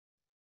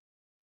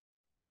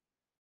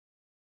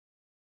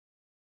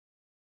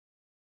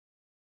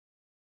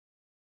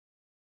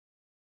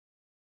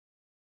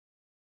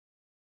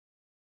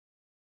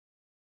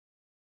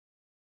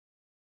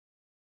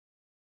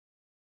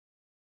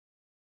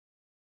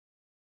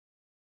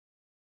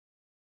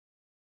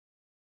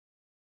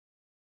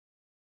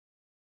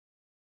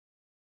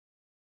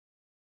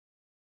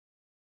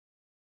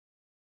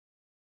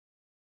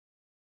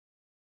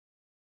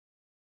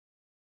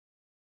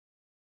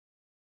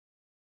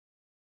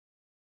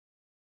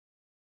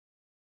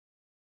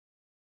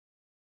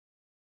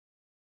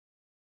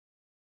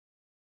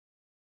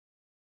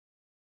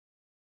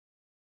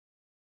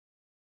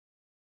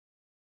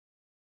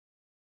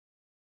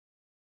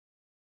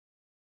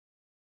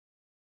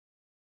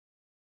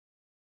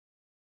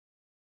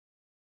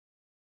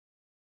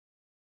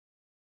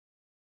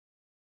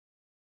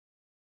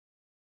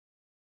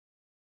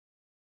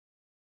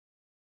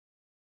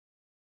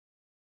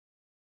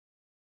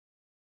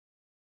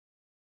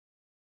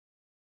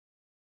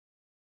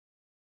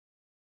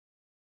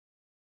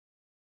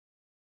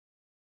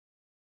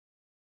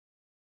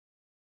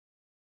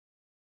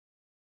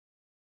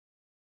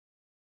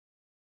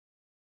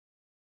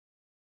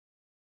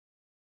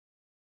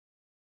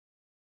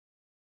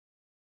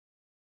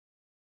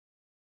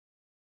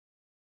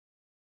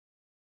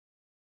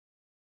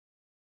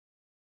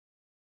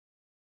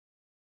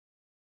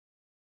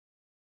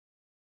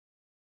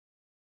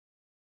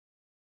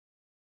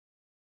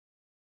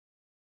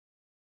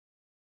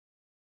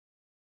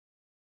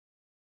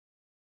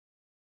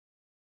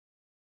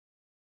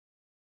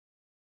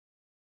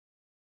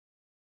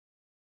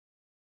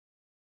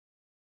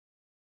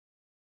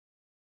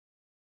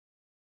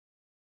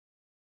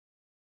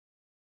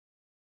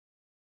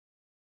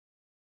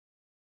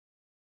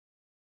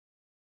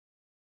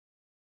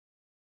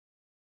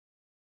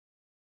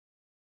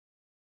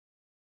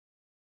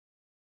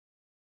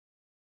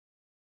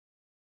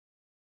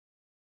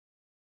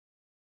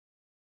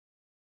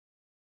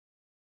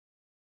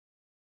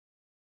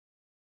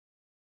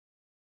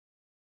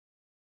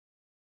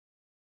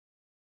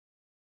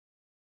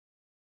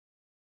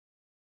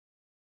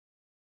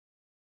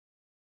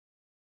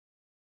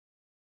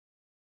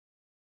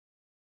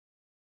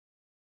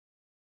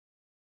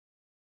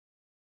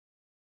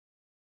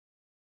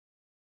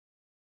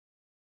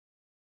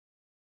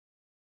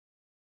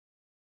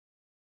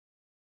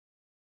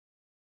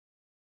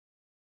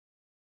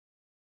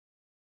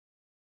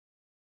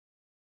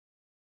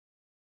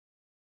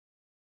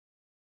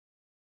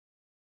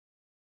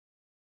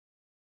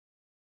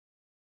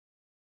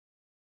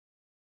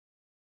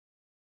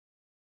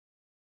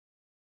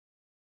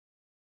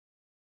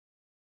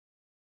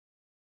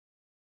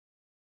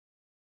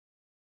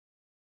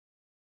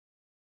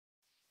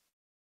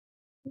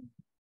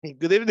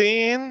Good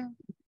evening.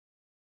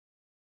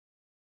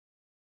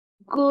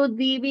 Good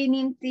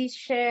evening,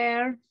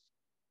 teacher.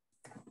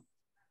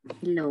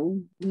 Hello.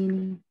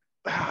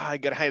 I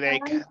got a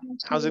headache. Hi,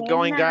 How's it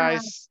going, Elena.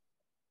 guys?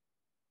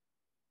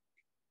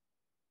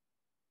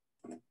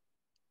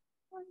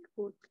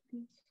 Good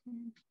teacher.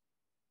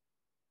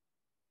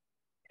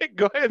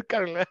 Go ahead,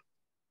 Carla.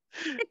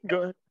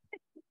 Go ahead.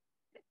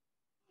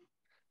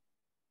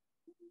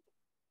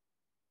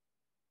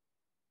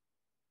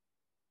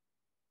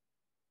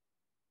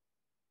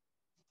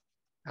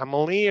 I'm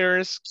all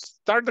ears.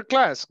 Start the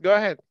class. Go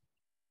ahead.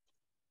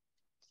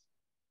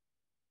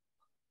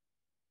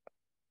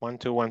 1,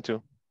 2, 1,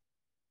 2.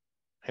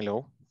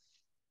 Hello.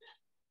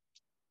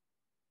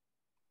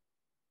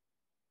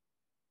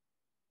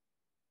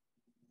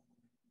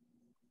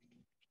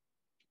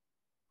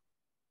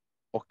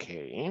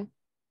 Okay.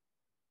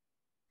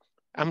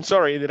 I'm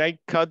sorry, did I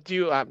cut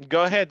you?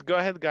 Go ahead,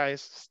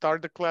 guys.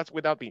 Start the class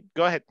without me.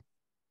 Go ahead.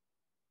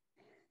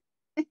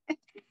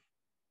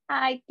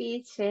 Hi,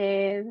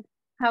 teacher.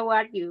 How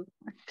are you?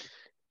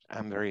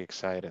 I'm very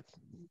excited.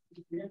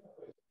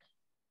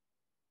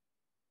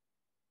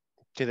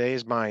 Today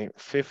is my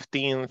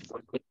 15th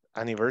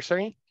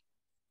anniversary.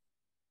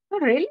 Oh,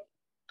 really?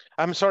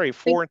 I'm sorry,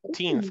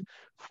 14th.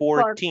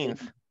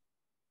 14th.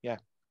 Yeah.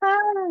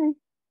 Hi.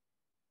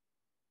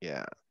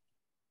 Yeah.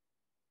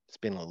 It's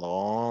been a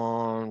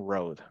long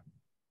road.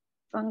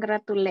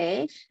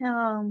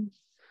 Congratulations.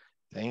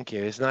 Thank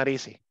you. It's not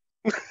easy.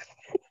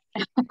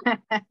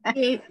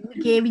 We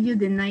gave you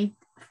the night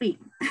free.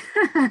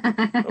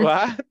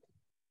 What?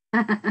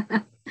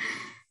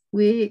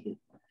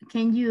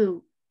 Can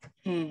you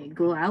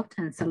go out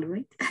and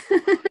celebrate?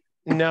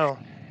 No,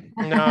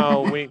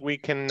 we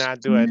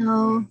cannot do it.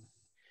 No.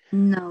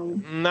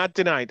 Not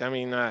tonight. I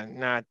mean,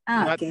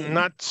 Okay.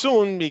 not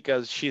soon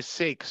because she's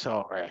sick.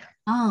 So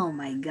Oh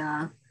my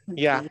God.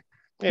 Okay. yeah,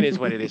 it is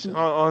what it is.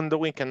 On the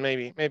weekend,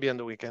 maybe on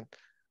the weekend.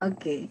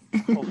 Okay.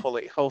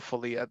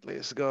 hopefully at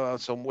least go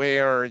out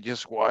somewhere or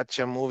just watch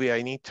a movie.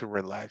 I need to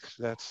relax.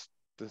 That's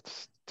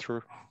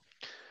true.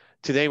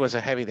 Today was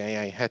a heavy day.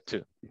 I had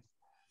to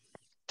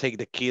take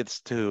the kids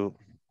to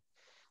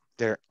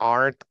their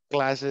art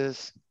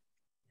classes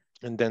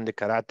and then the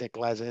karate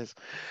classes.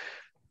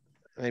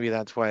 Maybe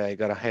that's why I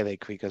got a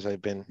headache because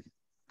I've been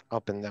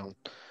up and down.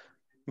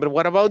 But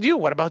what about you?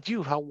 What about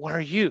you? How are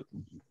you?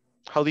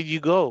 How did you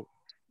go?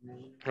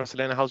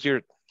 Rosalena, how's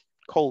your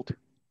cold?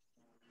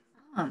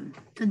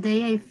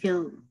 Today I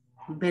feel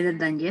better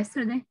than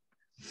yesterday.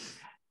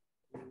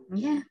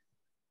 Yeah,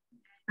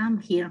 I'm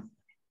here.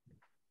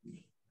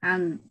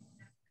 I'm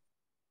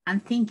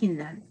thinking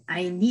that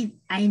I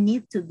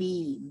need to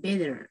be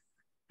better.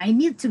 I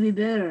need to be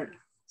better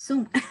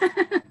soon.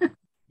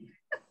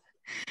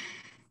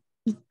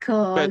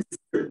 Because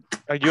But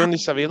are you on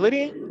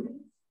disability?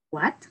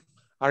 what?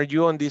 Are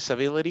you on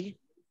disability?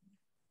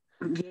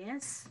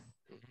 Yes.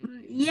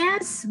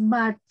 Yes,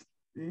 but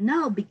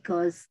no,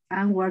 because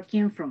I'm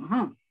working from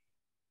home.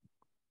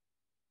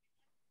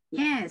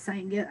 Yes,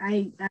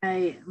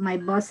 my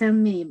boss sent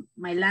me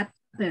my laptop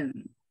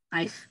and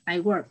I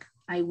work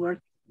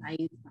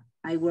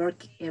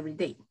every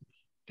day.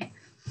 Yeah.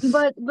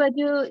 But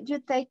you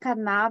take a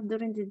nap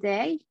during the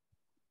day?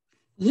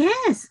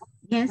 Yes.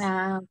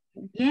 Ah,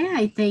 Yeah,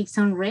 I take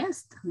some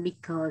rest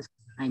because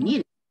I need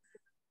it.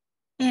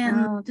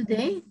 And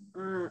today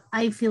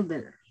I feel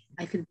better.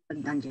 I feel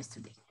better than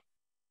yesterday.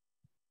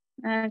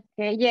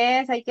 okay.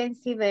 Yes, I can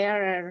see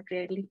there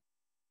really.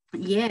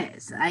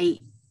 Yes,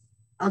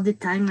 all the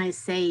time I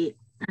say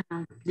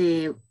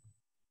the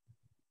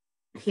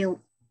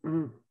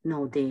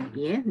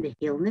the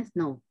illness.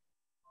 No.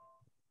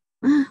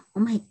 Oh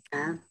my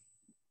God.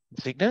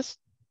 Sickness?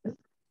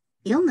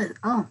 Illness.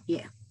 Oh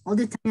yeah. All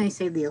the time I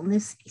say the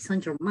illness is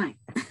on your mind.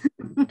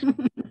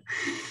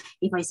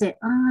 If I say,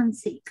 oh, I'm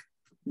sick,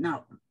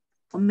 no.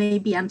 Or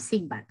maybe I'm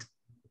sick, but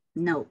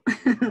no.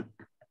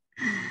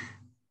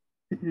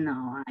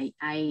 No,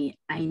 I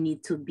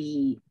need to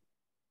be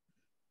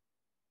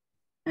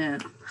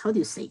how do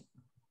you say,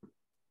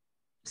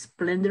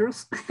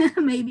 splendorous?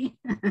 Maybe.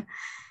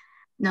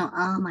 No,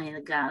 oh my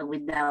God,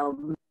 without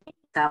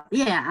makeup.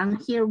 Yeah, I'm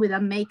here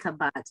without makeup,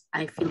 but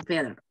I feel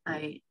better.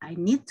 I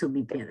need to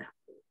be better.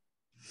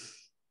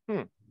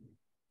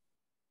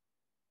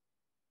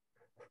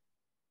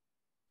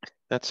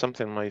 That's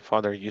something my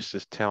father used to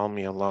tell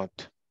me a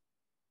lot.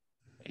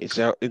 It's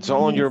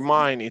all on your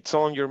mind. It's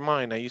all on your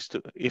mind. I used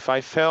to, if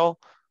I fell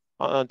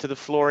to the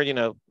floor,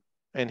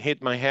 and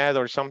hit my head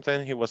or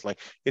something, he was like,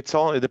 it's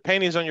all, the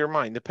pain is on your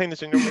mind. The pain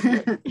is on your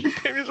mind. The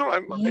pain is on my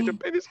mind. The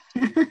pain is.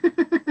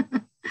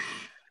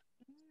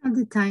 All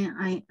the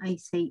time I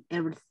say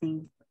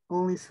everything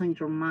always on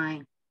your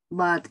mind,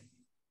 but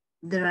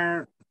there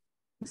are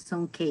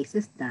some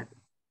cases that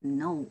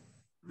no,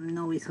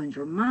 it's on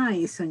your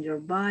mind, it's on your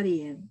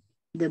body, and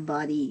the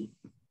body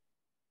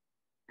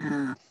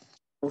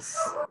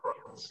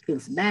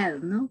feels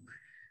bad, no?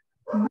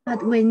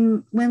 But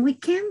when we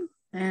can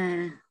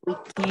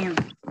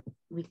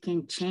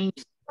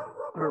change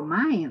our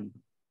mind,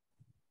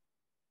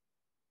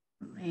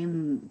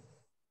 and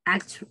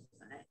act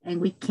and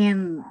we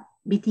can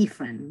be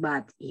different,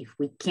 but if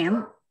we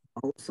can,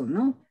 also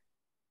no.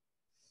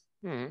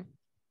 Hmm.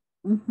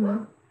 Mm-hmm.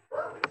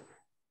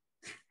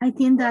 I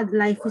think that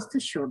life is too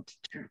short,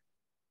 teacher.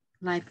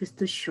 Life is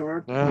too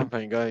short. Oh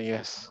my God,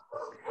 yes.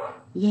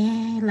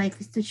 Yeah, life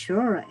is too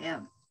short.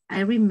 I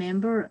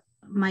remember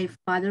my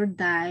father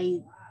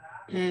died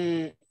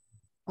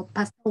or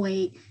passed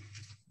away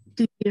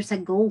 2 years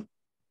ago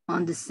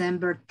on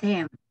December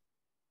 10th.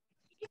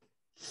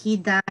 He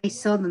died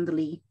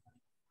suddenly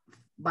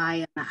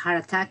by a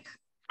heart attack.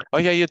 Oh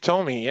yeah, you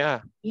told me,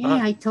 yeah. Yeah,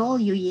 I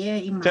told you, yeah.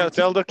 Imagine.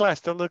 Tell the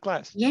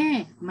class.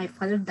 Yeah, my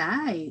father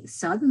died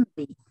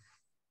suddenly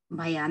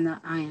by a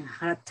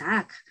heart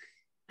attack.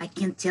 I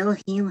can tell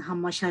him how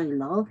much I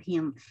love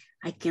him.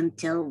 I can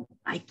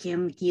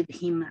give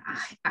him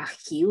a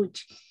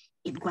huge,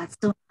 it was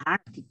so hard,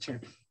 teacher.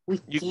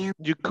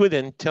 You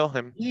couldn't tell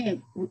him. Yeah,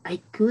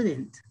 I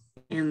couldn't.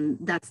 And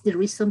that's the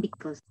reason,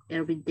 because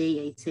every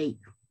day I say,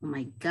 oh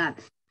my God,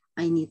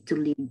 I need to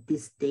live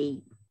this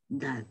day,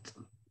 that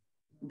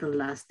the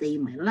last day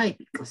in my life,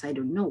 because I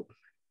don't know.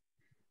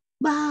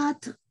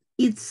 But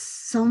it's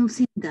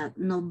something that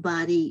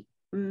nobody,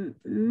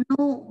 no,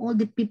 all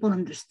the people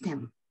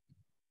understand.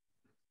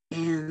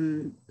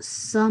 And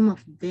some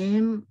of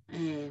them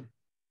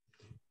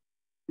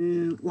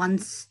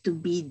wants to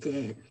be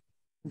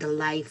the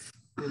life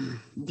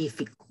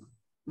difficult,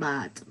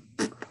 but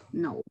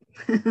no.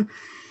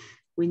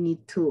 we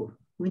need to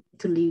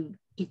live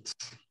each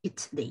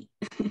day.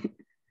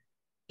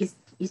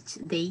 each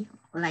day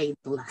like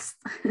the last.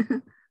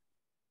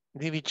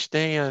 Live each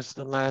day as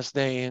the last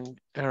day in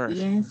Earth.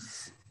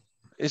 Yes.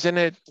 Isn't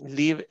it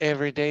live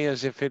every day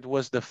as if it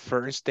was the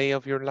first day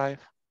of your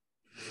life?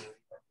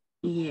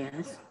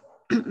 Yes.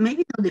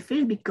 Maybe not the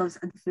first, because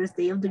at the first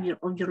day of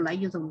your life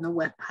you don't know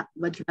what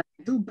you have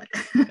to do, but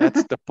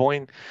that's the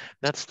point.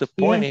 That's the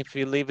point. Yeah. If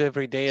you live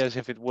every day as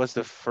if it was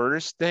the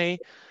first day,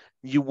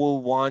 you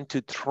will want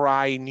to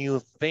try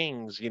new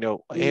things, you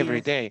know, every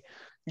Yes. day.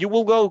 You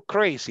will go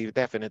crazy,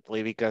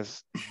 definitely,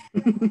 because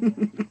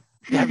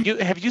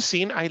have you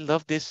seen, I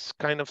love this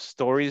kind of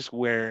stories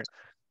where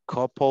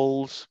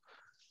couples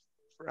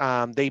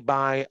they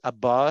buy a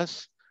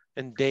bus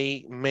and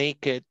they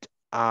make it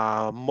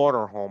a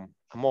motorhome.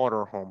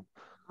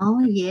 Oh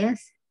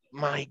yes.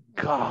 My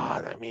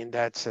God, I mean,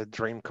 that's a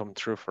dream come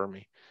true for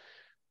me.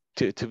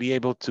 To be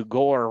able to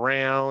go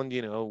around,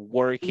 you know,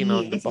 working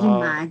on the Yes. bus.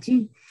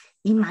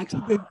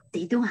 Imagine that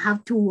they don't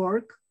have to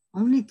work,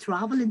 only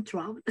travel and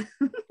travel.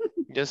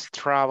 Just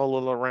travel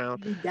all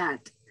around.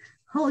 That.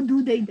 How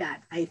do they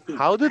that? I think.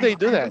 How do they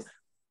do that?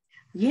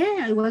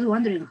 I was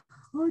wondering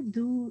how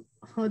do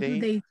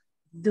they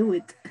do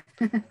it?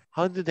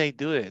 How do they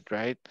do it,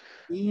 right?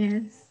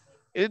 Yes.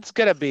 It's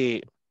gotta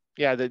be,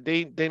 yeah,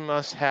 they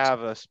must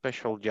have a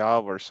special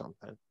job or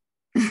something.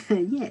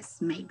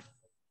 Yes, maybe.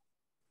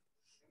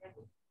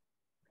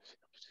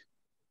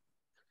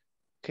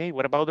 Okay,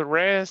 what about the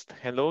rest?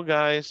 Hello,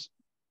 guys.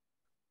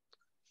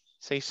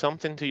 Say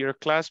something to your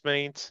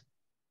classmates.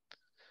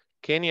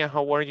 Kenya,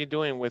 how are you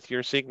doing with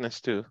your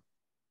sickness too?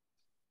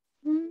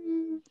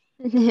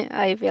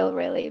 I feel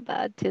really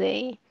bad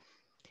today.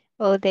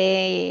 All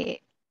day,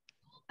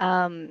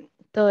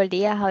 todo el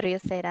día, how do you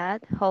say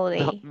that? Whole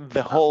day.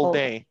 The whole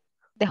day.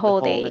 The The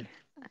whole whole day. day.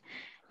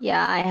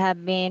 Yeah, I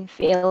have been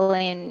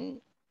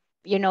feeling,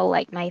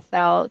 like my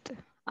throat.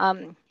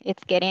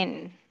 It's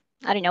getting,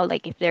 I don't know,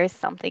 like if there's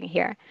something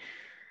here.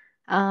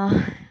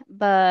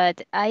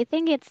 But I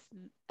think it's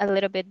a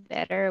little bit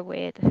better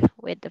with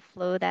the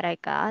flu that I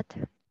got.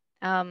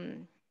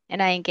 And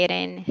I'm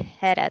getting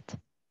headache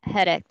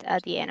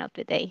at the end of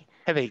the day.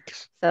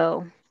 Headaches.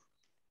 So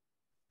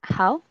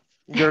how?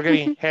 You're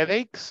getting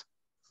headaches?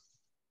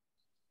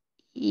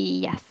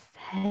 Yes,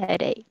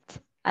 headache.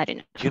 I don't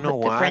know You how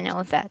know to what?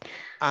 pronounce that.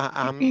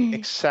 I'm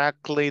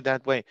exactly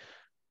that way.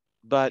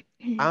 But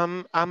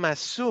I'm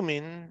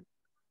assuming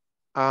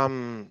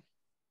um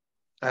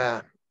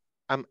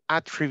I'm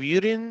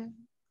attributing.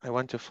 I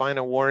want to find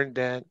a word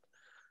that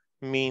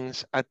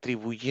means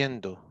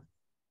atribuyendo.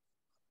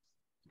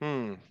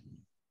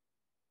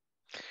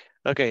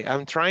 Okay,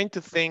 I'm trying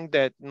to think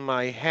that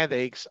my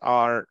headaches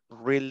are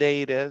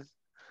related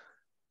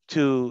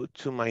to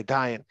my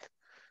diet,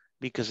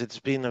 because it's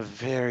been a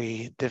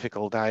very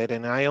difficult diet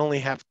and I only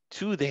have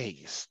 2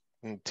 days.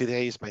 And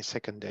today is my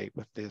second day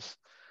with this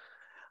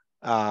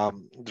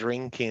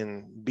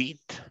drinking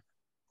beet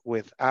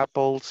with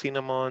apple,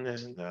 cinnamon,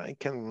 and I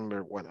can't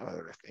remember what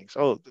other things.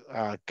 Oh,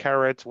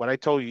 carrots, what I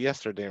told you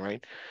yesterday,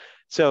 right?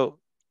 So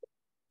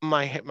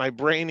my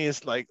brain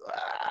is like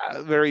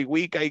very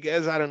weak, I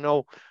guess. I don't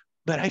know,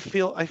 but I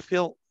feel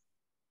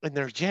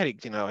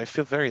energetic. You know, I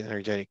feel very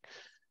energetic.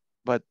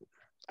 But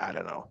I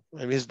don't know.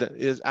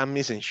 I'm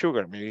missing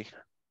sugar, maybe.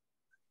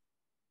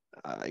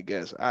 I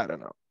guess I don't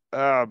know.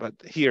 But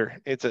here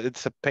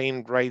it's a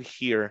pain right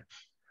here.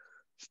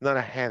 It's not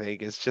a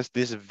headache. It's just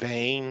this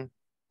vein.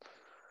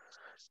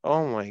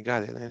 Oh my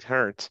God, it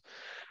hurts.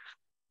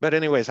 But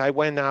anyways, I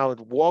went out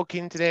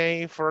walking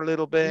today for a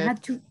little You bit.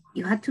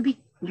 had to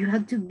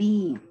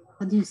be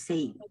how do you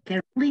say,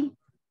 carefully?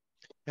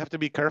 You have to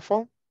be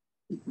careful.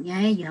 Yeah,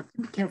 you have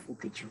to be careful,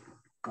 teacher.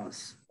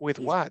 Because With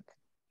what?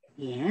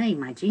 yeah,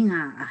 imagine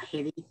a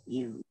headache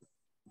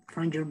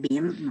from your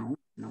being.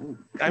 No.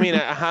 I mean,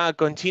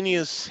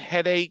 continuous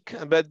headache,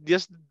 but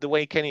just the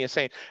way Kenny is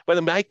saying. But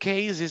in my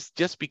case, it's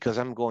just because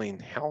I'm going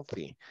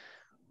healthy.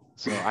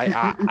 So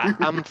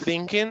I'm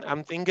thinking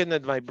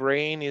that my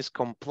brain is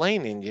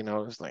complaining, you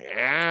know, it's like,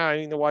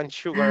 I want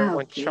sugar, I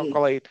want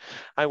chocolate,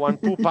 I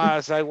want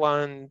pupas, I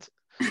want,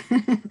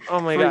 oh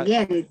my God.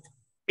 Forget it.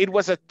 It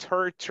was a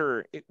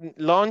torture.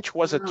 Lunch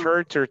was a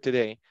torture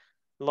today.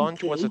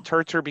 Lunch was a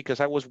torture because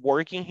I was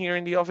working here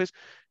in the office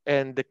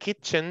and the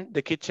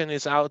kitchen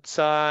is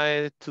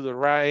outside to the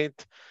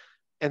right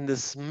and the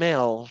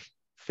smell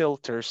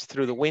filters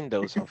through the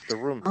windows of the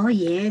room. Oh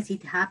yes,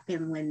 it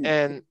happened when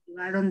you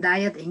are on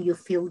diet and you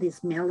feel the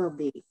smell of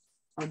the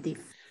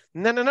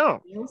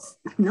No. meals.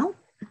 No.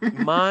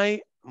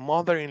 My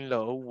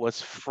mother-in-law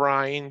was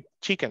frying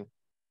chicken.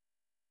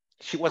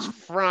 She was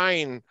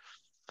frying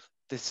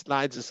the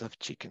slices of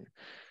chicken.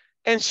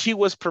 And she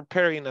was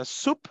preparing a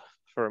soup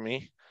for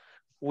me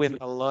with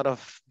a lot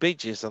of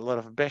veggies, a lot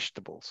of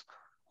vegetables.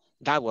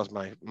 That was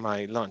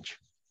my lunch.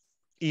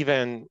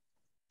 Even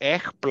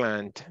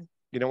eggplant.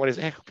 You know what is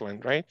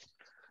eggplant, right?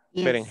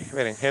 Yes.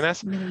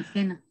 Berenjenas.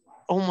 Berenjena.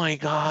 Oh my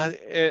God.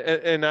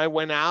 And I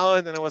went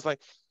out and I was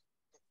like,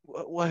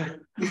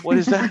 what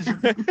is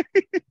that?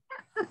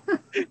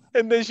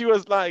 And then she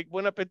was like,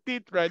 bon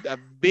appetit, right? A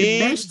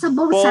big the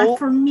vegetables bowl, are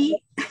for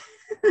me.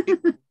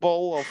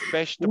 bowl of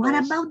vegetables.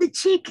 What about the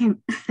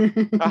chicken?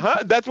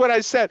 That's what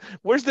I said.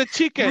 Where's the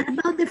chicken? What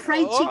about the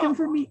fried chicken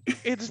for me?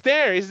 It's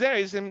there.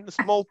 It's in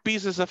small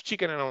pieces of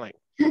chicken. And I'm like,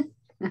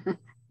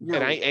 No.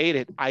 and I ate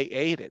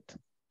it.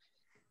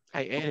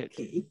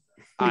 Okay.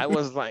 I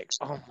was like,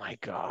 oh my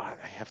God,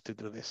 I have to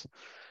do this.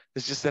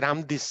 It's just that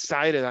I'm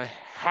decided I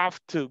have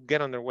to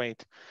get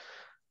underweight.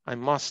 I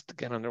must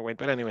get underweight.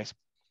 But anyways,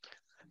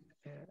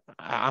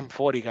 I'm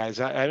 40, guys.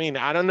 I mean,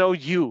 I don't know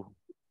you,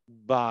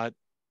 but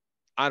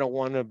I don't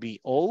want to be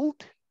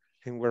old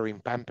and wearing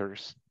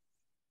Pampers.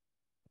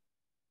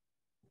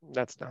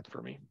 That's not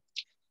for me.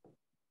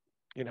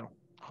 You know,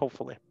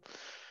 hopefully.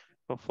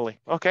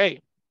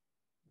 Okay.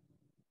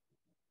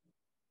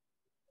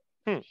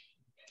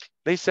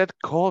 They said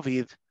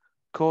COVID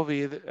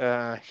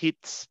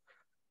hits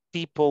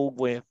people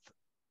with,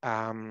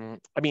 I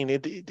mean,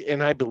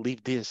 and I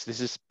believe this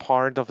is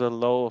part of the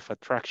law of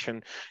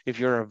attraction. If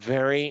you're a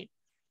very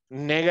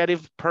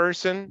negative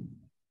person,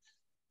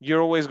 you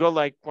always go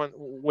like,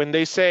 when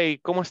they say,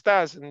 ¿Cómo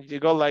estás? And you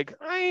go like,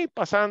 ay,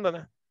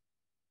 pasándola.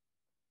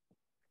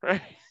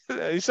 Right?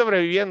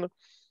 Sobreviviendo.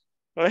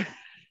 Right?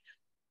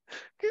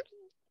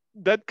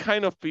 That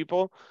kind of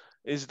people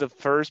is the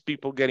first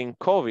people getting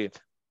COVID.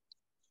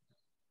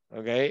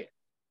 Okay?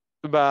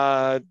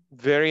 But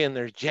very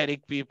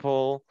energetic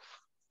people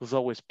who's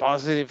always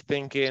positive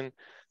thinking,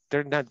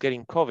 they're not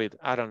getting COVID.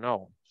 I don't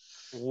know.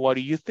 What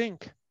do you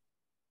think?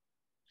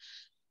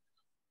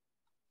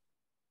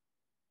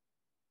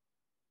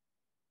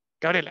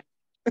 Gabriela,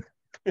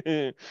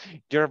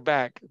 you're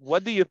back.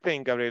 What do you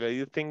think, Gabriela?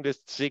 You think the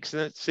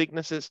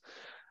sicknesses,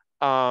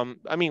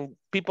 I mean,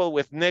 people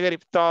with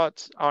negative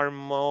thoughts are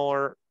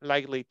more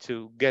likely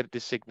to get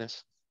the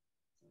sickness?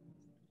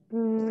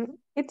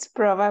 It's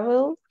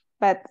probable,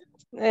 but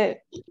in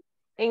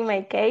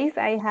my case,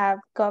 I have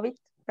COVID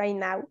right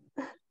now.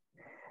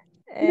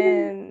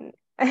 And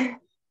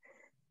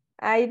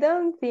I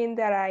don't think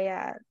that I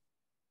am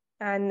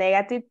a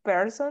negative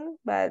person,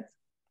 but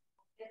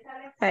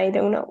I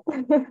don't know.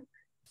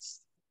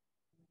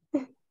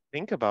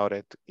 Think about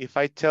it. If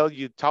I tell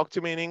you, talk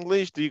to me in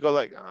English, do you go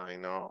like, I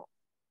know?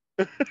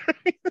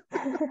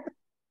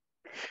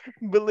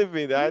 Believe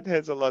me, that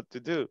has a lot to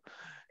do.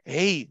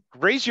 Hey,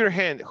 raise your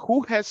hand.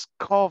 Who has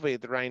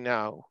COVID right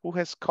now? Who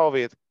has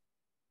COVID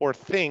or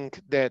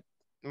think that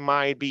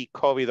might be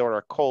COVID or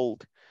a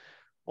cold?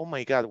 Oh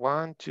my God,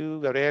 1,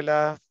 2,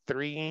 Gabriela,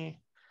 3,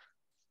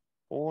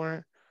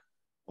 4.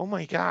 Oh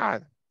my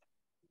God,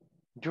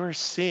 you're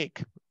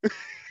sick.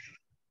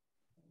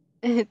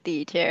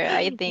 Teacher,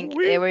 I think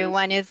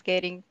everyone is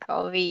getting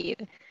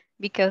COVID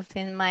because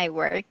in my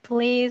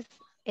workplace,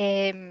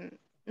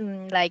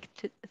 like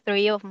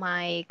 3 of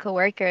my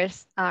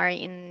coworkers are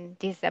in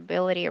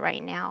disability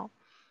right now.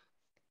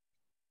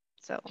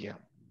 So yeah.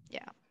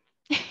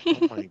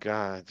 Oh my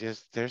God,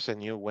 there's a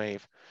new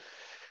wave.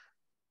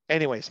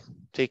 Anyways,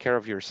 take care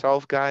of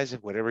yourself, guys.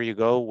 Wherever you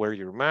go, wear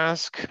your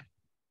mask.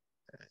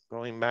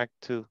 Going back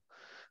to,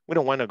 we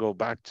don't want to go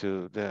back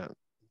to the,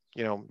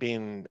 you know,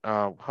 being,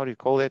 how do you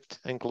call it?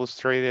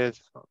 Enclaustrated,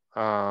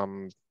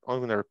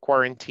 under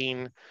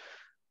quarantine.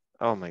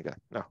 Oh my God,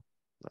 no.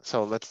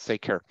 So let's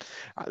take care.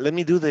 Let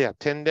me do the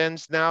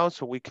attendance now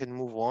so we can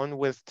move on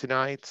with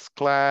tonight's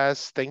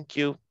class. Thank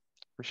you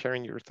for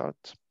sharing your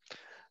thoughts.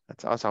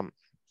 That's awesome.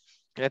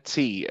 Let's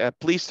see.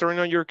 Please turn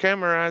on your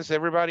cameras,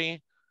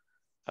 everybody.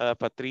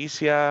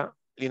 Patricia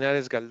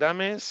Linares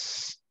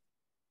Galdames.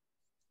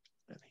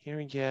 Not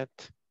here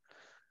yet.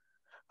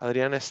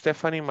 Adriana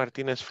Stephanie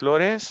Martinez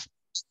Flores.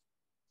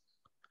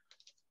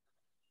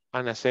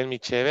 Ana Selmi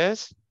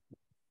Chévez.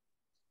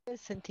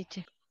 Present,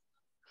 teacher.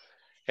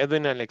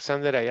 Edwin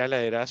Alexander Ayala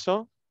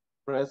Erazo.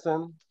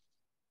 Present.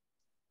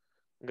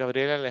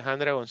 Gabriela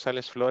Alejandra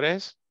González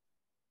Flores.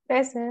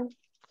 Present.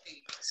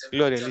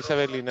 Gloria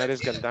Elizabeth Linares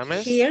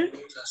Galdames. Here.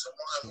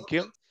 Thank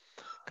you.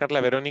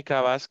 Carla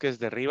Verónica Vázquez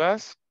de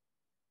Rivas.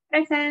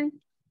 Present.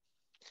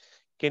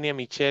 Kenia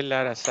Michelle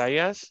Lara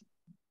Sayas.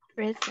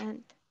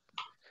 Present.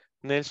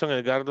 Nelson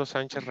Edgardo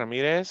Sánchez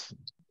Ramírez.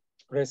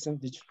 Present,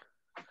 teacher.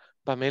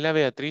 Pamela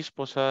Beatriz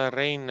Posada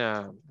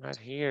Reina. Not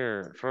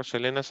here.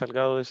 Roselena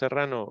Salgado de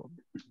Serrano.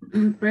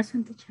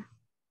 Present, teacher.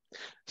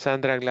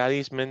 Sandra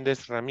Gladys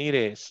Méndez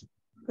Ramírez.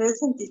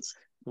 Present, teacher.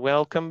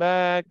 Welcome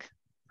back.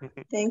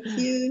 Thank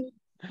you.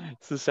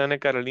 Susana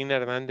Carolina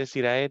Hernández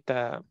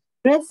Iraeta.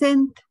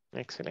 Present.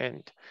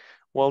 Excelente.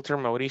 Walter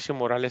Mauricio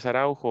Morales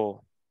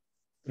Araujo.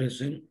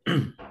 Present.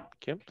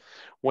 Okay.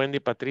 Wendy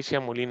Patricia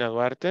Molina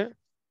Duarte.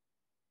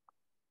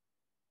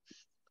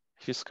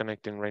 She's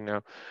connecting right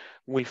now.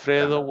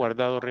 Wilfredo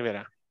Guardado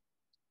Rivera.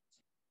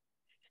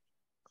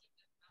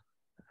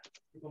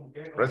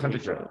 Present,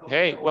 teacher.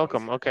 Hey,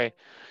 welcome. Okay.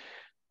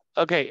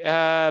 Okay,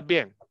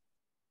 bien.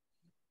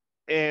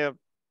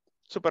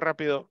 Súper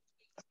rápido.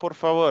 Por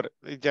favor,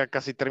 ya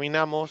casi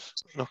terminamos.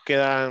 Nos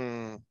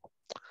quedan,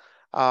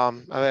 a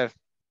ver,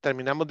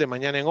 terminamos de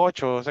mañana en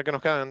 8, o sea que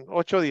nos quedan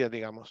 8 días,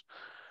 digamos.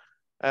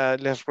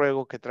 Les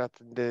ruego que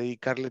traten de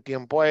dedicarle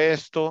tiempo a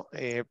esto.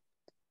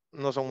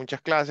 No son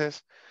muchas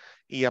clases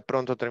y ya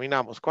pronto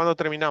terminamos. ¿Cuándo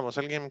terminamos?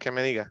 Alguien que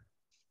me diga.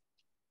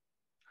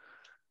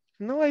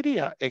 No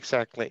idea,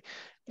 exactly.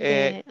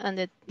 On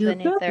the You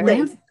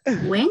 23rd.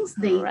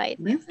 Wednesday. Right.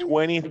 Wednesday.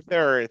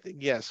 23rd,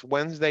 yes,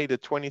 Wednesday the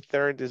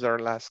 23rd is our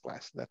last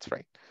class, that's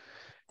right.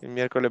 El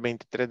miércoles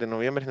 23 de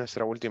noviembre es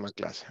nuestra última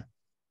clase.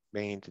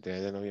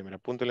 23 de noviembre,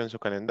 apúntelo en su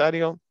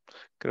calendario.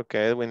 Creo que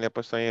Edwin le ha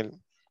puesto ahí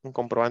un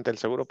comprobante del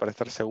seguro para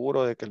estar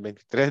seguro de que el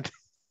 23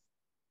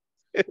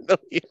 de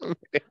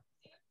noviembre.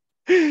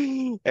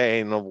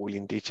 Hey, no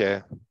bullying,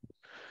 teacher.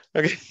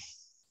 Okay.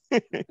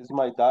 It's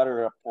my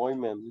daughter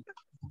appointment.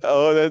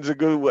 Oh, that's a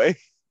good way.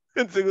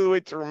 That's a good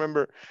way to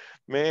remember.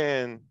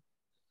 Man,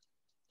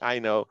 I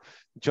know.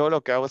 Yo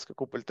lo que hago es que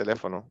ocupo el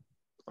teléfono.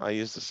 I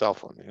use the cell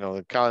phone, you know,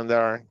 the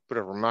calendar, put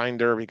a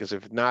reminder, because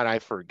if not, I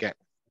forget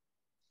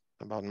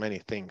about many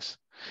things.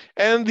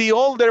 And the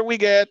older we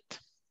get,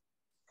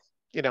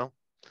 you know,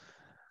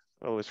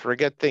 I always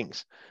forget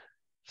things.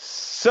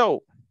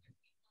 So,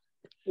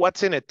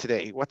 what's in it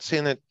today? What's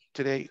in it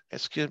today?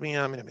 Excuse me,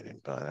 I'm in a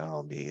minute, but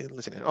I'll be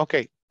listening.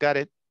 Okay, got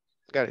it.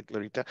 Got it,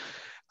 Glorita.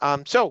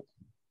 So,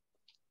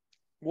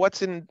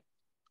 what's in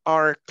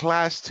our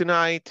class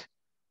tonight?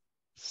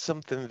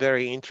 Something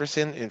very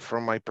interesting, and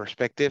from my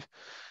perspective,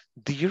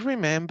 do you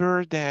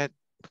remember that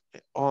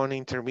on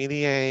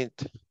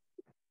intermediate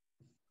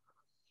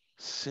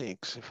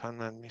 6, if I'm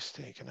not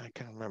mistaken, I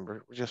can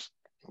remember just,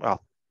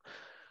 well,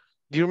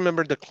 do you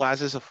remember the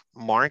classes of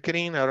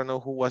marketing? I don't know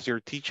who was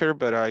your teacher,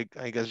 but I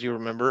guess you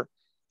remember.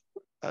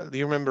 Do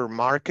you remember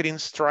marketing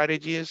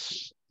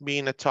strategies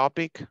being a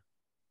topic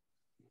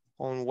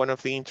on one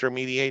of the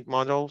intermediate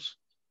modules?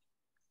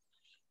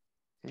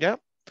 Yeah.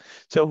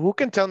 So who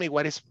can tell me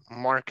what is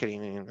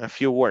marketing in a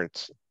few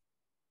words?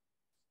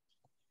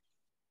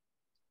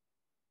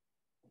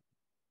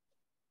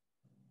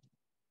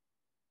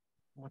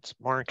 What's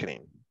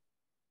marketing?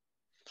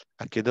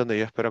 Aquí es donde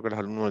yo espero que los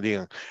alumnos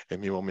digan, es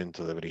mi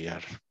momento de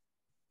brillar.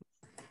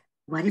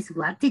 What is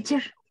what,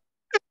 teacher?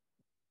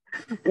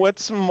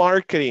 What's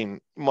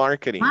marketing?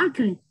 Marketing.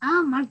 Marketing.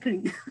 Ah,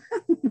 marketing.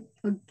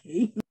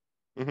 Okay.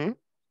 Mm-hmm.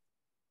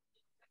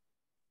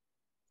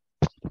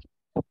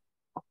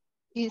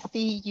 Is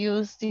he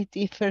use the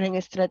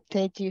different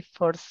strategy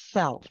for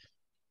self?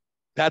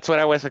 That's what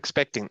I was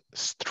expecting.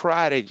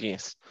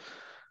 Strategies.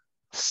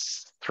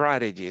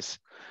 Strategies.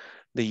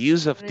 The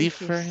use of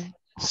different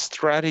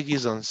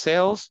strategies on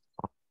sales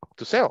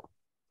to sell,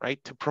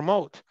 right? To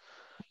promote.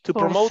 To for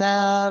promote.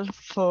 Sell,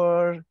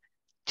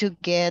 to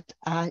get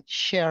a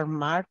share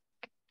mark.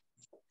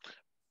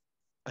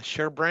 A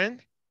share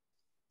brand?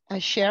 A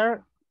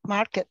share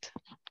market.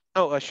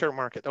 Oh, a share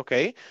market.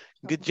 Okay,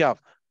 good job.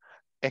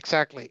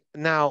 Exactly.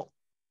 Now,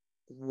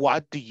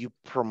 what do you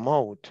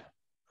promote?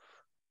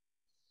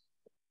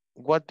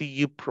 What do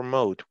you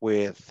promote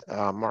with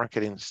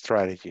marketing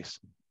strategies?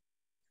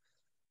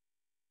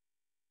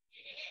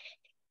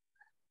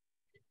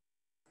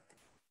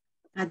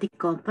 At the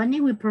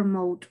company, we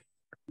promote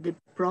the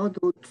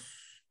products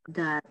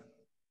that,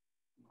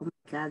 oh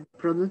my God,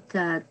 products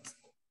that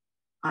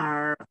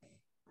are,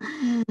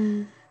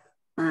 oh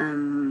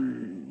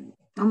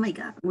my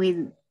God,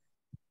 with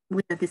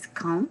a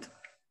discount.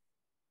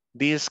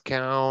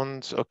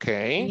 Discounts,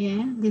 okay.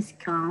 Yeah,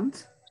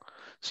 discounts.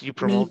 So you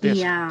promote maybe,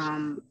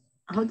 discounts.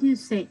 How do you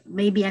say?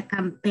 Maybe a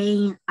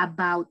campaign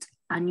about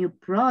a new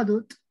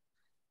product.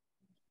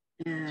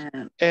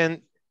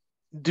 And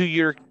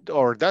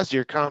does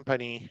your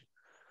company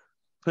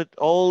put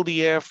all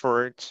the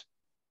effort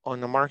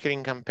on a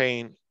marketing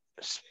campaign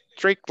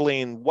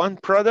strictly in one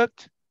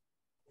product?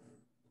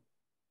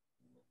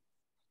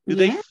 Do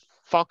they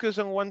focus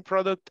on one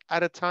product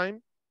at a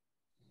time?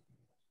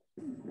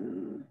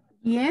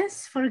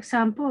 Yes, for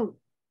example,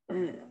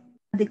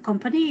 the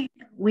company,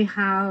 we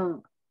have,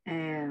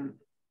 how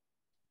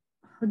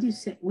do you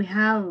say, we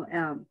have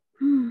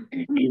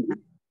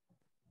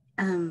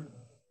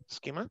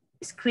Schema?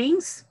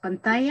 screens,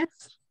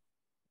 pantallas.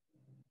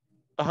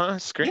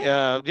 Screen.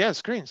 Yeah,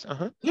 screens.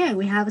 Yeah,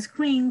 we have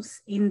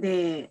screens in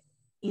the,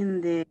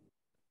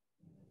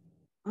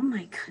 oh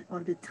my God, all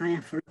the time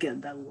I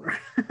forget that word.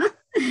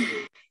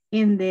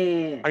 In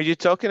the. Are you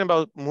talking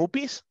about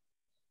movies?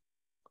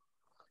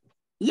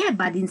 Yeah,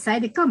 but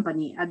inside the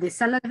company, at the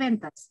sala de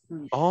ventas.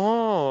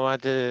 Oh,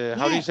 at the,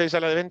 how do you say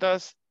sala de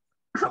ventas?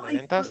 Oh,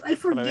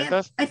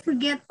 I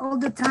forget all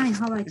the time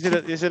how I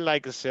is it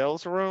like a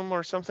sales room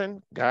or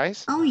something,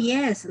 guys? Oh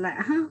yes, like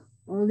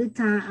all the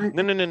time.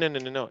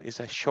 No. It's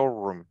a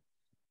showroom.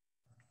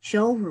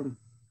 Showroom.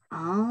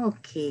 Oh,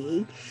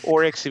 okay.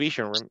 Or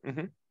exhibition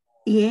room.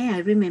 Yeah, I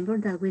remember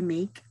that we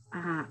make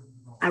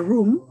a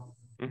room.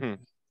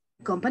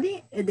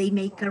 Company, they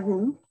make a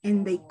room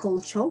and they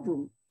call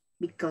showroom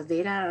because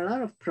there are a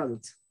lot of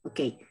products.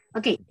 Okay.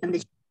 And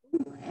the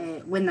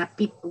when a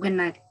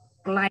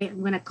client,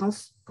 when a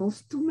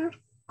customer,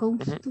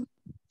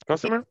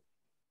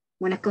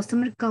 when a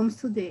customer comes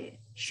to the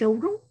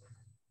showroom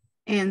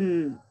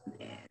and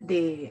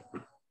the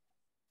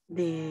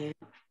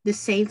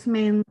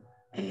salesman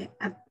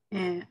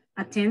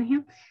attend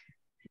him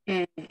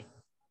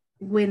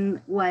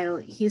while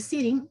he's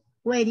sitting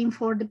waiting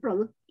for the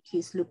product,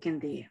 he's looking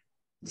the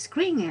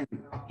screen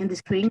and the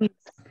screen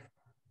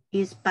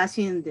is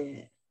passing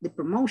the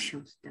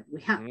promotions that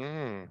we have.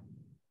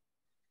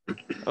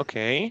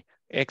 Okay,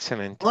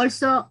 excellent.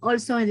 Also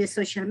in the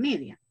social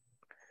media.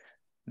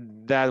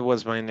 That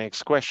was my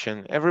next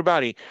question.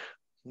 Everybody,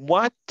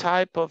 what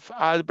type of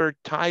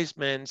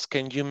advertisements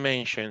can you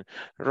mention?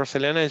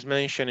 Rosalena is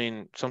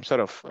mentioning some sort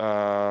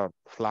of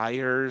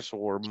flyers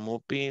or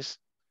movies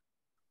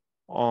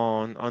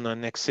on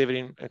an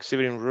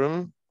exhibiting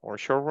room or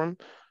showroom.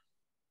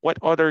 What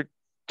other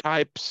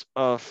types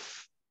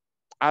of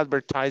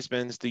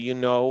advertisements do you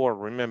know or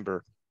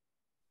remember?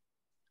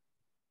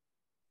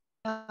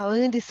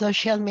 In the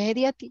social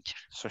media, teacher.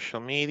 Social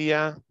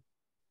media.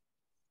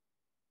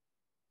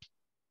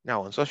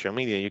 Now on social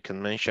media, you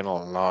can mention a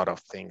lot of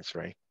things,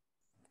 right?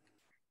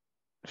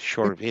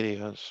 Short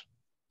videos.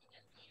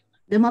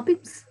 The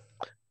Muppets?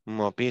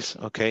 Muppies,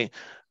 okay.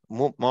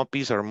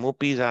 Muppies or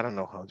moopies, I don't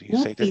know how do you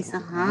say that.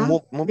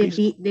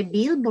 Muppies. The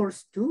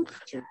billboards too,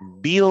 teacher.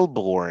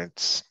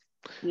 Billboards.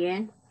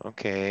 Yeah.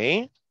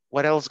 Okay.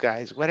 What else,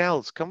 guys? What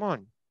else? Come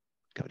on.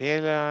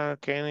 Gabriela,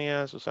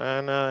 Kenia,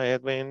 Susana,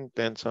 Edwin,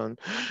 Denson,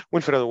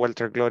 Wilfredo,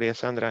 Walter, Gloria,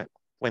 Sandra,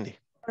 Wendy.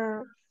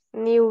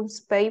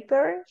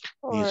 Newspaper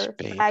or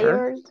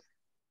flyers.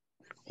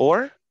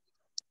 Or?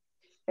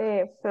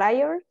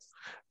 Flyers.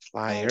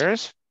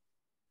 Flyers.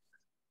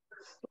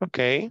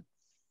 Okay.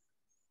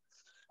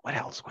 What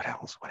else?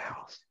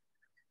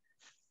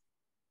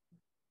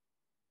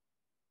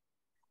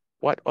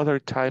 What other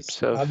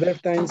types of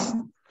advertise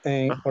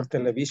or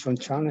television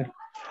channel?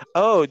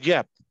 Oh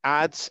yeah,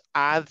 ads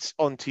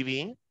on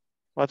TV,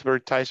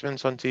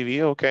 advertisements on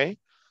TV. Okay,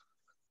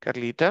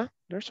 Carlita,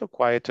 they're so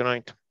quiet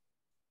tonight.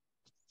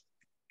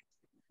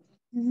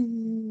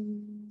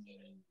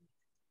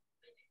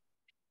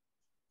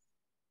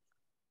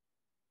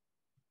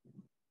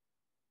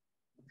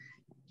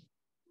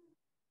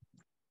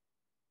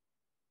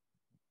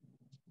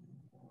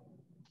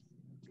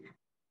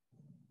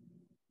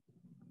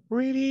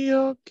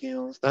 Radio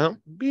kills,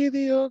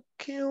 video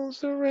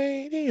kills the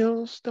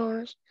radio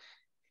stars.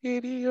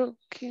 Video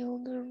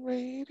killed the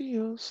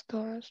radio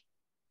stars.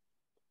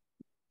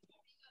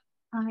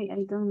 I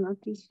don't know,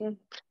 teacher.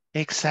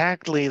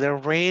 Exactly, the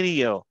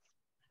radio.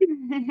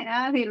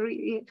 The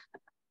radio.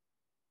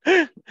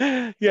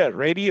 Yeah,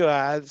 radio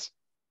ads.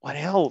 What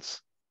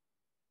else?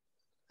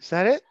 Is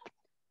that it?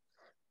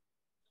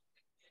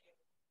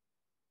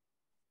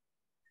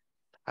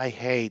 I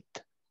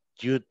hate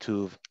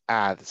YouTube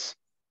ads.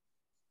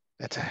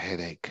 That's a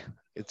headache.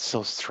 It's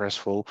so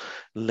stressful.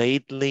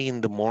 Lately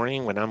in the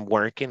morning when I'm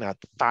working at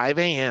 5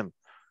 a.m.,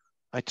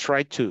 I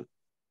try to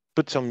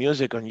put some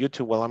music on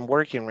YouTube while I'm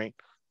working, right?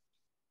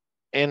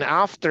 And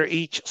after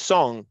each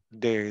song,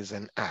 there is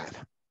an ad,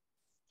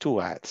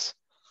 2 ads.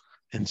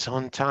 And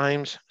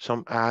sometimes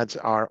some ads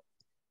are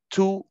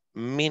 2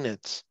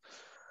 minutes.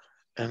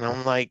 And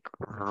I'm like,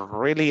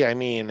 really? I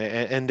mean,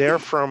 and they're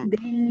from...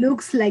 They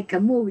looks like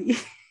a movie.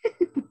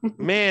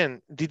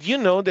 Man, did you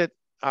know that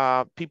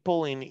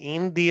people in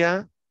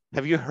India,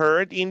 have you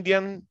heard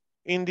Indians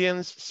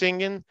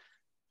singing?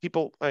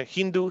 People,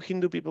 Hindu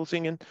people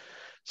singing.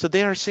 So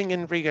they are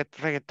singing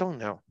reggaeton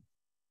now.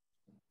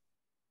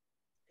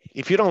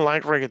 If you don't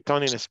like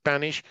reggaeton in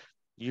Spanish,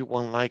 you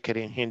won't like it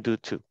in Hindu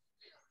too.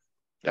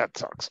 That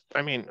sucks.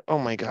 I mean, oh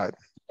my God.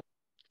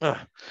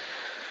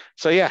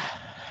 So yeah,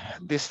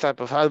 this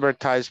type of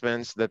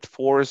advertisements that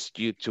force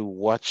you to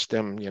watch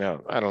them, you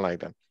know, I don't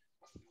like them.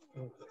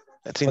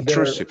 That's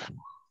intrusive.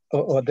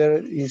 Or there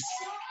is,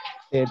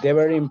 they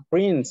were in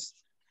prints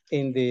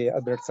in the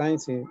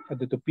advertising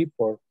to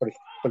people. For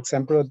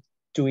example,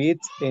 to eat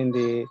in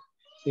the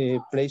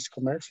place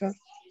commercial,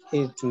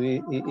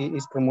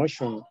 is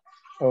promotion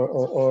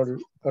or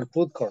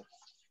food court.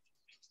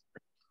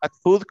 At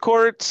food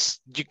courts,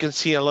 you can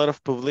see a lot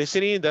of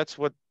publicity. That's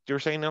what you're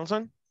saying,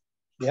 Nelson?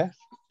 Yeah.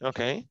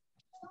 Okay,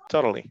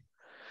 totally.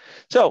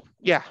 So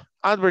yeah,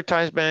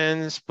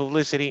 advertisements,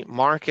 publicity,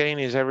 marketing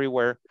is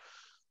everywhere.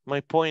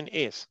 My point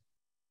is,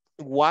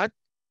 what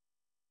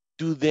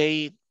do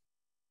they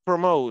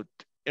promote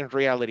in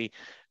reality?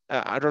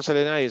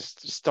 Rosalina is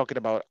talking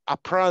about a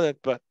product,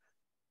 but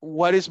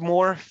what is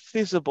more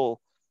feasible?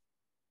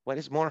 What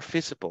is more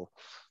feasible?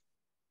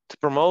 To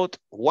promote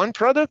one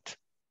product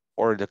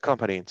or the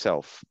company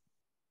itself?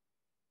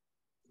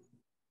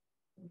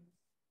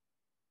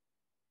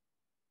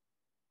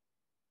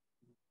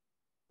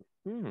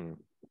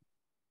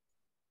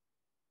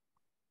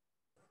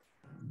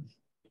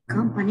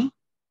 Company.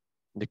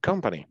 The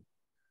company.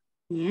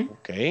 Yeah.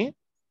 Okay.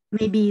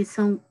 Maybe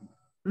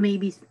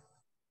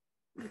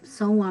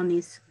someone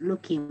is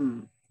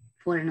looking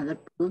for another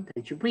product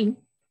that you bring.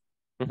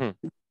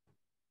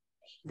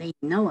 They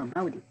know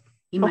about it.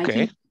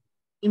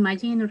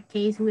 Imagine in our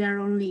case we are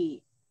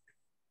only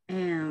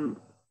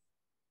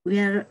we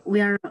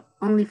are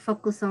only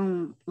focused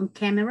on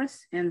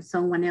cameras, and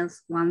someone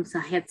else wants a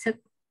headset.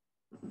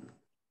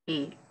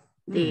 They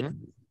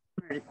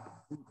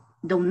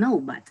don't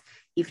know, but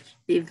if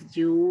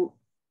your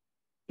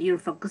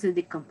focus is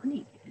the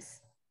company,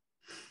 it's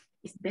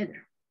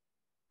better.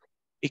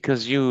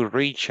 Because you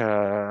reach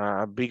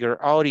a bigger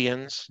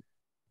audience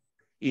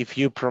if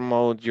you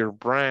promote your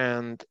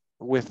brand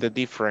with the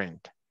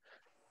different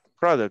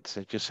products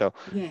that you sell.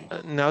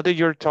 Yeah. Now that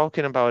you're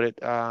talking about it,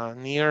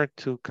 near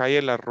to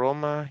Calle La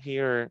Roma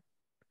here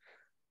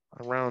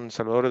around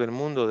Salvador del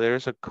Mundo,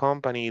 there's a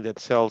company that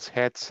sells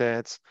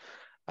headsets,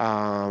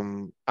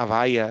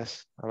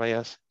 abayas,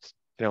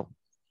 you know,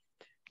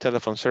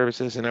 telephone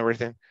services and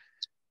everything.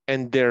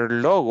 And their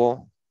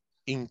logo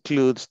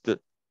includes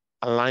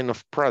a line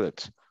of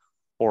products,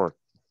 or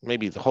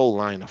maybe the whole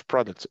line of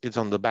products. It's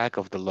on the back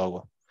of the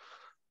logo.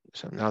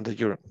 So now that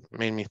you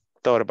made me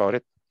thought about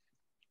it.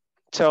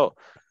 So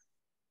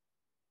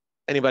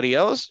anybody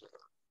else?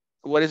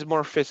 What is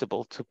more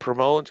feasible, to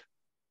promote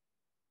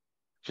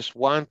just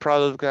one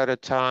product at a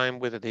time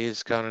with a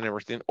discount and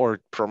everything,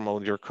 or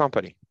promote your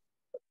company?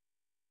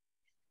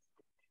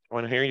 I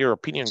want to hear your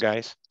opinion,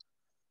 guys.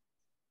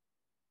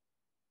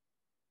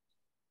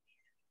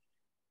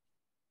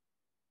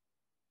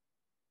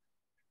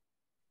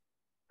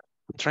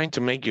 I'm trying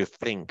to make you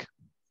think.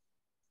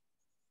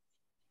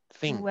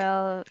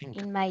 Well,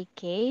 in my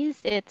case,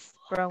 it's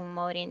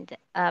promoting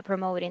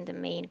the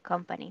main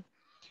company.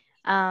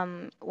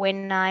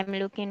 When I'm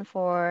looking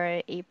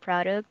for a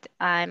product,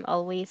 I'm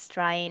always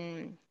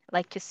trying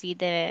like to see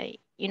the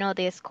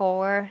the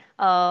score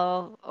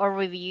of or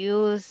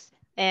reviews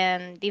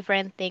and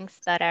different things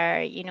that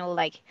are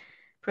like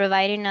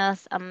providing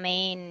us a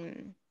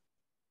main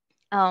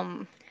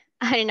I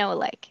don't know,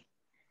 like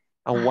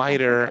a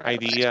wider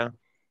idea.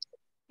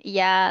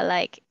 Yeah,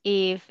 like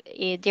if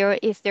there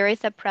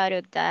is a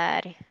product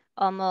that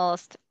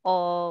almost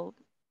all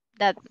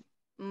that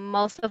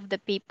most of the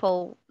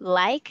people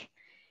like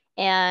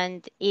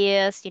and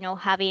is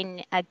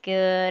having a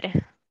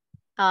good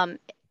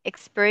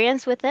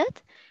experience with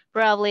it,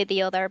 probably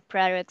the other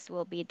products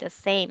will be the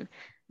same.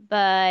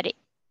 But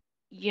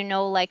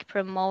like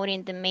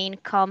promoting the main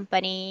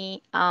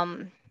company,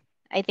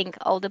 I think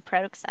all the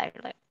products are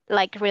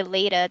like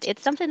related.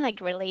 It's something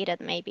like related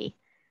maybe.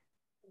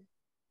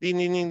 Ding,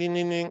 ding, ding, ding,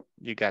 ding, ding.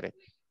 You got it.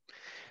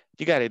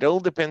 You got it. It all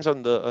depends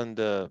on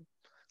the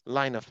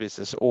line of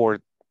business. Or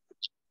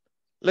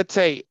let's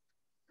say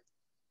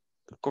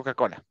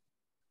Coca-Cola.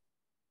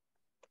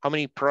 How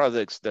many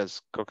products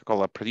does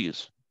Coca-Cola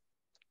produce,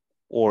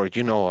 or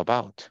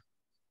about?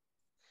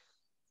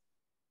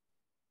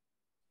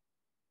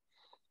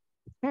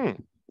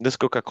 Does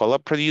Coca-Cola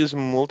produce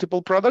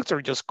multiple products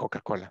or just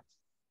Coca-Cola?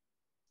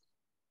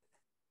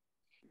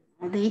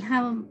 They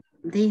have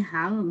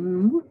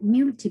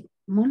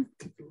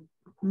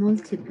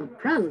multiple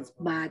products,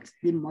 but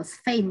the most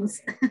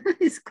famous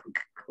is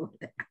Coca-Cola.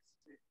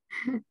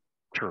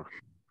 True.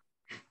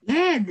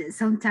 Yeah,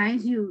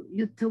 sometimes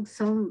you took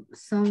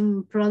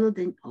some product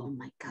and oh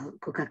my God,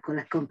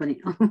 Coca-Cola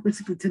company. Oh,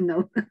 it's good to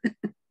know.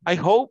 I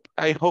hope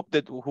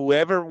that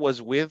whoever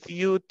was with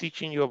you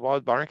teaching you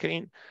about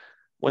marketing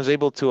was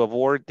able to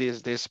avoid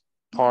this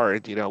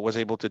part, was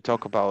able to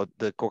talk about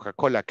the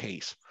Coca-Cola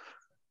case,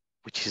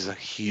 which is a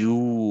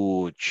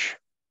huge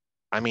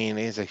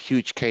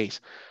case.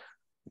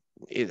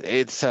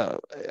 It's a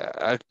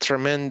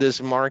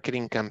tremendous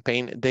marketing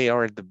campaign. They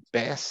are the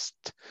best,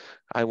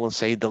 I will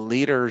say, the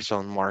leaders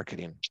on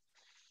marketing,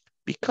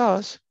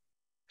 because,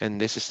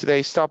 and this is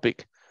today's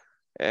topic,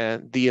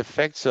 the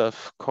effects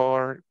of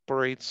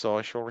corporate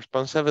social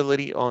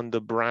responsibility on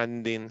the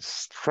branding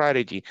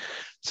strategy.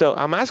 So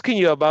I'm asking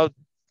you about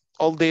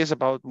all this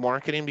about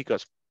marketing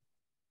because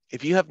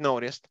if you have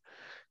noticed,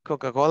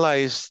 Coca-Cola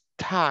is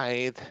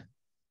tied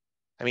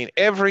I mean,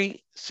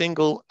 every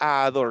single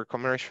ad or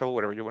commercial,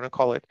 whatever you want to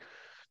call it,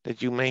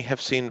 that you may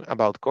have seen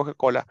about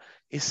Coca-Cola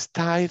is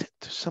tied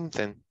to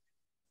something.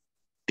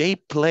 They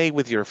play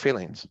with your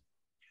feelings.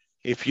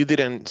 If you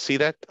didn't see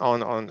that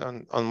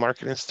on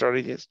marketing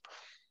strategies,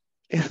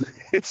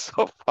 it's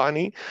so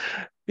funny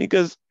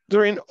because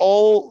during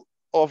all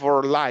of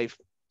our life,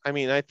 I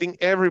mean, I think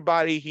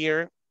everybody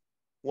here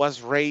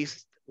was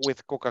raised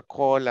with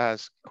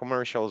Coca-Cola's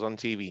commercials on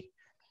TV.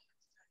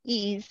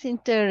 It's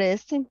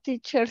interesting,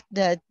 teacher,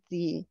 that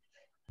the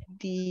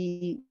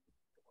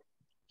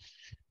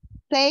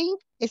same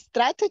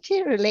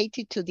strategy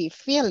related to the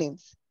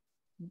feelings,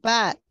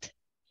 but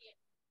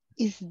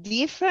it's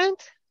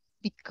different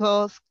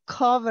because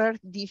cover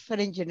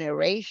different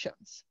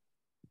generations.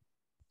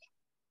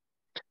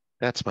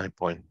 That's my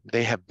point.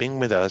 They have been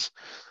with us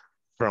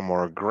from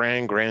our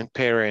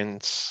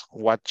grandparents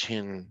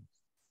watching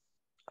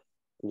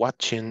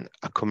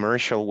a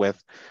commercial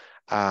with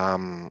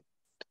a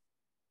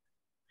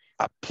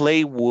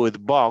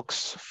plywood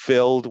box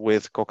filled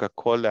with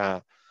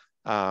Coca-Cola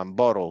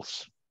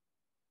bottles.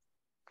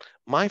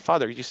 My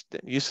father used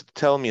to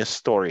tell me a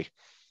story.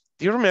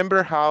 Do you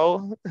remember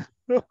how,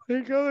 oh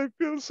my God, I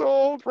feel so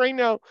old right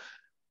now.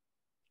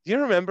 Do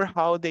you remember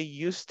how they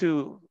used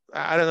to,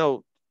 I don't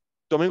know,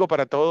 Domingo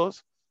para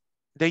Todos,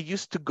 they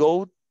used to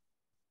go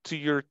to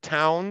your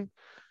town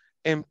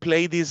and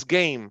play this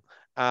game.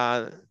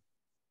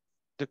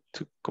 The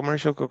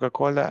commercial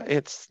Coca-Cola,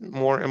 it's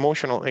more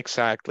emotional.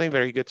 Exactly.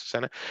 Very good,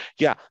 Susana.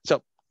 Yeah.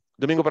 So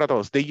Domingo para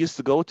Todos, they used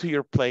to go to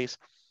your place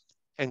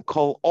and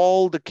call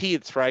all the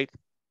kids, right?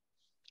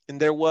 And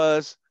there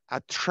was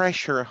a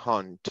treasure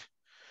hunt.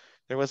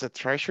 There was a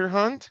treasure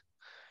hunt,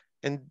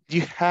 and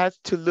you had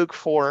to look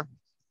for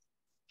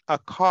a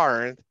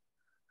card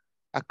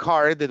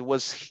that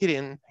was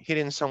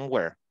hidden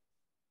somewhere.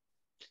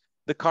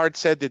 The card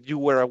said that you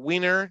were a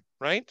winner,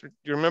 right?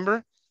 You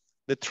remember?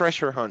 The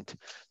treasure hunt.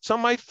 So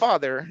my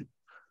father,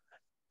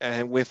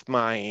 and with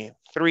my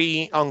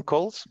 3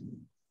 uncles,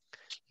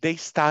 they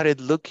started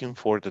looking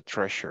for the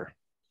treasure.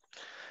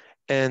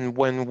 And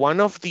when one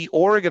of the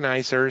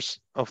organizers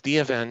of the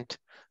event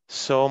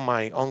saw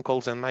my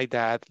uncles and my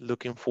dad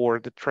looking for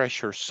the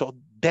treasure so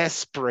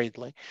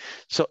desperately,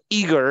 so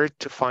eager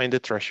to find the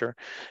treasure,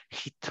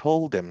 he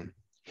told them,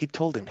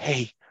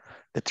 hey,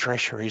 the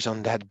treasure is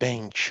on that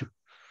bench.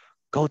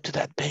 Go to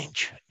that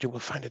bench, you will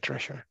find the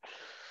treasure.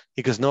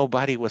 Because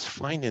nobody was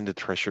finding the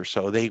treasure.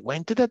 So they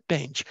went to that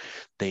bench,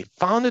 they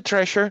found the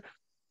treasure,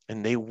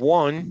 and they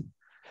won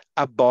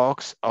a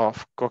box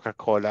of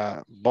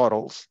Coca-Cola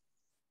bottles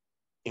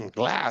in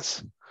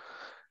glass.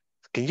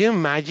 Can you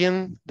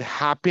imagine the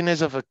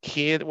happiness of a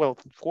kid? Well,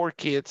 4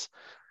 kids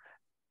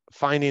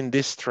finding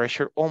this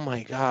treasure. Oh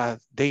my God,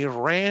 they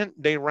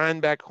ran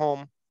back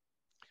home.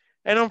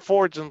 And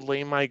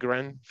unfortunately, my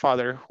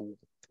grandfather, who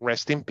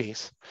rest in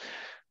peace,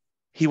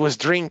 he was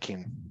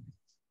drinking.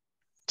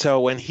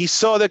 So when he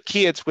saw the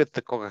kids with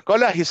the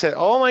Coca-Cola, he said,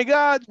 oh my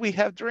God, we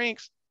have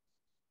drinks.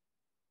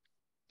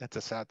 That's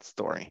a sad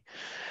story.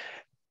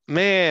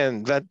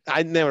 Man, that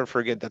I never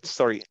forget that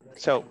story.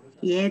 So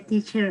yeah,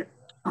 teacher,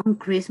 on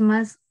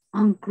Christmas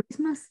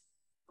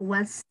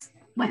was,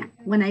 well,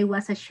 when I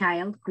was a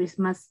child,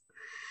 Christmas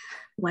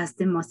was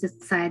the most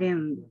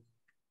exciting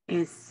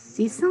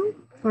season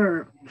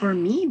for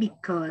me,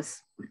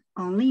 because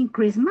only in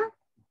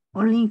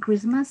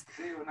Christmas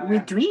we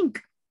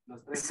drink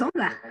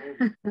soda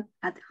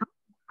at home.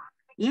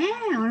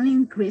 Yeah, only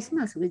in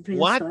Christmas we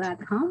drink soda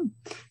at home.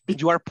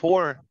 You are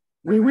poor.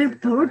 We were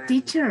poor,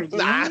 teacher.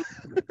 Yeah.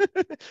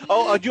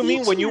 Oh, you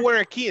mean when you were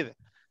a kid?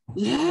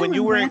 Yeah. When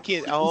you were a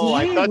kid. Oh, yeah,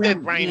 I thought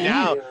that right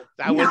now.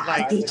 That was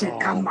like, teacher,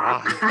 come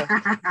on.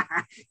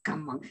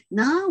 Come on.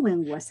 No,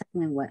 when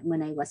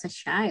I was a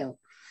child,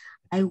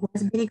 I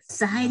was very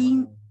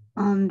excited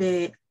on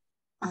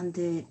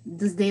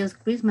this day of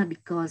Christmas,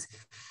 because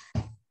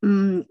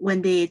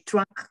when the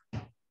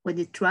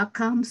truck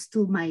comes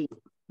to my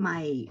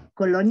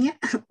colonia,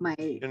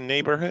 your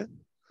neighborhood,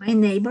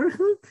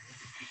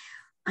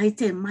 I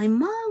tell my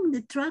mom,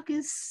 the truck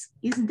is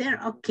there.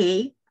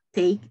 Okay,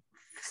 take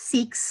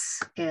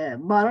 6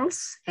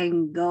 bottles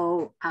and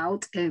go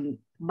out and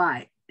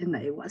buy. And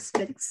I was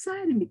very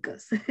excited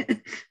because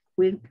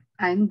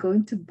I'm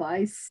going to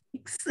buy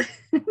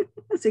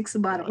 6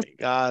 bottles. Oh my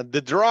God,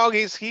 the drug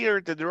is here.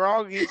 The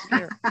drug is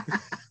here.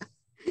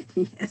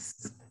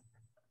 Yes.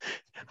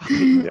 I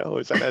know,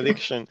 it's an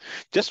addiction.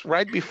 Just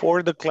right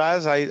before the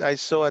class, I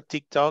saw a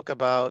TikTok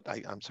about,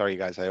 I'm sorry,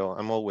 guys,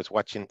 I'm always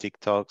watching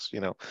TikToks, you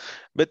know.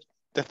 But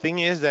the thing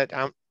is that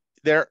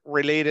they're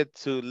related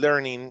to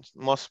learning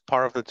most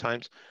part of the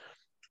times.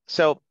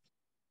 So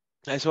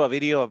I saw a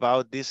video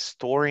about this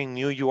store in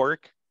New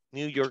York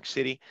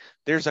City.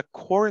 There's a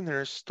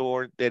corner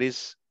store that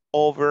is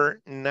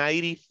over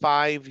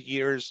 95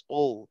 years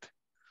old.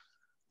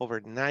 Over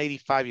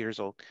 95 years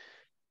old.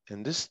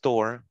 And this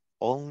store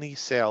only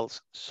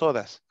sells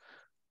sodas,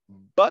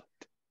 but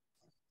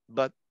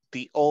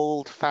the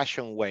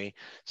old-fashioned way.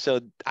 So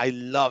I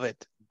love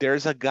it.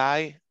 There's a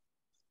guy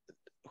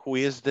who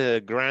is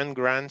the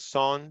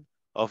grandson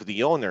of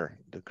the owner,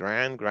 the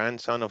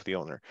grandson of the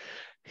owner.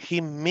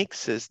 He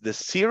mixes the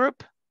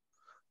syrup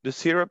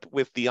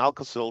with the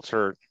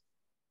Alka-Seltzer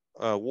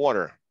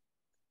water,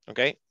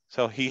 okay?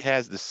 So he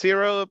has the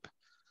syrup,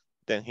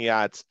 then he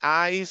adds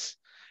ice,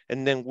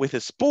 and then with a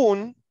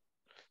spoon,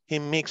 he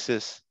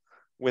mixes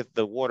with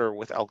the water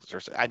with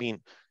Alka-Seltzer. I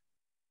mean,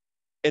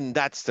 and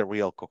that's the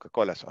real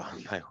Coca-Cola. So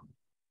I'm like,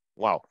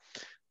 wow.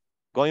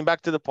 Going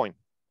back to the point,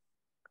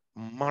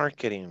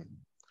 marketing,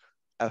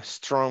 a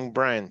strong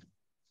brand.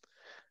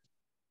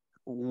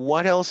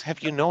 What else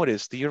have you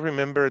noticed? Do you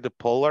remember the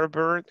polar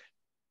bird?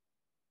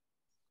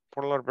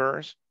 Polar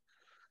bears?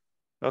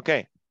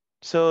 Okay,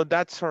 so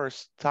that's our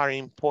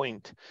starting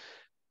point.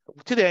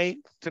 Tonight,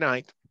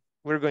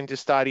 we're going to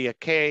study a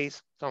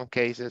case, some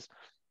cases,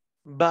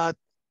 but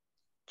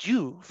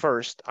you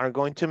first are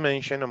going to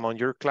mention among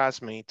your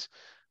classmates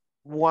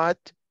what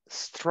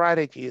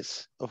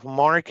strategies of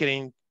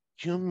marketing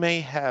you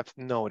may have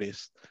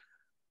noticed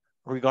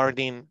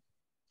regarding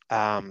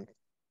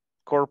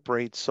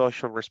corporate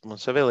social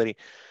responsibility.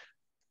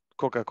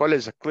 Coca-Cola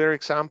is a clear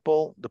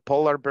example, the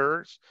polar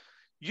bears.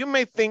 You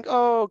may think,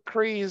 oh,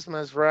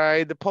 Christmas,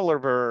 right? The polar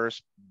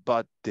bears,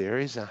 but there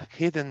is a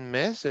hidden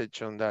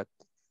message on that,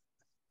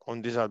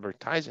 on this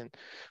advertising.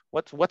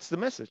 What's the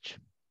message?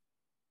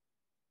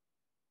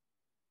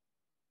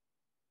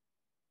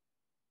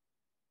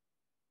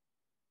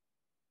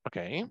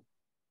 Okay.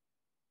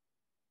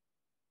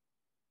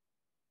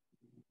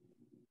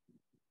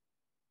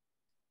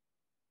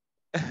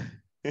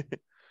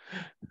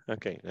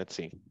 Okay, let's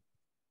see.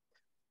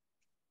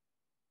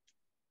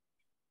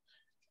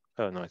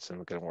 Oh, no, it's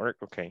not gonna work.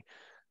 Okay.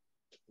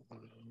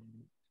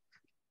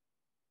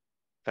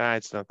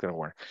 It's not gonna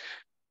work.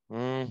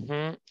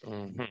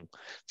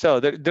 So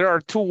there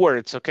are two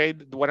words, okay?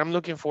 What I'm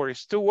looking for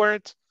is two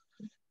words.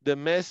 The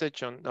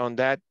message on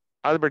that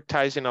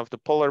advertising of the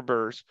polar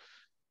bears,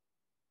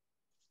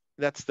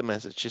 that's the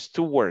message, it's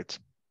two words.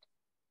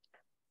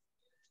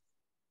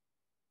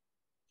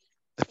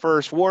 The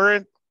first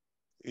word,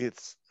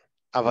 it's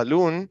a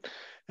balloon,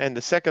 and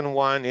the second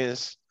one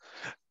is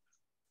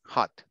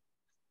hot.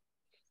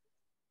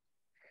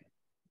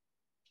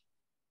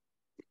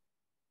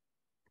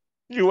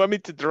 You want me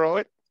to draw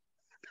it?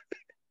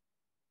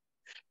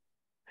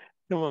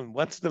 Come on,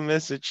 what's the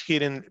message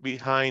hidden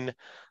behind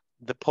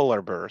the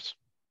polar bears?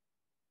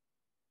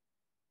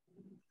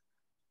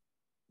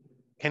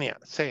 Kenya,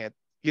 say it.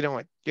 You know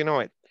it. You know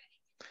it.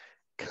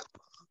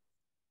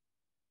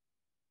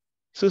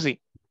 Susie.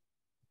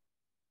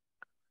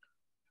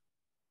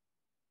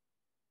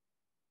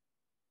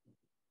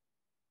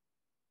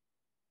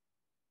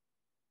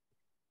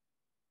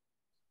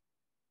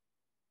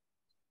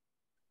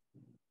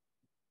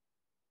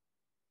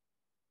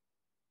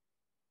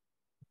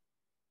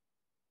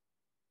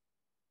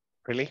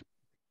 Really?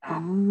 Oh,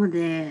 oh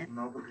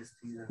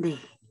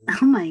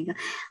my God.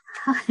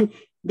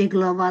 The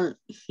global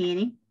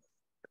heating.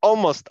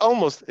 Almost.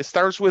 It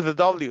starts with a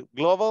W.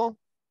 Global.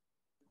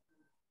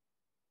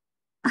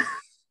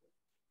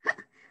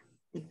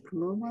 The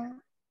global,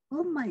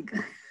 oh my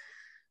God.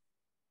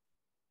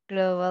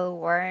 Global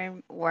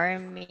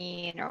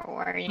warming or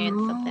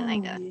warning, something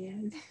like that.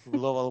 Yes.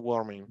 Global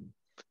warming.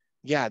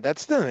 Yeah,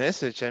 that's the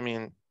message. I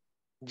mean,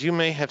 you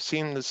may have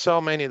seen so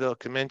many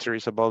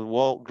documentaries about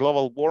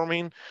global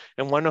warming,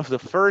 and one of the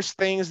first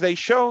things they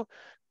show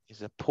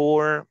is a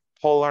poor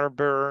polar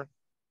bear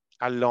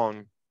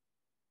alone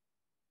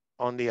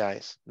on the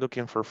ice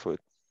looking for food.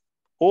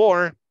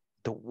 Or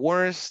the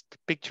worst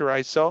picture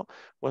I saw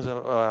was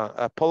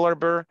a polar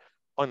bear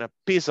on a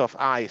piece of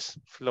ice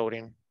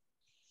floating.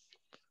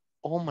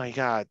 Oh my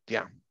God,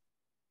 yeah.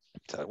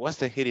 So what's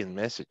the hidden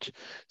message?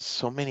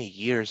 So many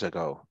years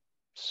ago,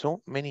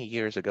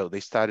 they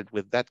started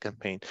with that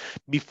campaign.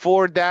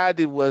 Before that,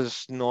 it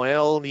was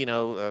Noel, you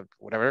know,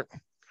 whatever,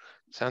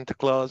 Santa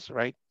Claus,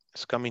 right?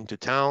 Is coming to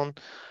town.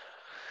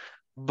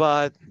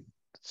 But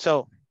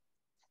so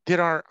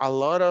there are a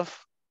lot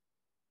of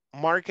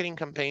marketing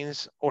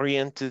campaigns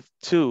oriented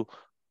to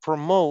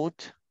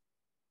promote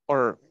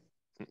or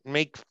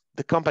make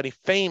the company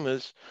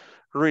famous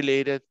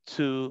related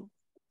to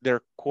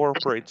their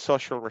corporate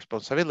social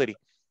responsibility.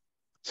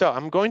 So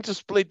I'm going to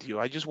split you.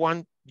 I just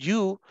want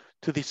you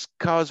to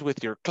discuss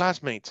with your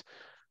classmates.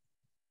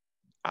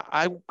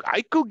 I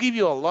could give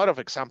you a lot of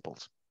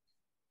examples,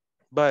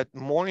 but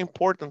more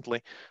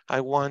importantly,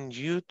 I want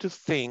you to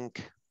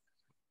think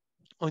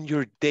on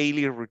your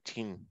daily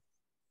routine.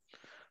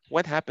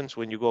 What happens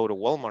when you go to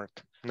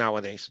Walmart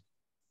nowadays?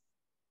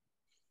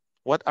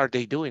 What are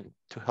they doing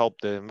to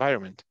help the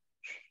environment?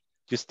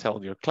 Just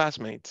tell your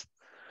classmates.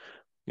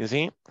 You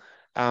see?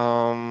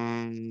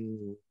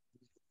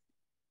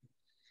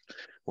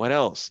 What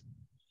else?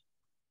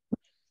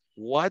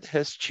 What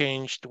has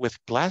changed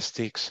with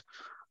plastics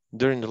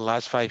during the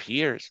last 5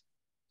 years?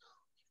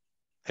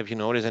 Have you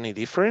noticed any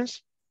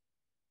difference?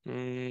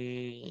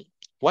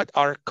 What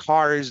are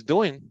cars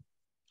doing?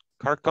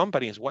 Car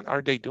companies, what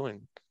are they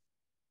doing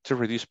to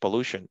reduce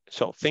pollution?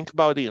 So think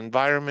about the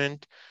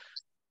environment,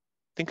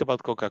 think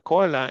about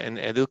Coca-Cola and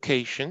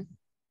education.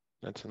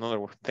 That's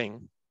another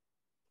thing.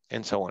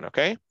 and so on,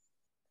 okay?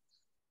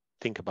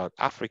 Think about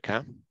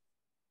Africa.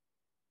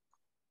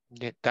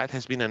 That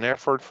has been an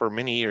effort for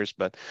many years,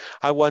 but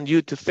I want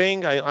you to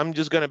think, I'm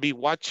just gonna be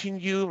watching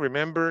you.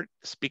 Remember,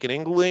 speak in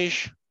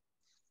English.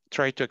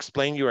 Try to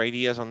explain your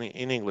ideas in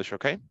English,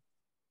 okay?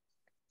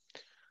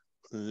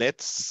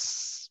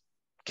 Let's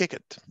kick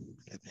it.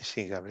 Let me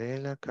see,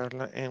 Gabriela,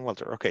 Carla, and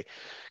Walter. Okay,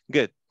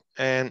 good.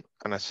 And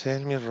Ana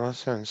Selmi,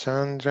 Rosa, and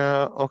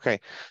Sandra.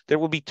 Okay, there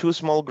will be 2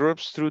 small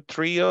groups through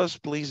trios.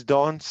 Please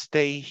don't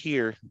stay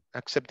here.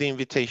 Accept the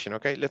invitation,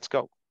 okay? Let's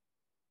go.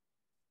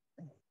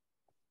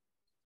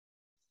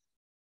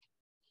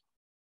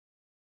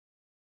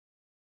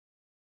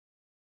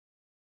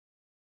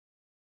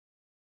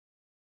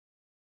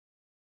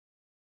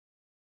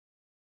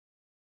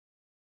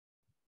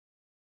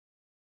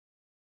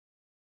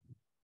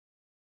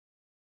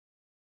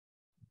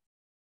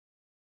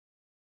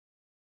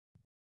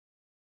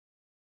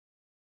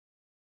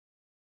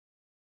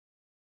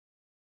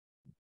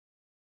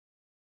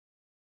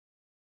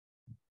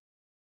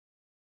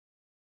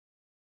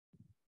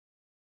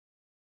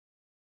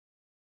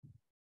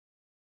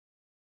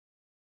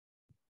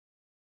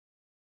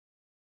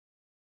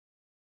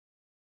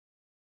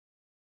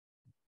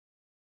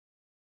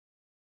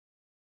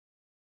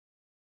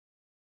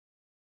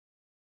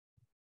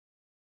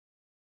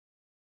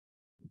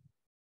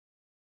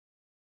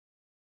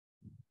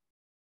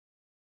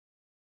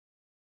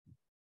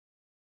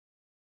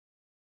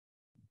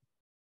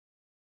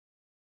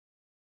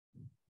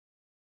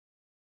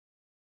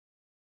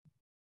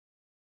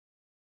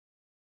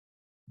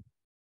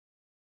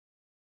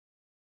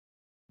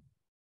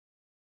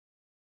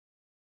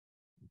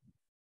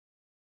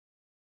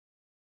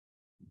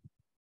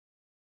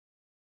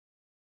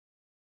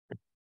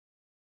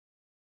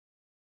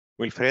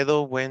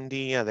 Wilfredo,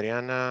 Wendy,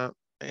 Adriana,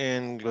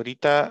 and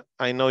Glorita,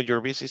 I know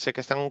you're busy, sé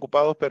que están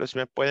ocupados, pero si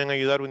me pueden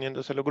ayudar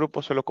uniéndose a los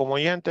grupos solo como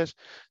oyentes,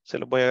 se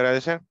los voy a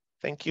agradecer.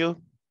 Thank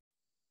you.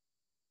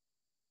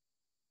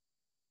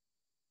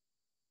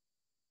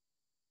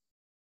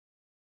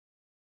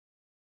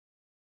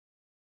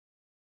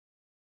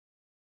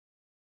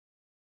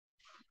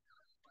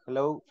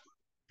 Hello.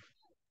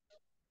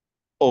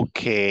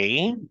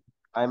 Okay.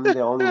 I'm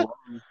the only one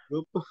in this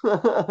group.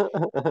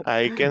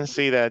 I can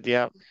see that,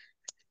 yeah.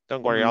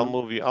 Don't worry, I'll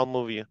move you. I'll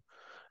move you.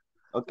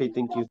 Okay,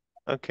 thank you.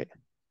 Okay.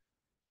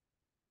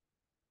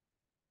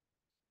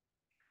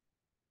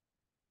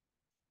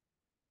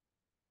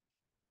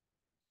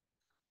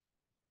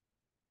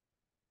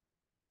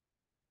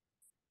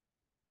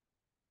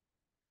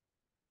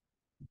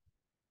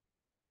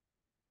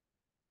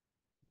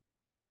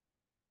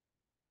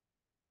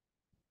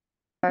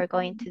 Are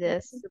going to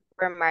the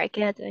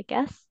supermarket, I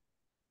guess,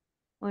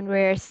 when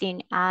we're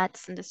seeing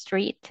ads in the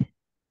street.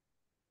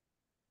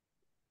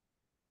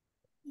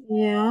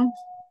 Yeah.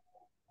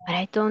 But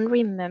I don't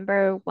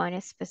remember one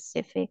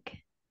specific.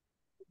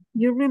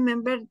 You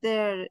remember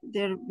their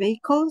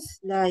vehicles,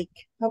 like,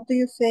 how do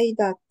you say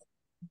that?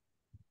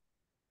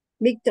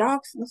 Big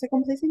trucks, no sé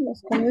cómo se dicen,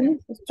 los camiones,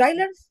 los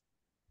trailers.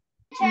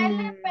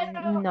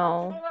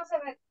 No.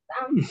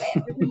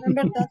 You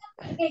remember that?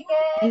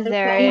 Is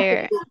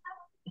there?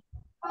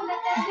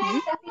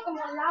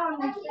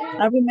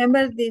 I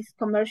remember this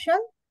commercial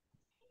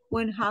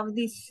when have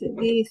these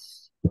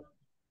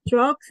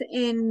trucks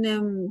and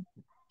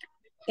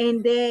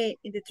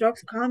the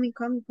trucks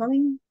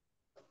coming,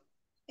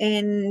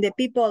 and the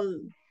people,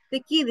 the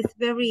kid is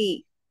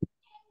very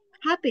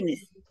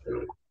happiness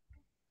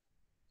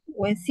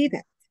when see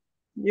that.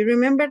 You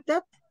remember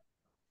that?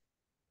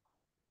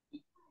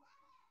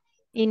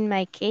 In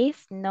my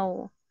case,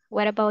 no.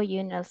 What about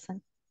you,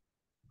 Nelson?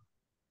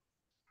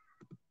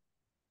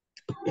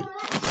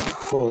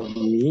 For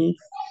me,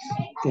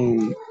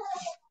 in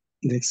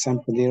the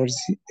example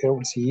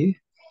LCE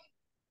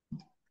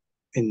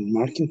in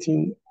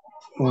marketing,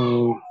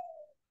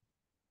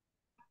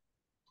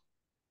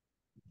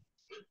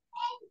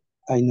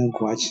 I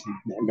not watch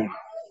never.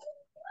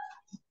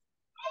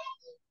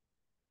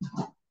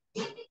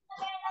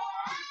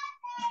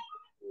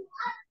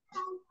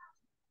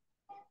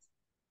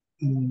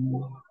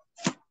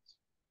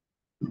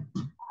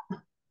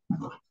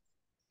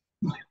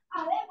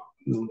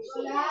 No.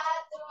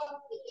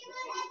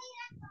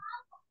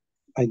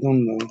 I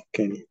don't know,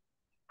 Kenny.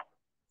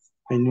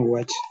 I know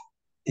watch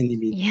any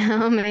video.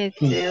 Yeah, me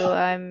too.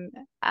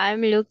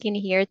 I'm looking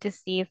here to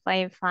see if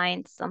I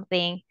find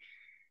something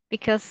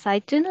because I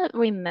do not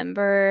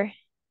remember,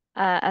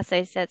 as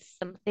I said,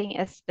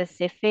 something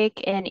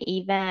specific, and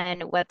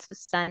even what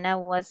Susanna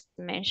was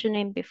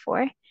mentioning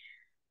before.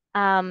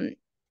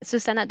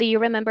 Susanna, do you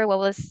remember what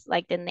was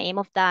like the name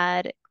of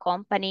that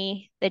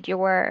company that you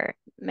were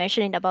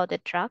mentioning about the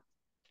truck?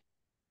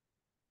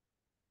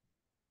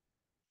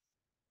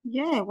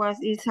 Yeah,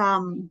 it's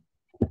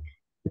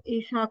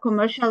a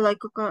commercial like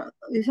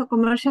it's a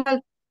commercial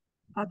at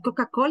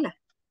Coca-Cola.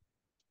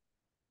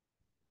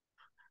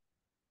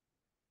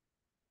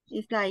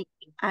 It's like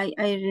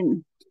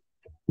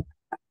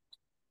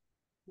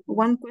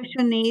one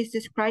question is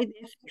describe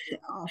the effects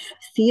of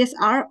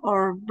CSR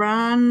or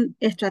brand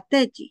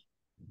strategy.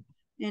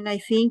 And I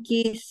think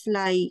it's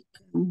like,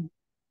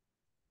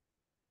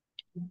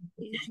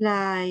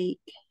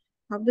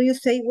 how do you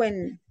say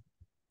when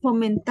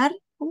fomentar?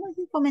 ¿Cómo es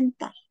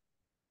fomentar?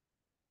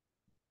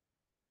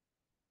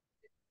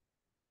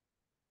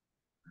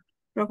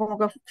 Pero como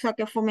que, o sea,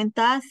 que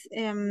fomentas,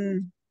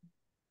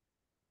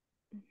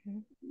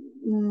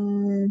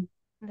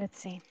 Let's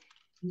see.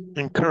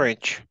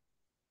 Encourage.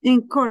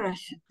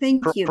 Encourage.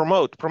 Thank you.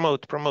 Promote.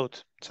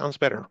 Sounds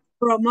better.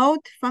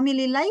 Promote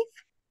family life.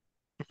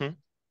 Mm-hmm.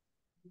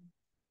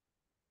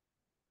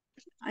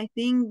 I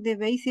think the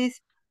basis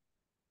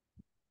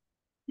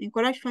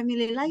encourage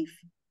family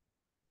life.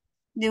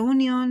 The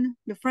union,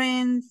 the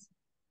friends.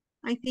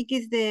 I think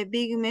is the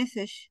big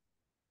message.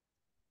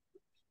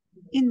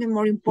 And the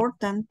more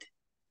important.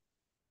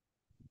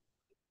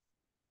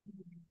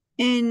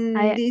 And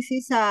this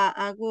is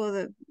a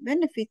good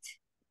benefit.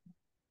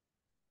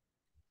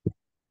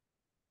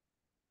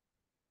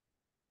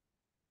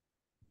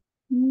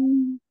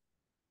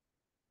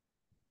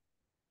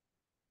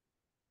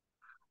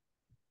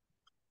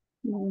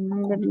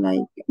 Remember,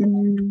 like,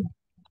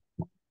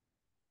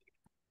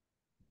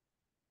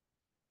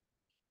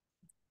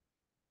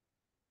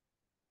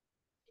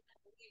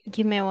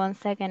 give me 1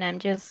 second. I'm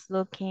just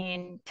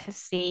looking to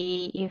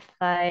see if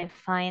I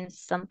find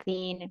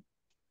something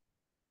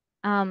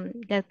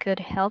that could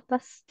help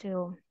us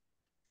to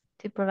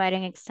provide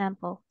an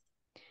example.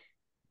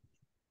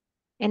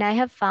 And I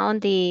have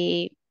found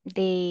the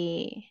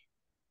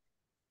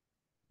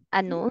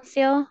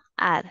anuncio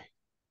ad.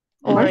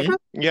 Or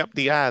yep,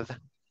 the ad.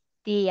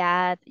 The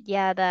ad,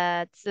 yeah,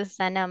 that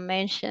Susana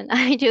mentioned.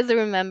 I just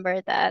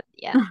remember that,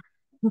 yeah.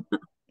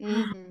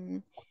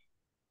 Give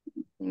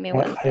me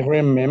 1 I second.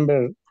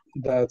 remember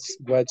that's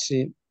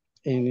watching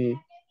in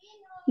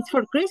it's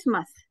for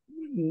Christmas.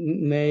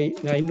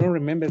 I don't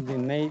remember the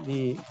name,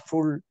 the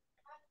full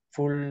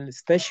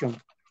station.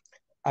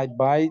 I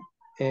buy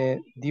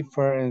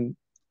different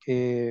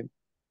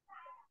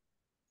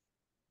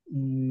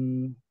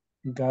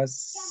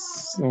gas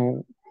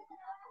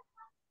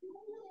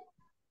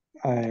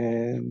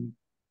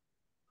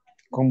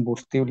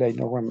combustible, I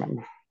don't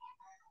remember.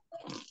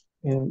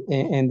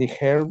 And the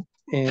herb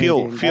and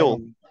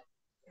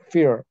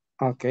fuel,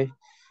 okay.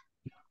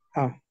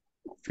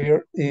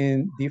 Fuel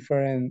in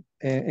different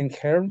in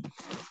herb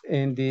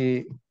in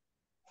the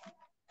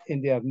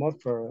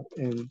atmosphere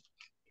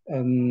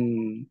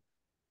and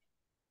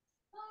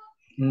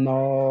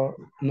no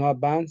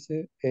advance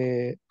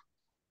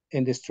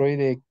and destroy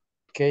the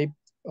Cape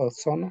of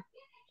Zona.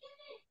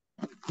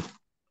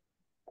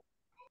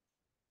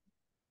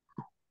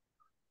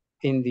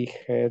 In the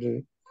head,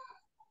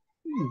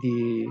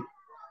 the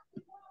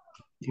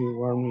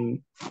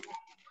warming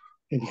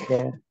in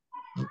her.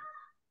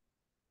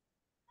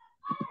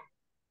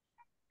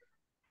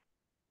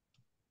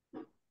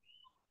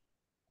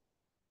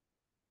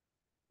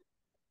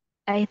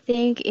 I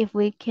think if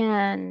we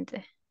can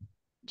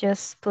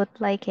just put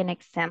like an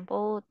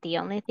example, the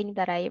only thing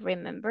that I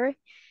remember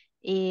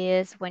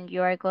is when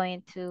you are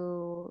going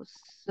to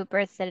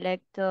super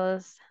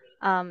selectos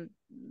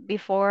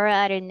before,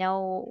 I don't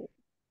know,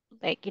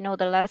 like, you know,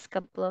 the last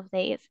couple of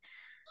days.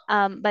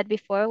 But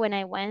before, when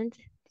I went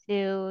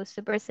to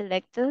super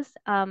selectos,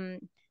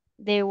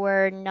 they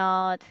were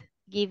not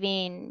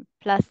giving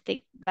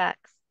plastic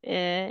bags.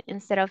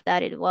 Instead of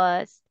that, it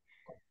was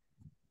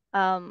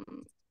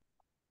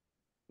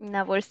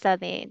una bolsa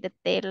de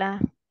tela,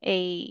 let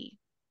me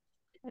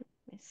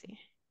see.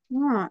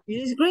 It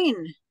is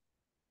green.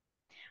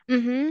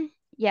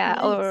 Yeah,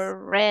 nice. or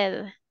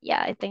red.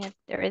 Yeah, I think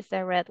there is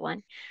a red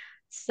one.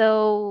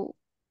 So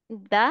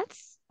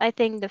that's, I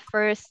think, the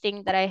first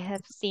thing that I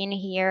have seen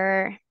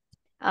here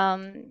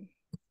in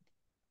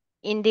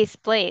this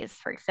place,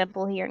 for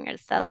example, here in El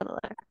Salvador.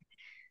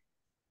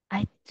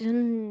 I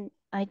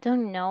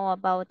don't know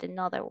about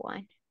another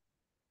one.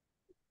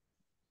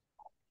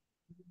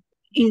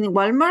 In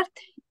Walmart,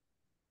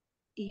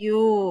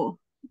 you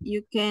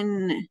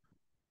can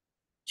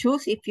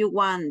choose if you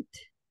want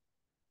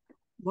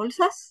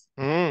bolsas.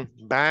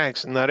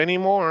 Bags, not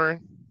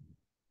anymore.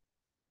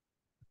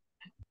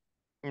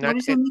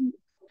 Not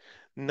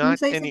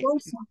any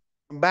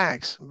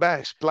bags,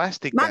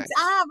 plastic bags.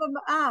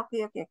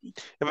 Okay.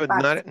 But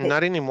bags,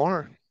 not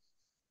anymore.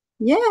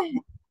 Yeah.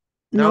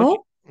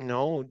 No,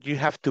 you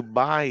have to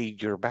buy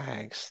your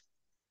bags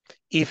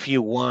if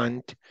you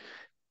want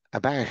a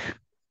bag.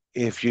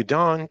 If you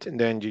don't,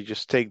 then you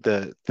just take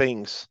the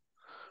things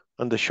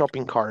on the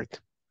shopping cart.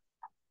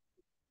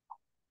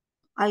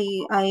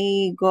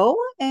 I go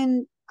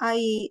and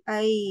I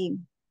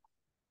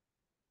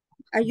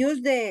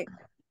use the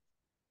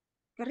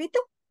carrito.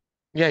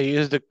 Yeah, you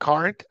use the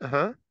cart.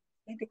 The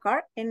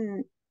cart,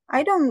 and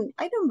I don't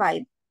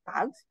buy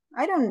bags.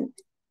 I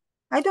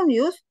don't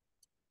use.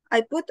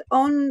 I put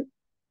on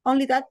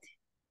only that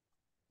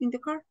in the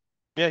cart.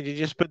 Yeah, you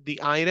just put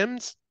the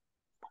items.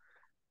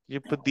 You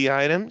put the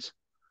items.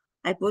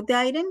 I put the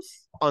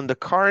items on the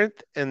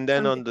cart and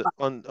then on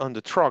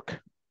the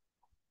truck.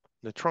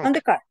 The trunk. On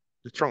the car.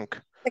 The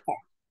trunk. The car.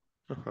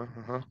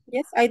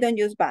 Yes, I don't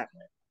use bag.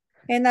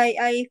 And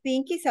I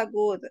think it's a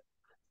good,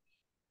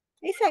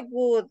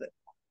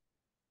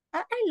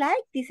 I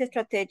like this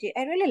strategy.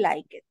 I really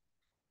like it.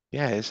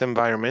 Yeah, it's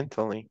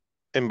environmental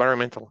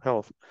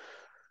health.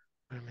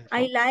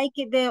 I like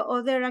the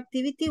other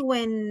activity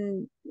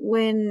when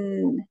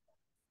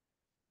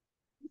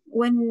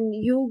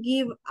you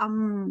give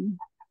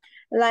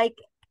like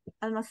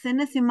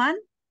almacenes Iman,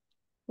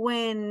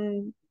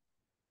 when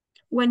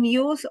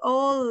use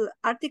all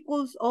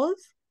articles all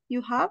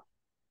you have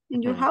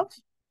in your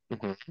house,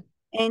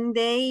 and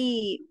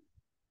they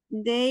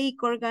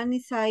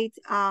organize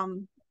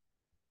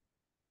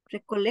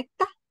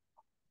recolecta.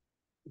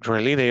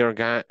 Really, they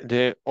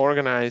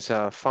organize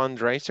a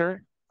fundraiser.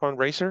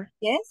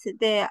 Yes,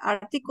 the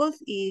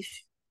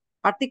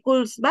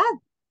articles bad.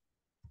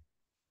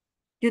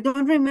 You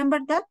don't remember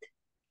that?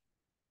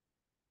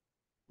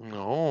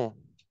 No.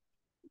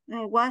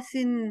 I was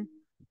in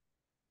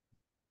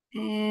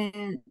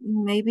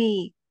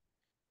maybe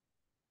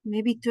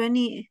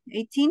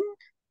 2018.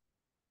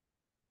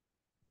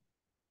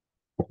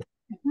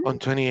 On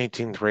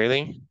 2018,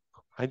 really?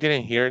 I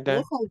didn't hear that.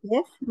 Yes, I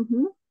guess.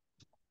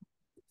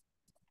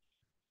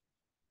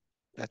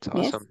 That's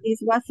Yes, awesome. it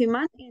was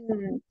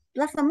in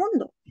Plaza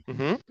Mundo.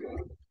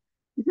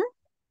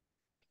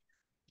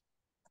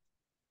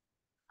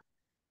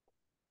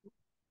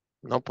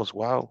 No, pues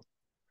wow.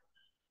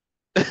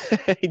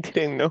 I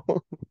didn't know.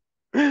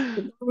 You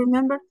don't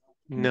remember?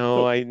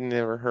 No, Okay. I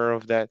never heard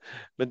of that.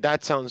 But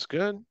that sounds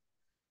good.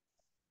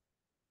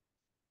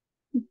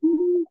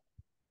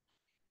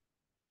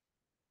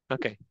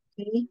 Okay.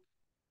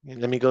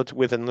 Let me go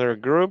with another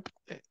group.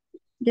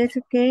 That's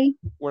okay.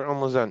 We're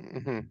almost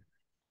done.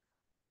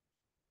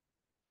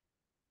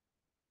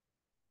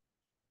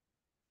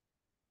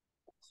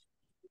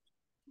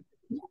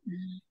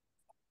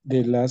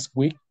 The last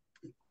week.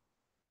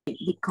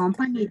 The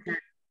companies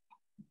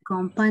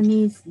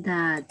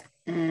that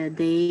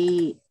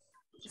they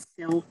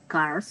sell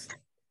cars.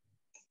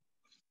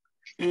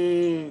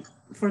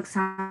 For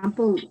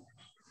example,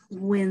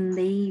 when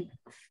they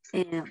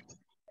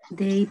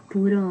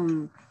put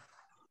on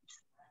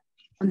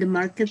the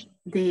market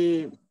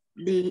the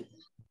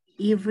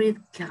hybrid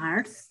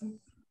cars,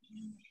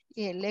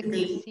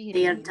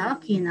 they are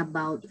talking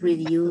about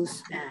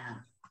reduce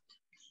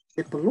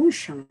the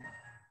pollution.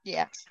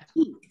 Yeah.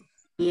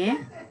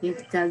 Yeah,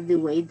 that's the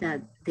way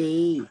that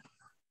they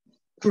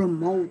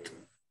promote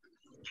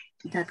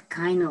that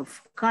kind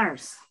of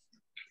cars.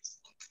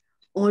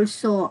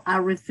 Also,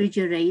 a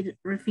refrigerator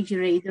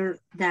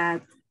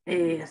that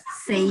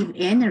save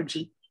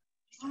energy.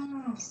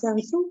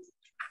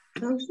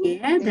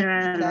 Yeah, there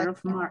are a lot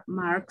of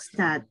marks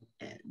that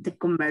the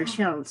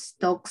commercials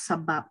talk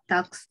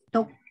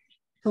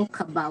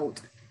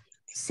about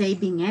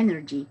saving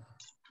energy.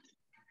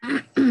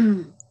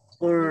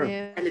 Or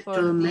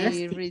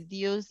electrodomestic.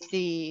 Reduce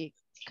the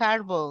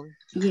carbon.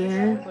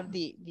 Yeah. For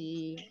the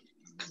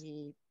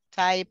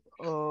type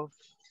of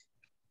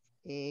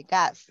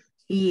gas.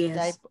 Yes.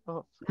 Type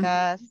of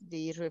gas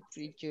the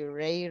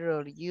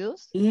refrigerator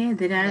use. Yeah,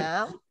 there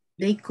are.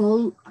 Now,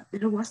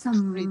 there was a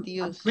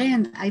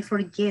brand, I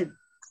forget,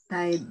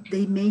 that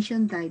they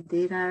mentioned that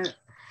there are,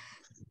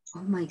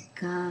 oh my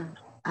God,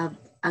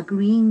 a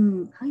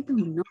green, I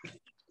don't know.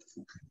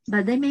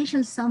 But they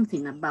mentioned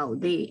something about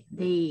they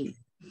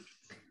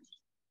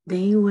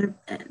were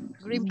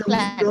green those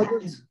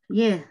products.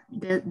 Yeah,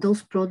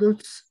 those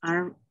products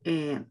are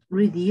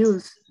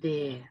reduce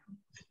the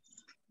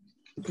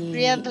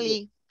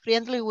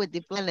friendly with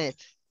the planet.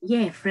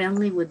 Yeah,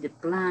 friendly with the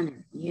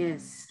planet.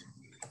 Yes.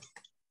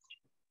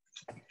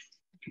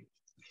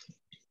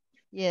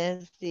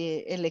 Yes,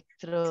 the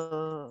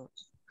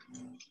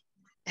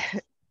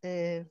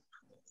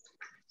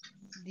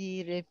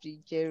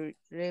the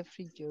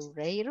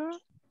refrigerator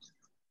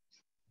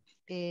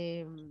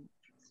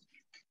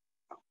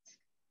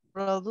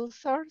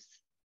producers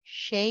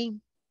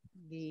change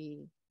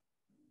the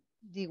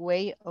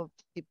way of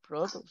the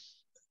products.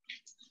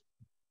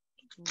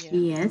 Yeah.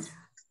 Yes.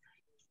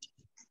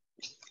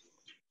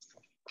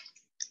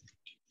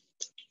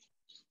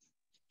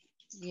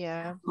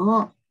 Yeah.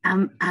 Oh,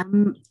 I'm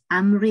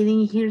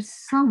reading here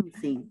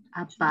something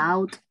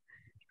about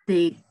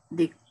the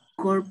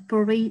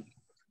corporate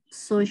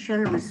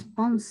social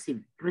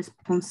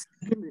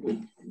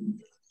responsibility.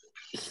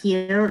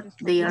 Here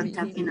they are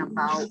talking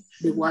about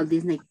the Walt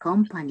Disney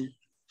Company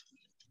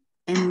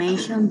and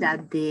mention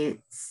that the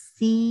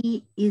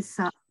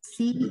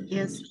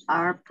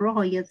CSR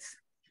projects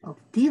of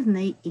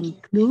Disney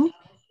include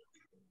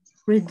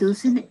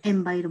reducing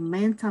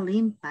environmental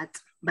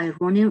impact by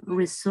running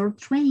resort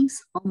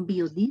trains on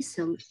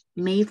biodiesel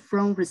made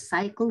from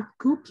recycled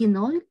cooking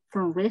oil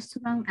from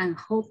restaurants and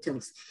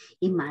hotels.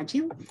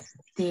 Imagine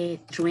the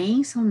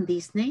trains on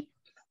Disney.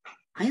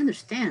 I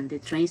understand the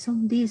trains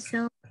on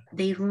diesel,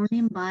 they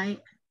running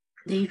on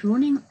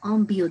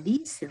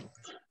biodiesel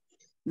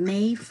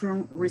made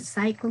from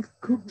recycled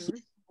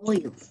cooking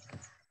oil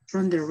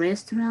from the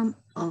restaurant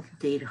of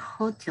their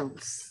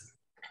hotels.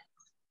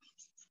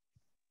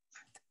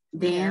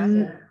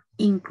 Then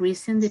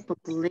increasing the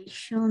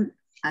population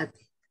at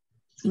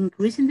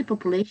increasing the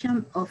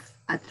population of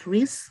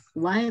at-risk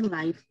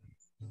wildlife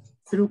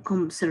through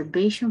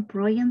conservation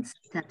projects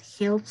that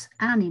helps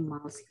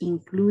animals,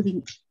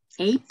 including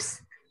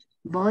apes,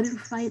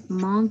 butterflies,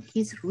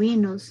 monkeys,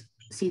 rhinos,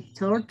 sea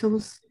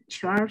turtles,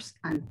 sharks,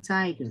 and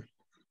tigers.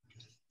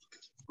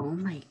 Oh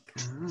my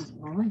God,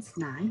 oh, it's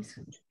nice.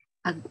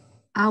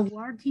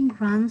 Awarding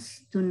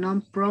grants to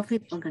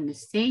non-profit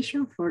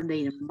organizations for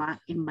their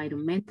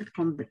environmental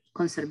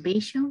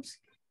conservation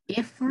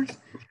efforts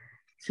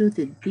through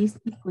the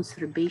Disney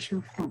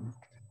Conservation Fund.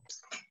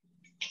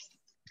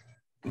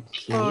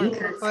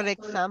 Okay. For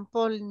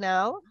example,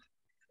 now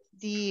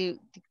the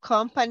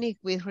company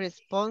with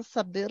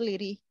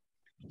responsibility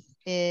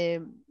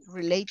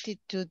related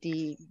to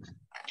the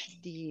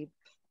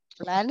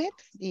planet,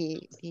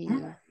 the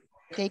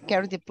take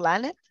care of the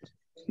planet,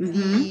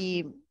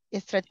 the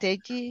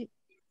strategy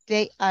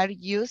they are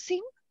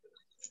using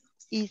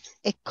is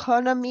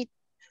economy,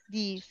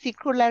 the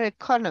circular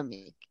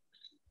economy.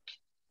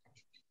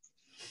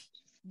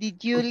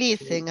 Did you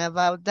listen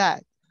about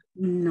that?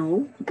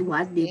 No,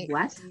 what the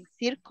what?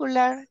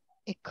 Circular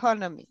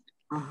economy.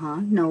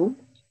 No.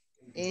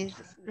 Is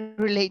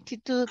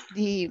related to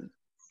the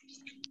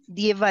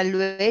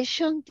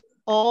evaluation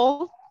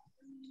of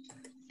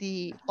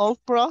the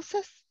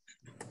process,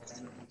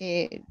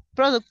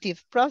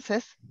 productive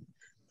process,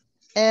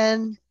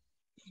 and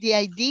the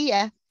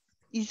idea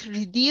is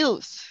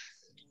reduce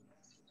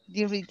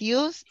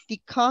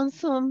the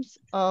consumes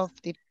of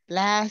the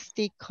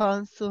plastic,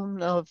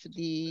 consume of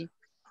the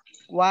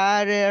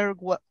water,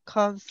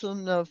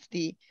 consume of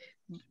the,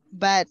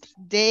 but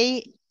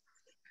they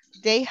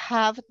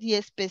have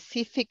the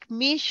specific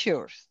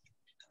measures.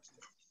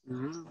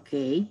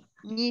 Okay.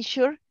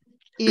 Measure.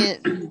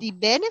 The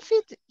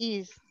benefit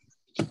is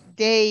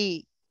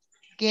they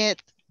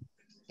get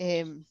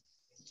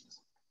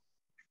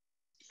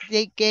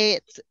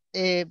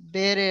a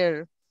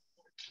better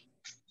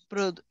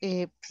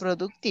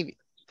productivity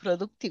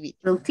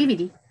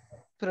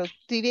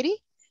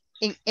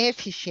and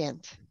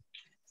efficient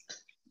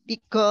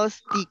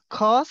because the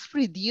cost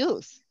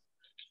reduce.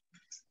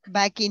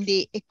 Back in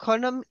the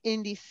economy,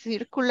 in the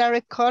circular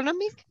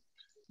economy,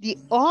 the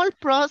whole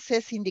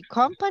process in the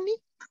company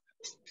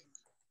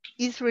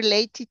is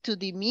related to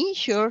the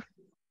measure,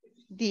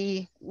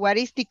 what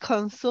is the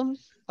consumption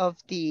of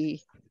the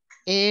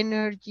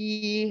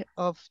energy,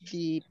 of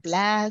the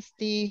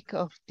plastic,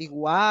 of the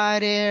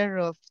water,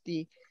 of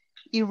the,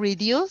 it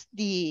reduce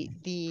the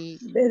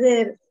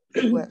better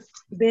what?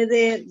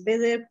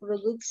 better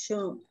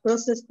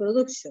process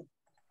production.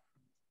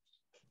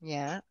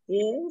 Yeah.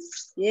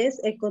 Yes,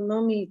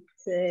 economic.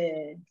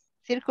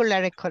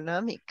 Circular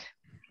economic.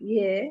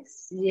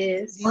 Yes.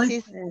 This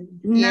is,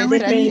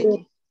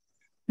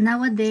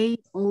 nowadays,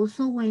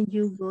 also when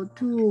you go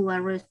to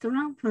a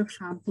restaurant, for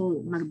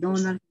example,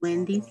 McDonald's,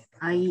 Wendy's,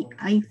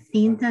 I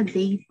think that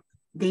they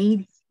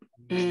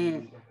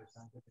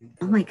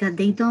oh my God,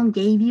 they don't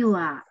give you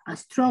a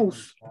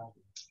straws.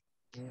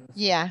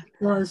 Yeah.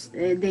 Because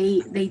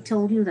they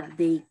told you that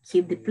they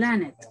keep the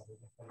planet.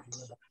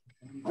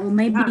 Or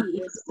maybe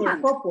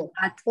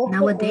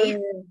nowadays.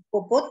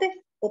 Popote?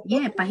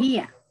 Yeah,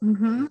 pajilla.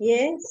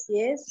 Yes.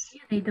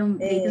 They don't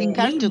the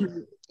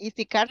cartoon. It's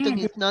the cartoon,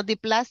 it's not the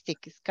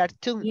plastic, it's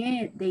cartoon.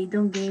 Yeah, they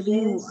don't give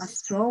you a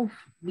straw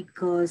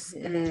because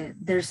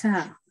there's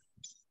a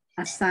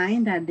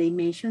sign that they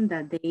mention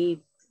that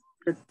they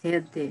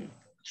protect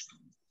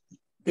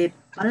the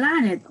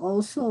planet,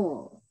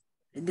 also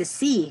the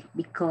sea,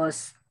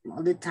 because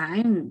all the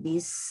time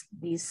these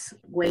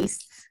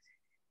wastes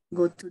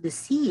go to the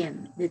sea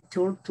and the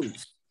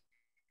turtles.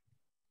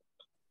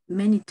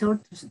 Many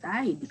turtles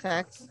die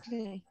because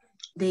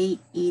they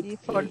eat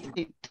for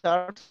the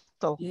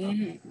turtle.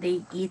 Yeah,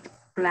 they eat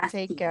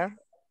plastic. Take care.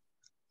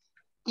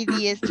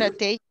 The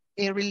strategy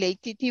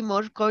related to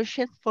more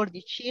caution for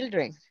the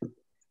children.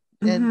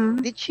 And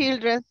the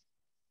children,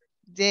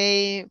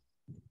 the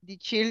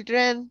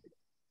children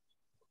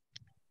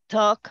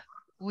talk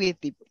with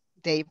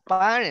their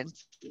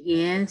parents.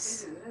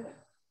 Yes.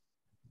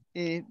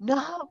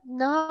 No,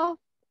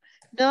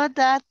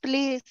 Dad,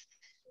 please.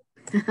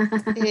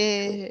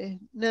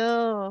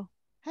 No.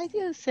 How do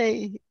you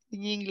say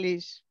in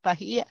English?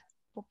 Pajilla,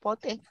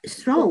 popote.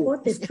 Straw.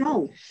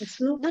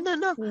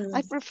 No.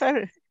 I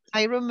prefer.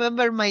 I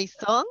remember my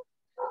son.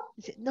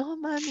 He said, no,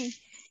 mommy,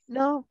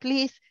 no,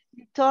 please.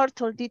 The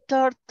turtle.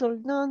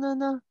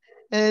 No.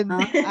 And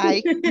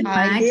I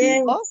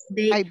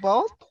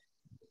bought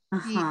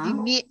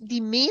the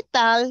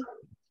metal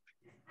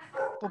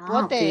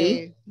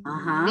popote,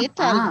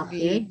 metal,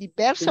 the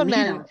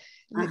personal,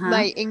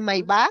 in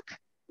my bag.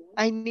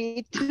 I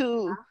need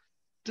to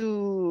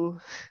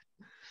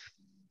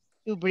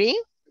bring.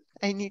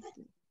 I need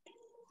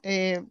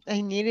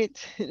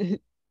it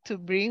to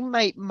bring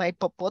my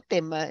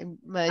popote, my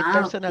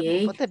personal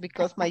popote,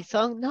 because my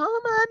son, no,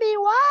 mommy,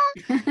 what?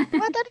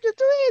 What are you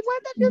doing?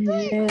 What are you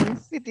doing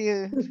with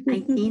you?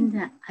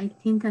 I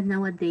think that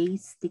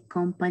nowadays the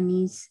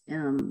companies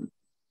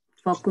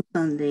focus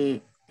on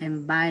the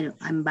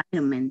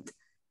environment.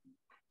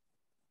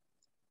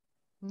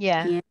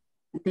 Yeah. Yeah,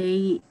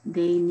 they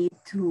need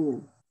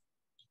to,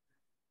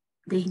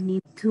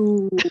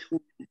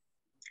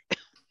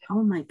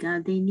 oh my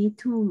God, they need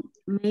to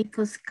make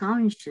us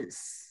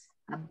conscious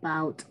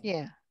about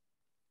the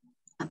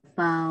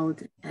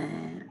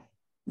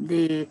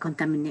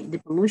the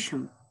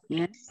pollution.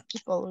 Yeah, The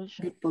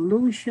pollution. the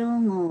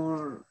pollution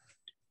or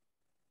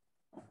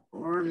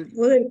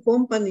other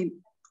company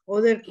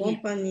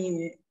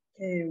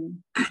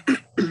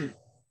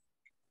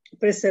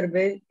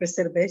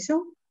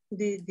preservation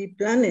the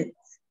planet.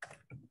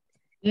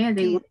 Yeah,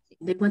 they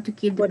want to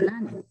keep the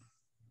planet.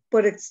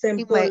 For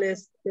example,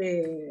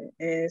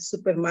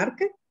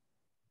 supermarket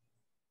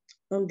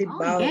on the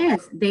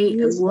yes, they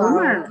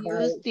Walmart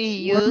use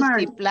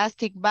the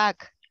plastic bag.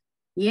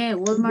 Yeah,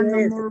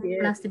 Walmart no more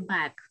plastic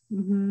bag.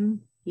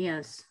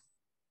 Yes.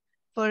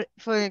 For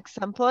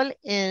example,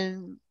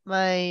 in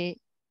my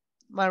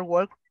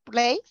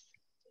workplace,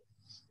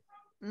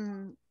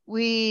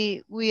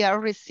 we are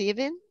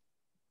receiving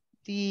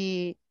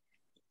the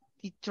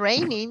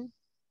training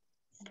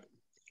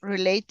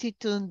related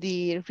to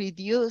the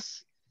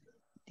reduce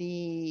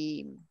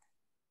the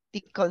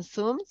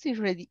consumes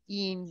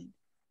in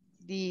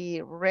the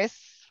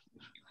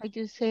how do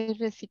you say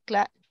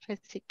reciclar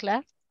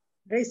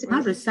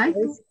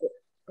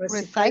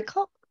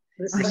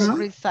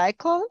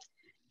recycle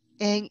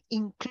and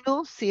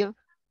inclusive,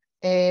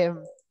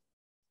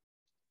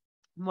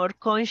 more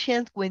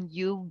conscious when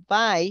you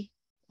buy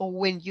or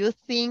when you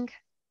think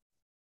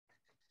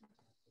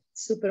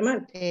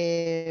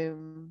supermarket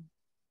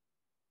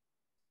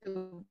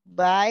to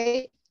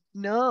buy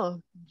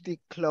the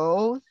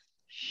clothes,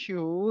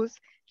 shoes,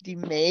 the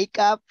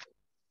makeup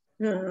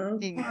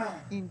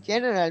in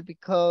general,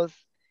 because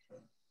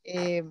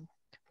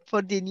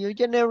for the new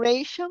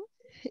generation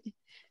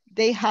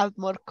they have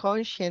more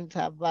conscience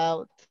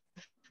about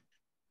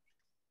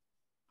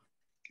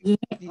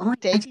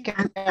take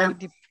care of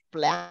the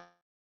planet.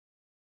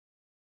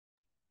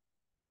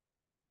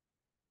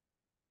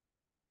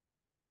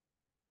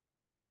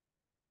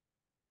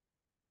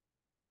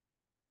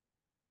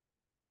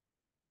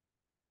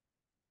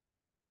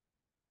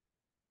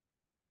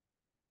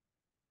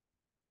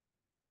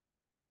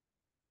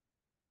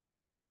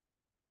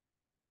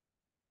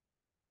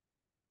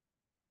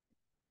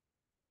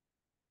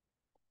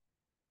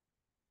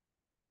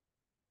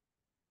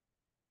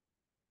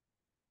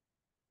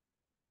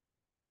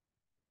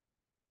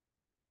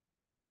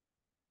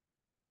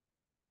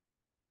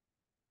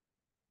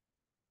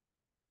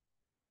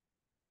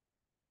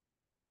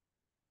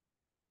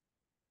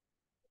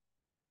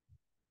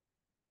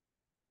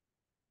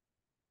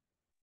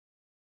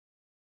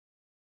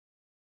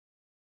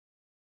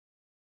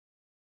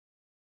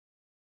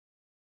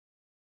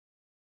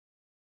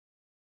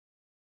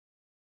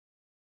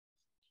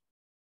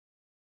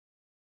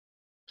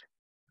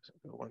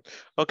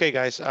 Okay,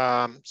 guys.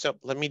 So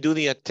let me do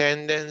the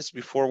attendance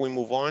before we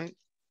move on.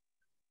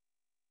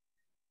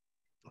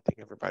 I think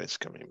everybody's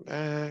coming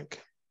back.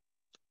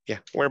 Yeah,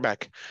 we're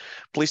back.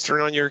 Please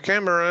turn on your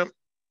camera.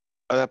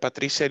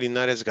 Patricia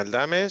Linares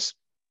Galdames.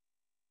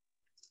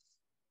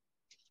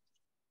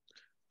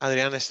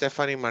 Adriana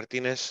Stephanie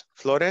Martinez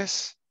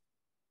Flores.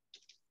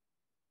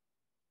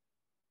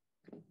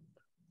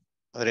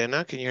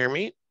 Adriana, can you hear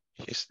me?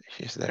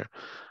 She's there.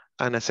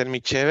 Ana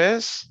Selmi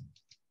Chévez.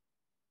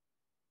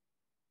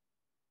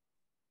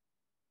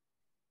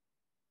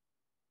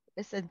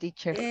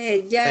 Teacher.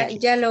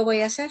 Ya lo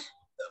voy a hacer.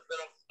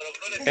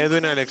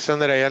 Edwin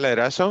Alexander Ayala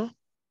Erazo.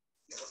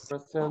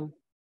 Present.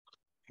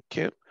 Thank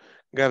you.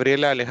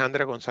 Gabriela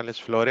Alejandra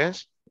González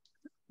Flores.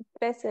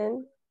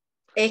 Present.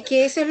 Es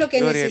que eso es lo que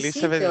Gloria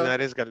necesito. Elizabeth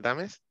Linares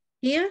Galdames.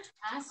 Here?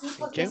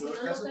 Thank you.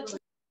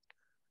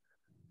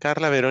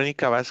 Carla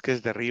Verónica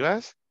Vázquez de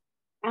Rivas.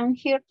 I'm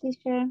here,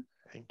 teacher.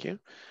 Thank you.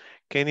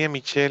 Kenia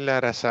Michelle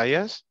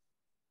Arazayas.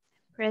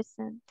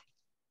 Present.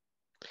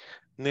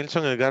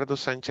 Nelson Edgardo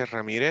Sánchez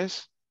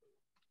Ramírez.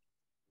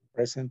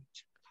 Present.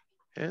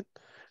 Okay.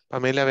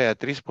 Pamela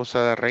Beatriz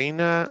Posada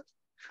Reina.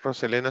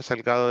 Roselena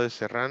Salgado de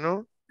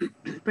Serrano.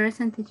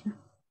 Present, teacher.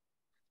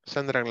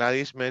 Sandra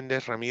Gladys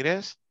Méndez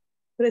Ramírez.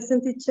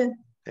 Present, teacher.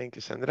 Thank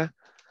you, Sandra.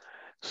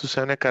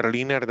 Susana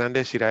Carolina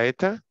Hernández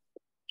Iraeta.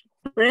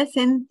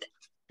 Present.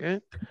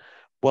 Okay.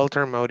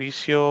 Walter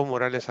Mauricio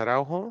Morales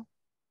Araujo.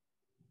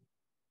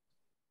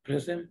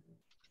 Present.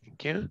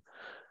 Thank you.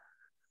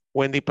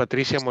 Wendy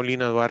Patricia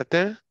Molina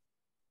Duarte.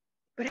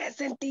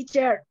 Present,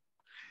 teacher.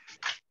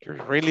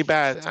 You're really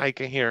bad. I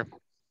can hear.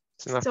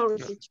 Sorry,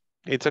 teacher.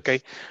 It's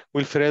okay.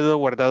 Wilfredo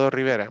Guardado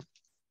Rivera.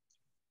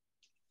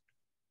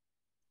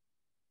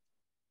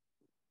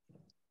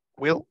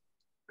 Will?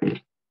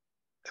 I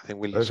think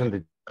Will is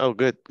good. Oh,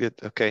 good, good.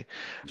 Okay.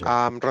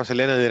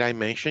 Roselena, did I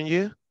mention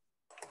you?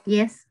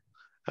 Yes.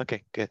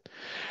 Okay, good.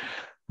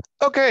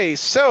 Okay,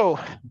 so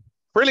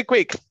really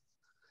quick.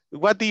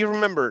 What do you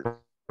remember?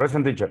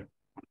 Present, teacher.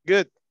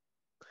 Good.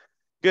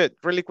 Good.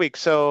 Really quick.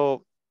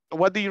 So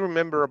what do you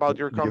remember about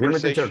your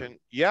conversation?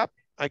 Yep,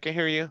 I can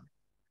hear you.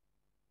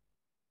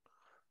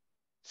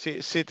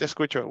 Sí, te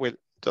escucho, Will.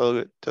 Todo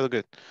good. Todo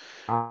good.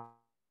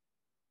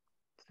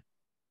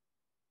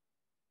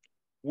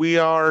 We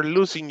are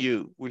losing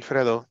you,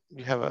 Wilfredo.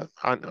 You have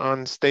an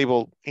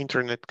unstable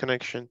internet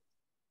connection.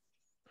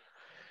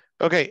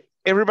 Okay,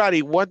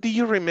 everybody, what do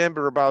you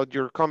remember about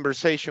your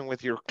conversation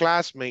with your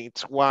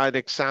classmates? What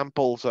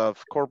examples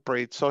of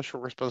corporate social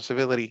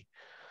responsibility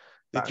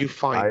did you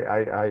find?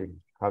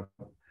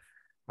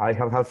 I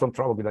have had some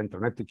trouble with the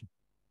internet teacher.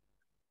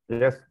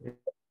 Yes.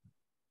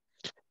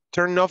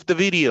 Turn off the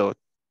video.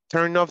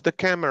 Turn off the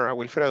camera,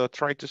 Wilfredo.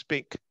 Try to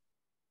speak.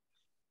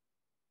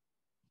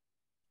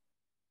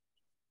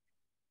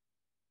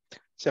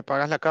 Si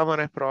apagas la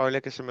cámara es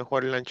probable que se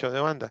mejore el ancho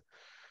de banda.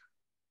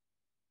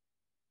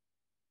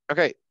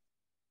 Okay,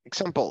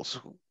 examples.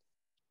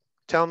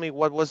 Tell me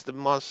what was the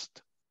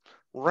most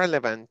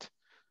relevant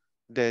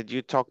that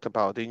you talked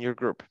about in your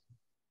group.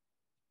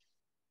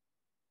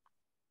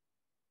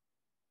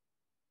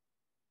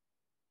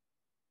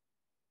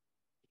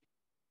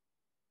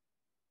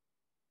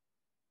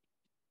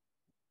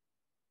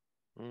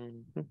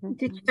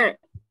 Teacher,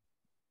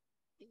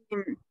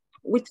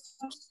 we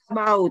talked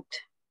about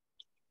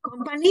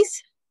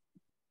companies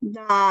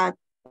that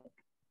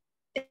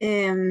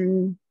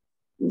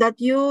that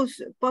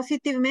use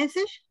positive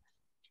message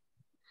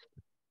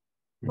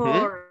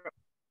for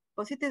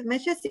positive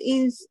message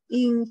in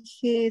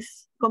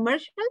his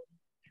commercial.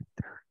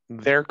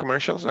 Their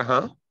commercials,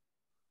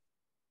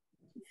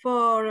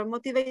 For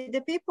motivate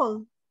the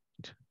people.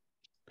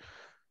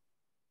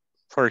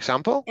 For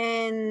example?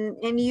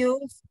 And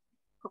use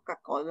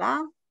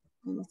Coca-Cola,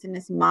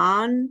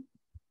 man,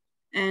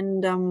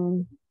 and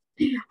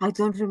I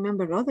don't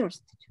remember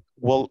others.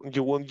 Well,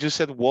 you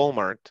said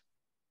Walmart.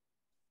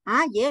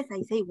 Ah, yes,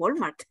 I say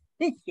Walmart.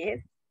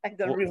 Yes, I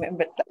don't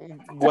remember that.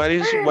 What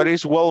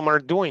is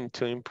Walmart doing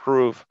to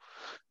improve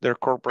their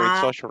corporate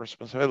social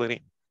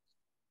responsibility?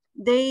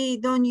 They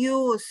don't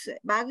use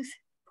bags.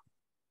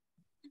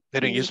 They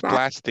don't use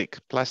plastic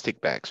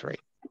bags,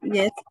 right?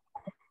 Yes.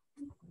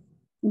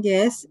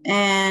 Yes,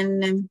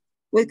 and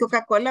with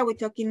Coca-Cola, we're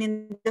talking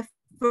in the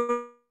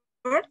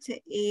first,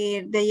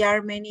 they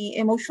are many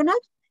emotional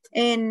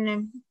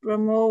and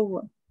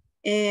promote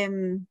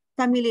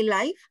family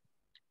life,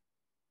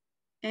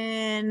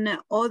 and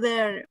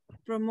other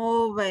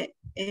promote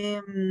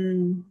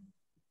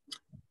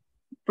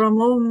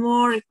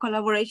more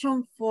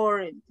collaboration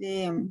for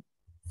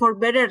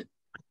better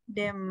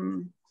the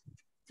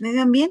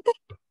medio ambiente.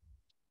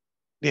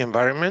 The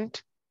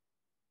environment.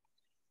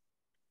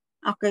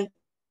 Okay,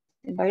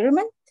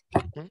 environment.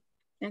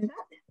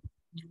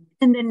 And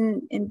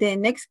then in the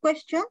next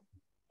question,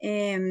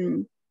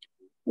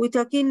 we're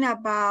talking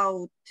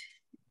about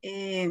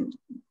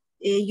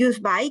use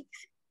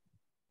bikes,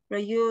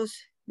 reuse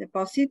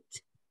deposit,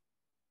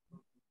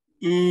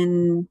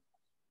 and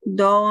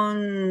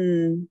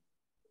don't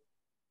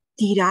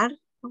tirar.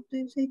 How do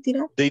you say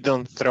tirar? They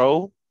don't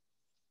throw.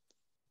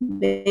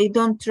 They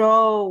don't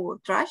throw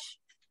trash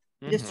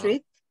the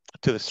street.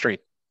 To the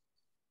street.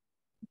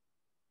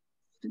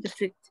 To the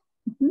street.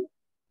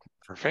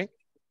 Perfect.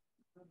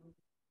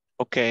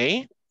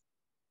 Okay.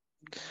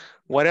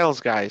 What else,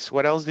 guys?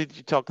 What else did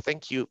you talk?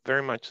 Thank you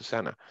very much,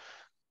 Susana.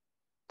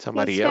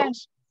 Somebody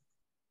else?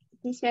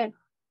 Teacher,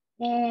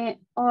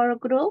 our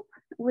group,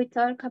 we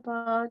talk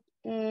about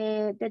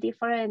the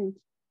different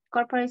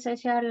corporate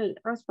social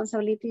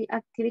responsibility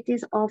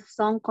activities of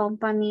some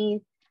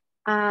companies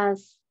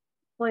as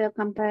Pollo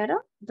Campero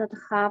that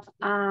have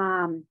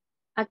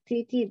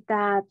activity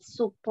that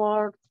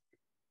support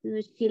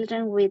the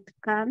children with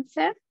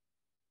cancer.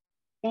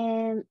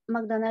 And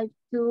McDonald's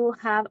to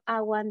have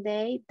a one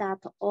day that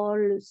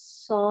all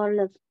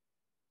solve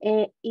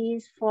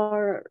is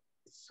for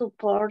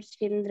support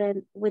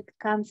children with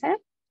cancer.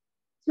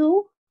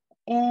 To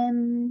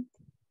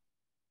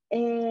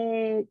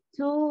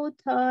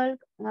talk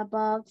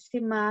about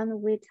Siman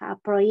with a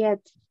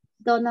project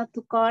Dona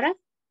to Cora,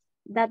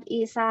 that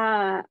is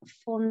a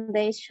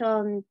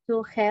foundation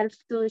to help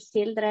to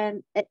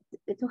children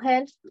to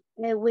help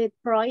with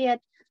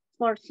project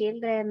for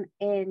children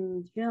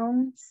and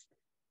youths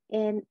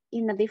and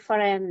in a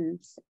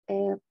different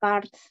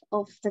parts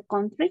of the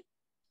country.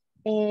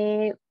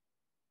 I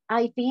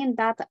think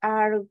that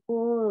are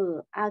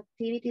good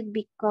activities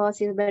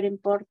because it's very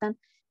important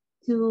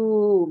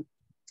to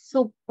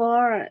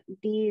support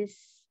this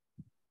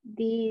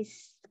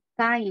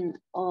kind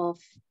of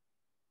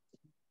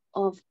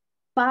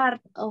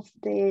part of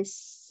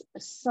this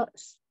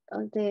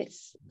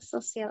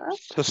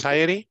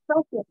society.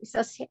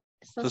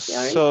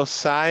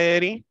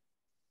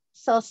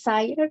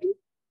 Society.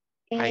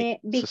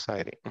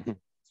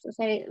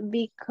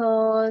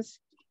 Because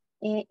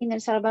in El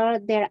Salvador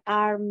there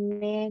are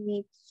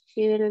many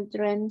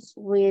children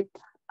with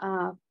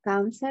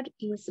cancer.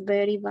 Is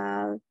very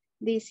bad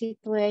this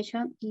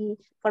situation.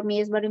 For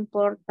me, it's very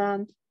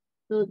important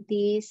to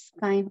this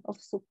kind of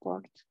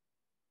support.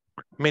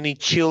 Many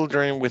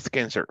children with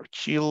cancer.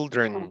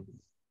 Children.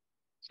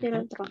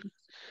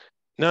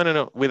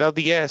 No. Without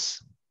the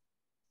S.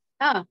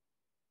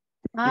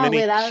 Many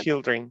without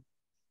children.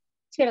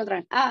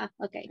 Children.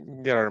 Okay.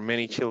 There are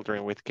many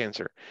children with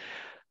cancer.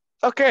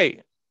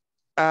 Okay.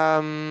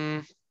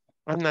 I'm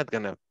not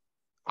gonna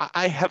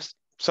I have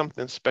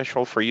something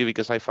special for you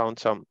because I found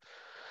some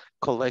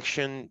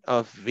collection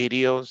of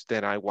videos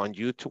that I want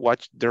you to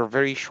watch. They're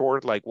very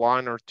short, like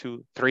 1 or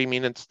 2, 3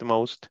 minutes the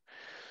most.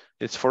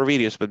 It's for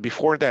videos. But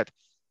before that,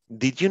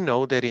 did you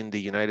know that in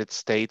the United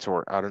States,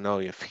 or I don't know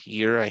if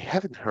here, I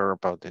haven't heard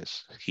about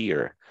this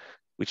here,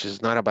 which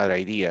is not a bad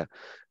idea,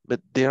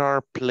 but there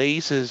are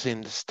places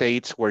in the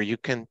States where you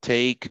can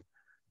take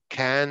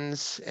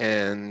cans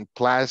and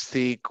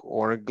plastic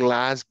or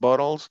glass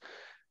bottles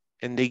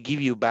and they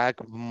give you back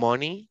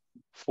money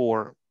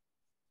for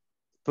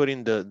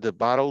putting the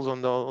bottles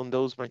on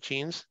those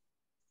machines.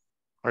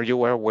 Are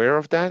you aware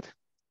of that?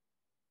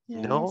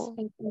 Yes, No?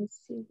 I can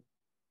see.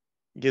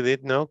 You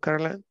did know,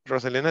 Carla?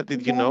 Rosalena,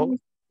 did you know?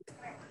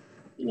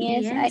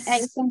 Yes, I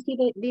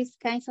consider these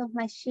kinds of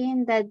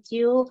machine that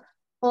you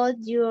put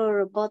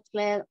your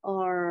bottle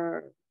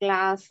or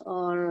glass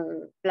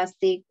or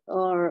plastic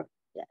or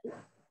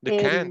The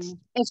cans.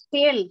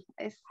 steel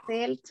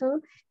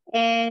too,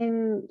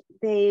 and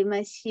the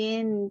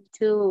machine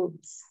to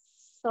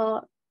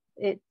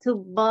to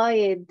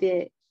buy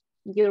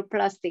your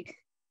plastic.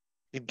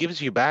 It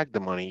gives you back the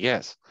money,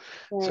 yes.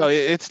 Yes. So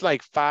it's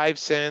like 5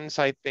 cents,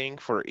 I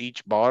think, for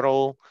each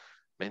bottle.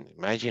 Man,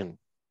 imagine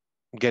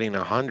getting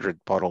 100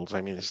 bottles. I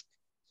mean,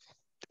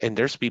 and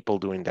there's people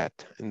doing that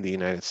in the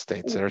United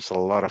States. There's a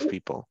lot of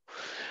people.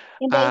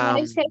 In the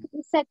United States,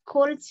 it's a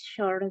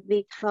culture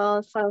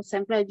because, for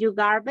example, you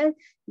garbage,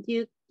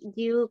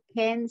 you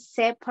can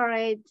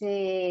separate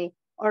the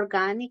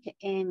organic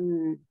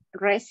and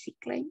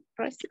recycling.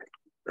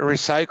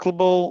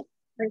 Recyclable.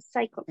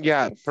 Recycle.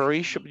 Yeah, Yes.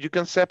 perishable. You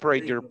can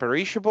separate your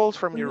perishables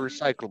from your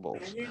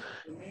recyclables,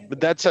 but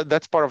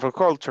that's part of a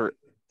culture.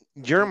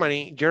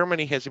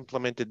 Germany has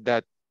implemented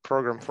that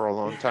program for a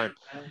long time,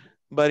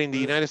 but in the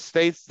United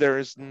States, there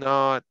is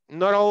not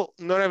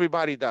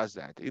everybody does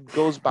that. It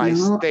goes by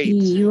states.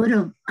 In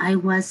Europe, I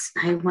was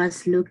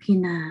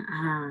looking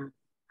at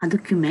a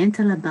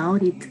documental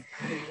about it,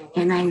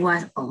 and I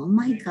was, oh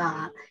my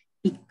God,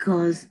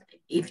 because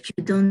if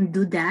you don't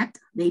do that,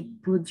 they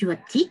put you a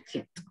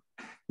ticket.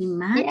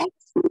 Imagine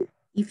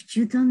if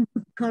you don't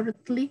do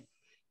correctly,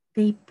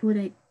 they put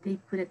a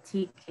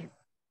ticket.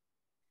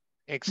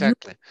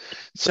 Exactly.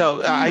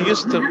 So I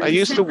used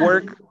to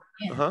work.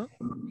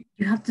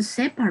 You have to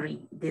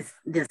separate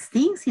the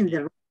things in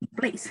the right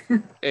place.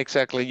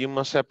 Exactly. You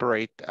must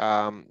separate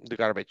the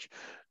garbage.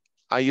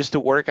 I used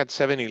to work at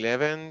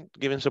 7-Eleven,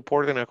 giving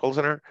support in a call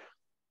center,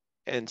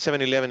 and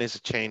 7-Eleven is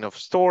a chain of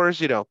stores,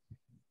 you know.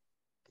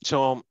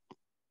 So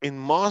in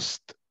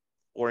most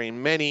or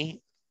in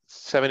many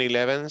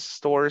 7-Eleven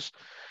stores,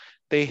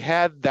 they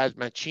had that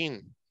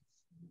machine.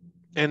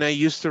 And I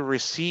used to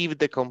receive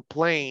the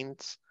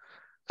complaints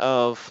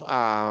of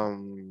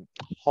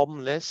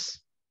homeless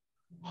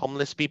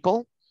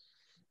people,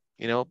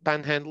 you know,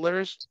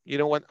 panhandlers. You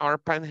know what are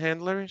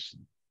panhandlers?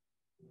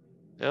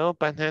 No,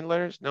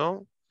 panhandlers,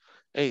 no?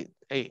 Hey,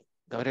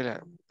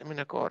 Gabriela, dame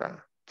una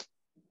cora.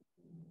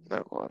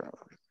 Una cora.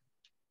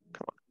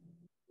 Come on.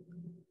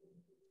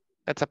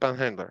 That's a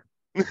panhandler.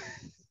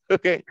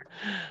 Okay.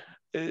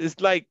 It's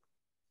like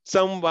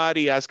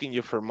somebody asking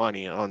you for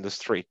money on the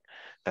street.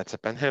 That's a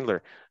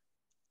panhandler.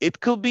 It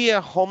could be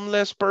a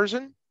homeless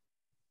person.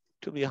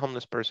 To be a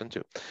homeless person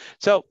too.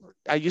 So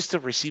I used to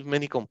receive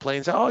many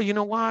complaints. Oh, you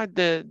know what?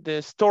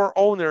 The store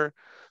owner,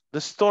 the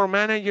store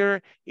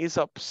manager is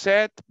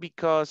upset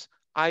because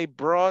I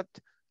brought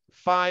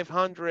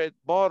 500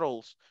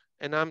 bottles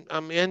and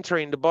I'm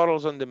entering the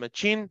bottles on the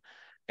machine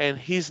and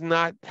he's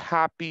not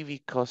happy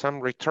because I'm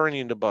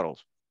returning the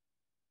bottles.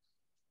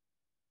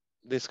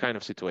 This kind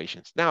of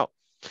situations. Now,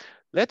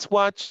 let's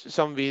watch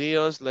some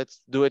videos.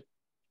 Let's do it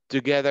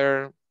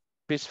together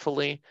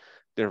peacefully.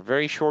 They're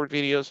very short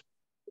videos.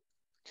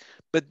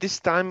 But this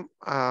time,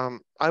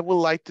 I would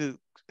like to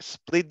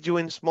split you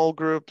in small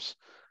groups,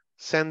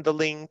 send the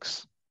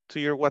links to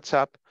your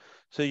WhatsApp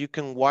so you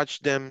can watch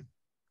them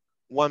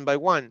one by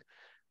one.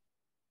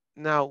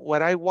 Now,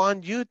 what I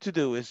want you to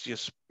do is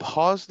just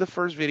pause the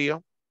first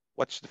video,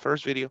 watch the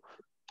first video,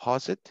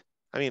 pause it.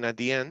 I mean, at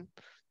the end,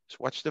 just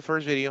watch the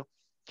first video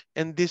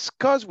and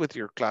discuss with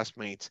your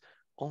classmates.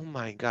 Oh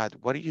my God,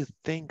 what do you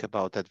think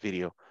about that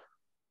video?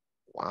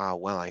 Wow,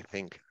 well, I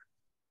think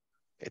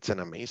it's an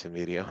amazing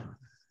video.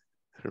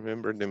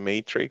 Remember the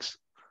Matrix?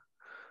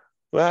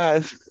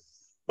 What?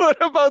 What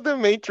about the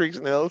Matrix,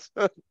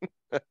 Nelson?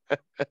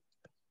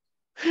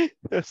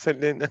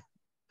 Selena,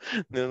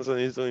 Nelson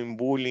is doing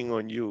bullying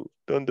on you.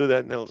 Don't do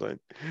that,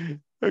 Nelson.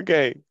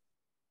 Okay.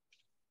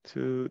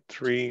 2,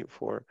 3,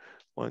 4.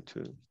 1,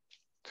 2,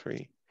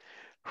 3,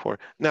 4.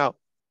 Now,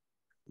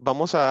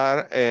 vamos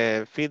a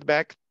dar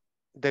feedback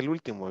del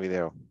último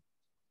video.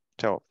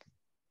 So,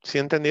 ¿sí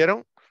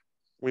entendieron?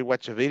 We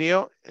watch a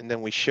video and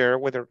then we share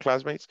with our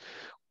classmates.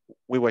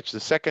 We watch the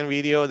second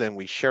video, then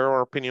we share our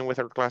opinion with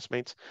our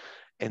classmates.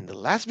 And the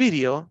last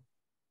video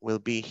will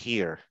be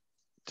here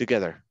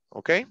together,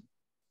 okay?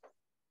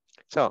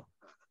 So,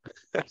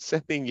 I'm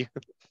sending you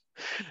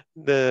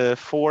the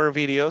 4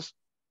 videos.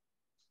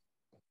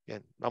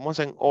 Bien, vamos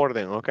en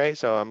orden, okay?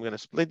 So I'm gonna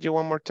split you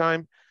one more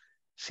time.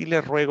 Sí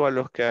les ruego a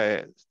los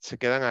que se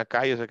quedan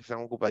acá, yo sé que están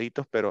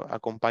ocupaditos, pero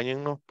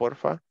acompáñennos,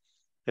 porfa,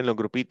 en los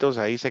grupitos.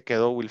 Ahí se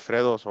quedó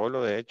Wilfredo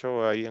solo, de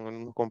hecho, hay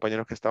unos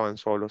compañeros que estaban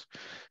solos.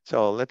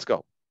 So, let's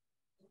go.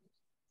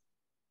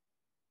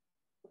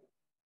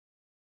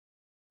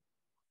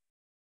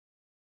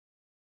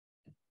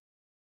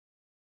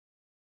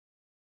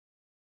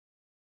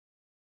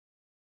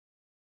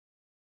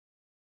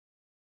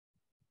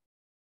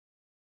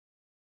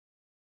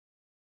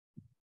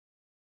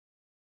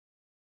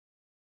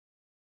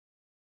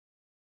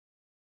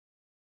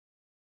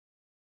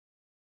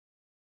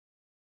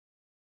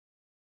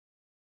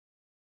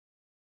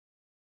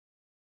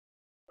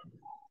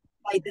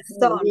 Like the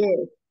sun.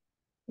 Yes.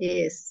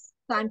 Yes.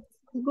 Sun.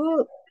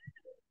 Good.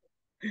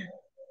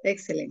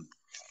 Excellent.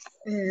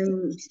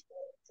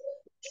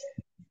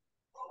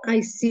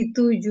 I see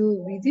to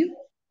you video.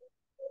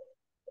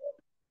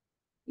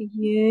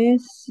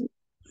 Yes.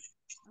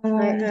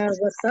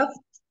 What's up?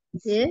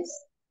 Yes.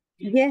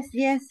 Yes,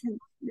 yes.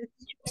 Let's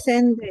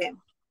send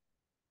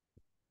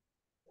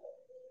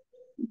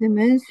the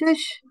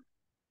message.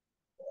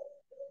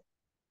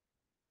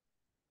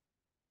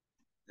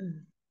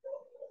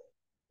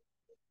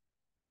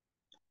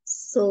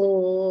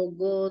 So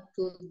go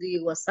to the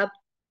WhatsApp.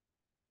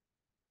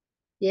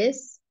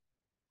 Yes.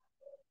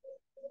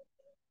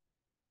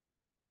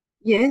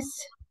 Yes.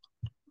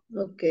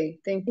 Okay,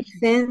 thank you.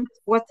 Send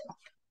WhatsApp.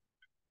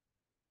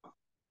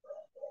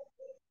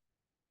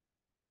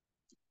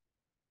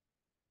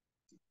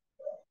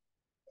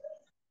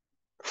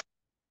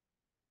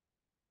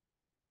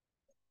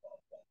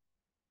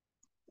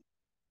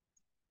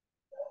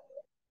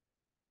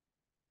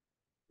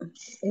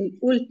 El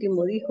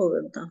último dijo,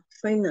 ¿verdad?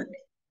 Finally.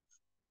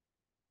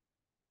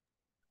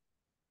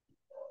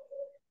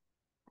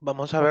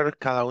 Vamos a ver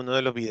cada uno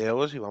de los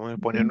videos y vamos a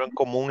ponerlo en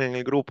común en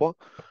el grupo,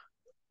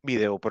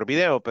 video por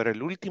video, pero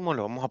el último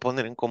lo vamos a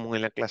poner en común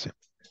en la clase.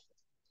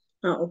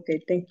 Okay,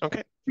 thank you.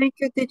 Okay. Thank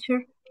you,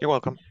 teacher. You're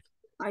welcome.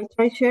 I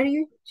try share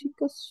you,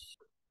 chicos.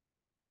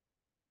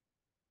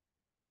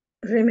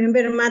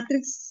 Remember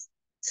Matrix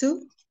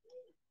 2?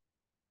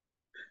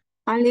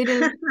 A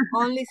little,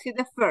 only see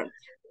the first.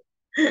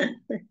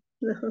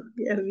 No,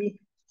 ya vi.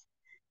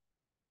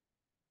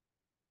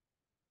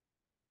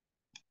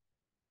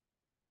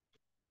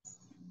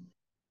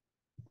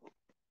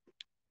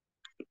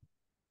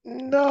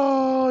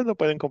 No, no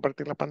pueden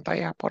compartir la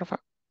pantalla,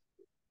 porfa.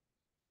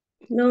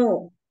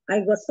 No,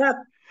 hay WhatsApp.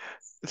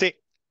 Sí,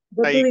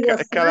 Go to ahí the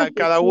WhatsApp.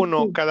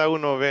 cada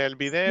uno ve el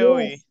video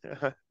y Yes.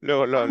 ajá,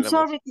 luego lo I'm hablamos.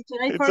 sorry, teacher.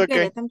 I It's forget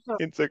okay. it. I'm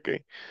sorry. It's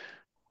okay.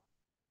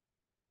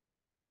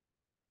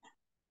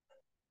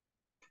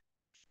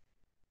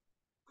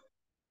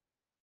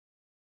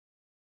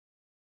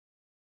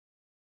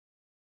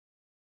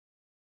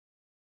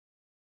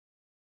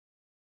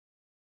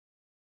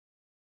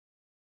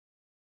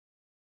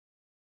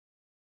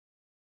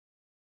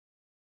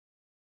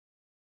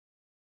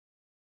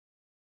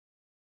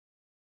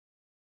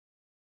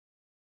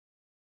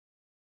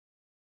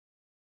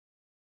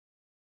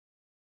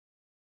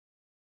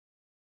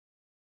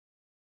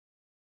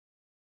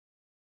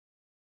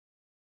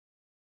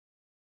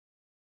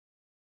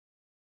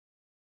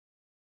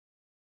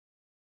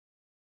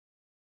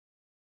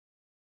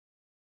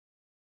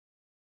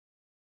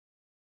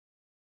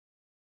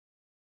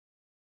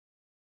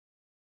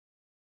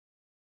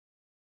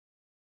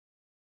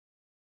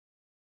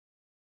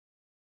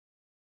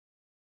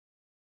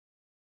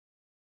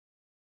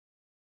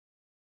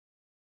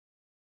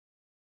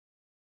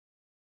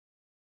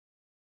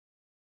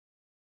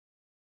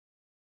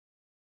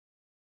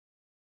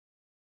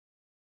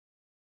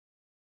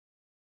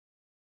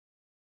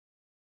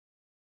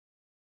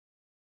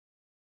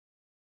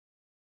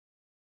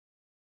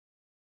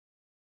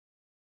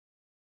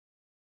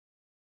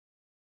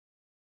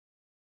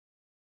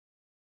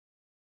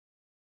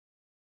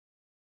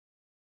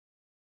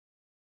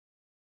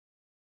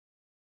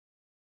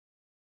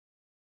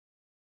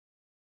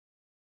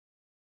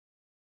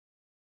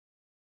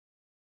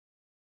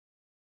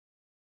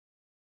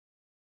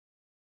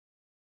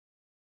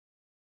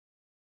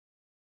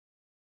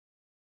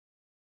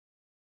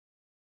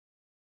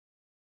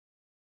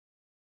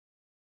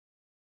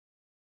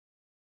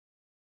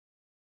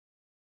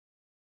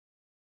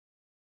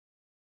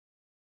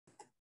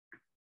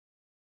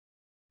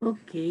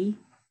 Okay,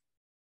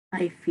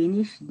 I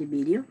finished the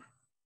video.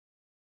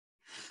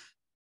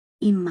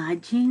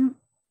 Imagine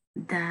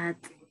that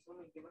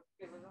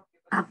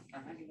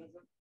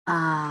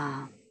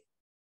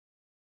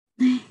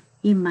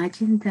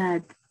imagine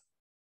that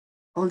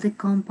all the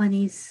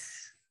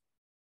companies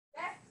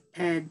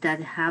that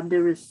have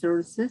the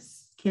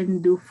resources can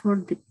do for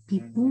the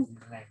people.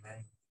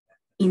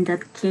 In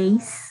that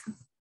case,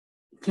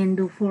 can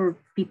do for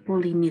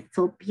people in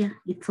Ethiopia.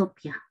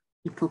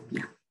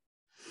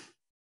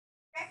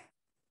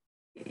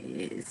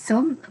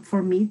 Some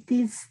for me,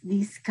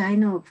 these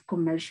kind of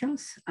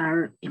commercials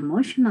are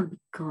emotional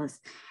because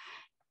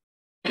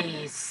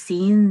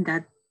seeing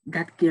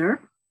that girl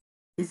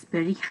is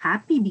very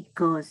happy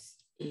because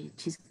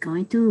she's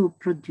going to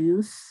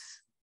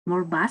produce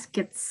more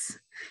baskets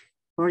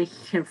for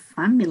her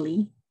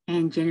family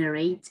and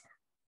generate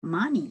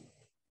money.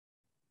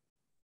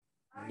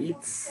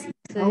 It's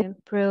To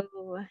improve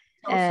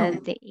awesome.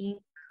 the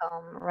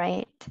income,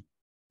 right?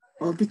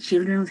 All the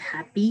children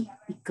happy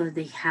because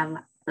they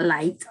have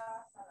light.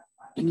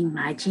 And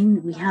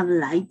imagine we have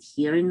light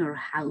here in our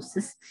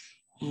houses,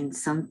 and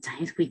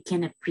sometimes we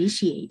can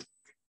appreciate it.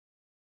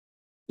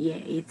 Yeah,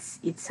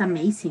 it's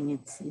amazing.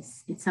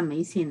 It's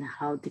amazing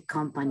how the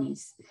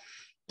companies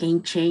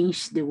can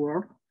change the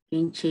world,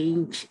 can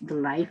change the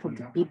life of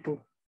the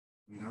people.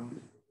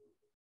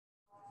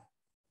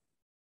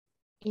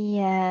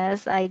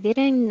 Yes, I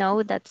didn't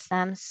know that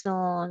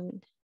Samsung,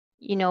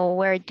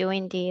 were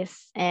doing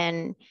this,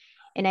 and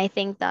I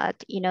think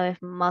that, if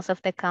most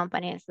of the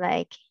companies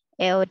like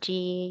LG,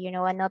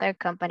 and other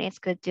companies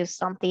could do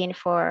something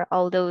for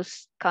all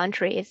those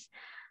countries,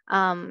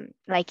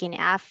 like in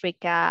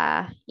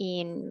Africa,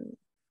 in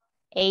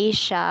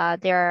Asia,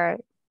 there are,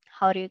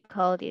 how do you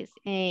call this?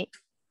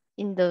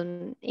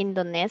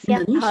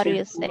 Indonesia? How do Indonesia.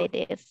 you say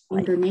this?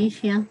 Like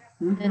Indonesia.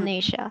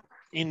 Indonesia.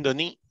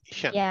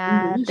 Indonesian.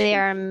 Yeah, Indonesia.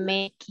 there are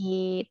many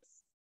kids,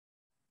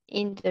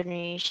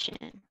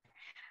 Indonesian.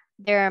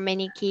 There are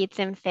many kids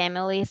and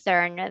families that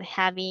are not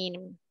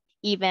having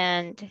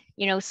even,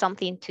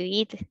 something to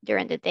eat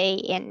during the day,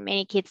 and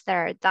many kids that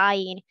are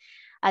dying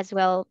as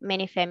well,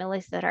 many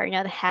families that are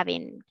not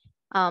having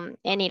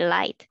any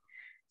light.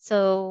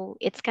 So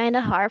it's kind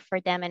of hard for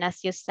them. And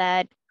as you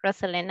said,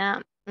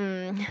 Rosalina,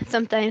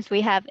 sometimes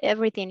we have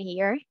everything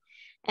here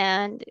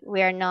and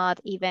we are not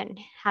even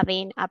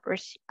having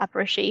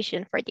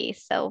appreciation for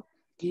this. So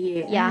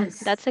yeah, Yes.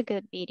 that's a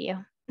good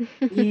video.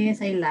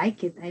 Yes, I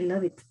like it. I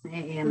love it.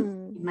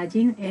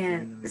 Imagine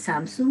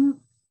Samsung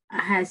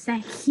has a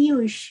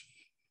huge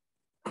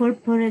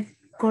corporate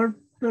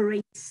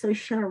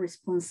social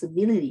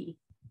responsibility.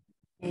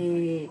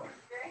 If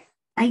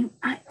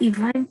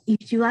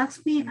you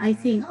ask me, I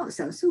think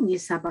Samsung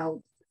is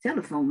about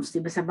cell phones.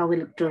 It was about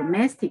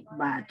electrodomestic,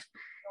 but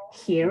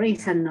here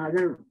is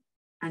another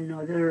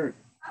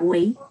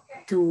way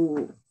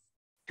to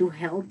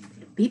help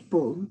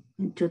people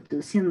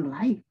introducing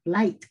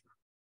light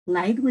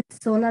with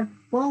solar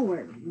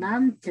power,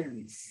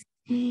 lanterns.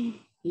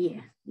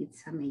 Yeah,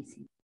 it's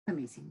amazing.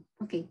 Amazing.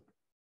 Okay.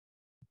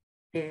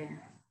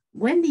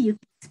 When do you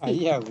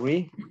speak? I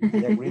agree.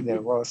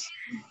 There was.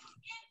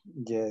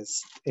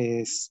 Yes,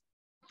 is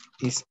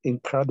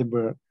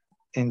incredible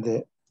in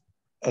the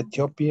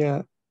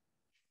Ethiopia,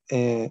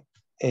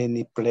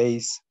 any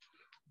place.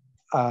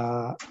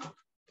 I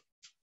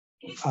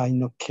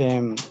know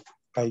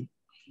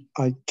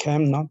I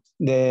cannot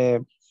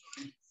the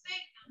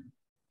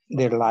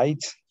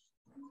light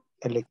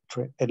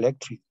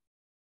electric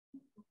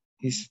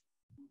is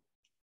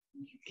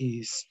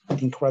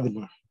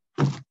incredible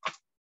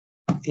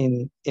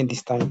in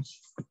this time.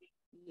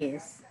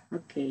 Yes.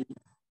 Okay.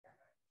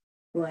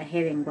 Go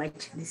ahead and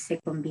watch the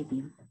second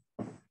video.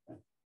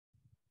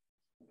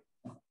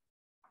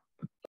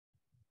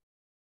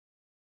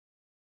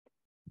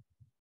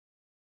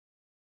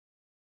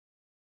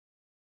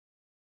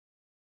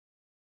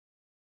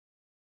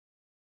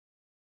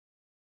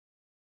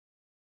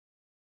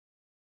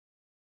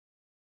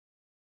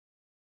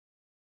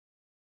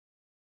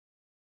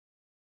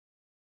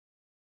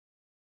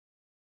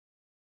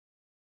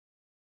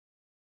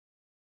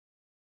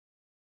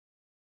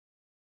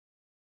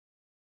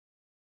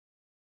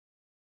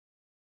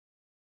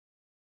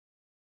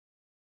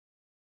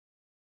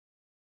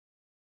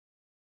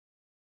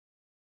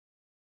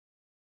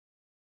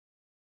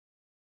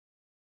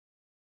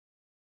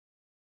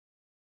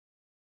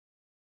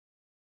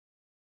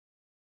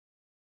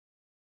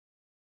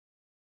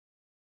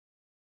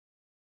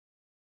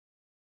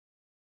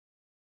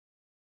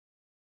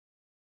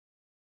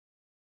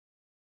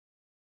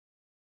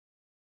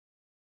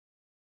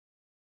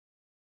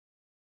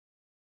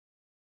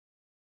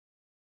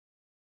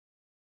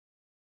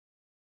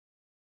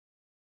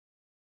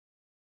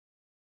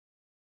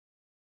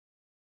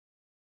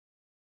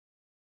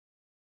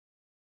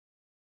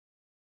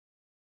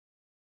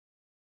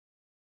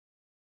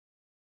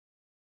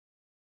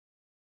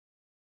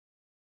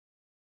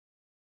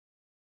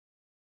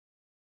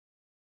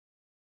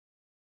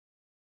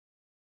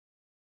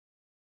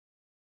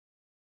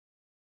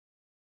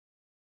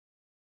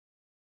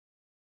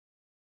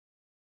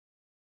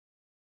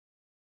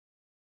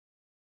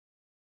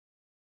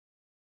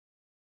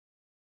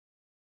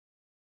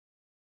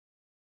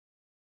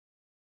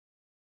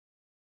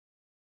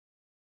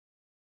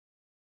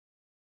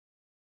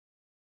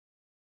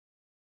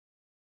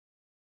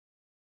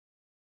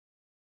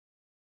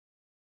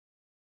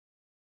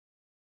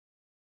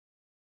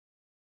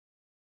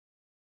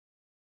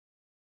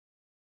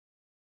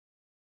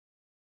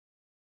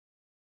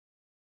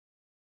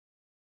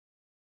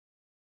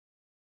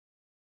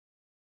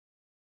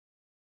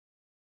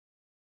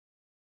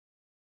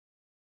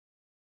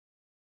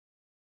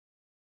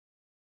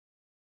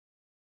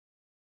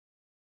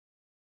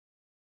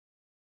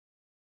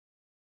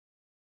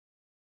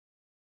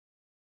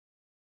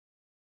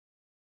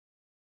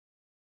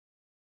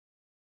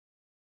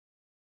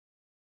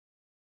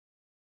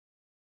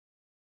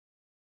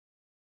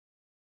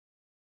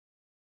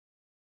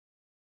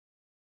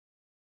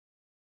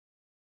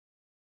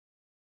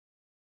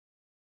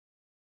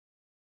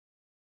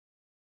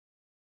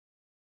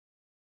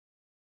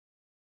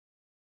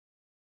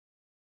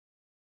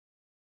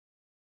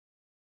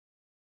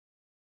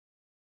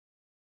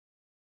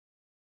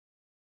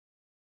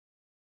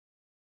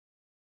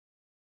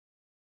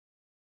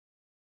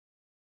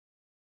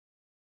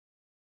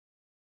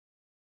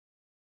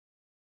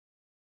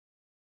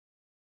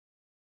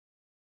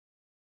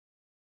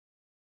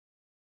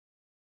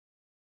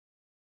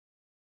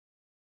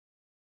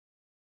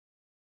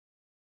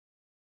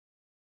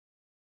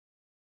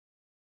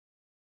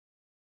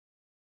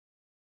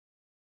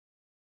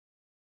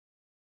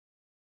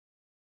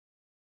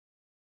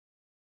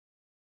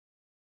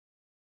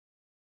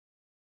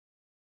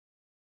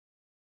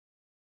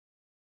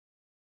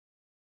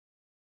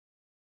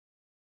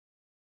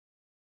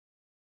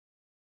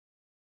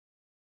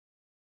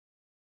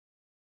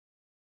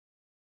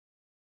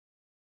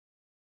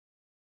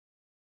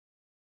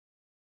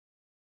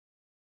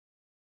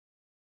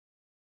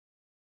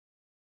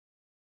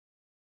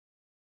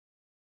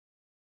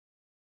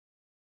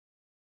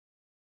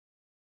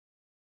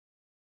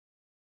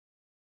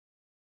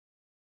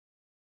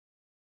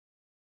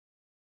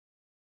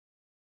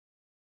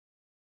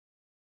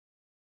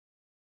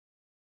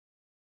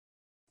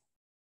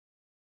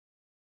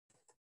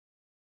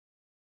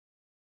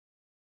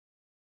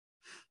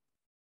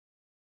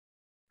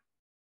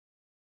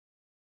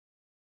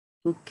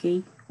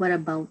 Okay, what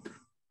about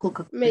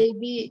Coca-Cola?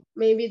 Maybe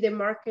the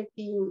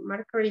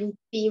marketing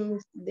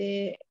teams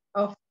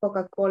of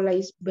Coca-Cola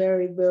is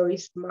very, very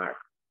smart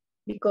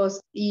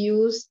because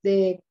use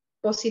the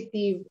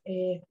positive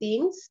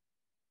things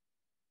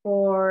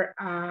for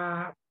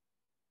the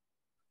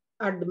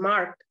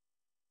mark.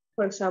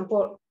 For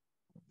example,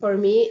 for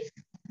me,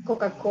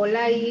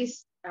 Coca-Cola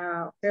is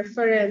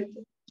referent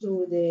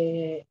to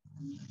the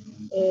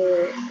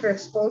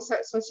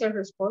social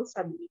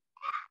responsibility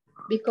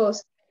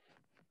because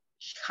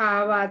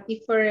have a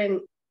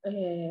different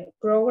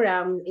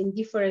program in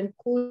different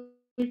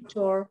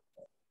culture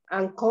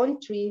and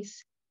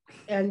countries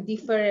and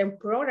different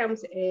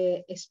programs,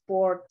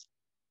 sport,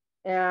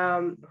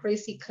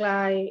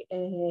 recycle,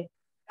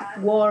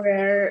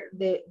 water,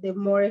 the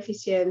more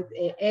efficient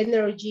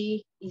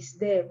energy is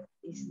a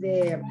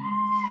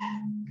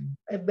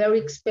very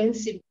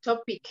expensive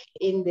topic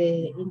in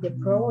the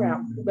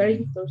program. Very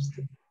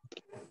interesting.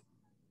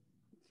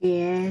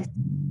 Yes,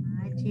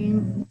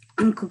 imagine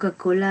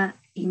Coca-Cola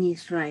in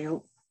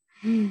Israel.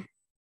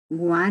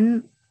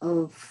 One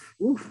of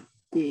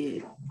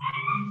the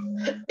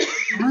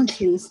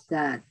countries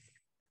that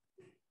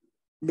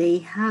they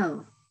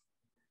have,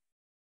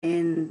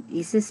 and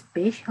it's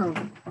special.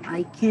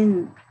 I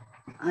can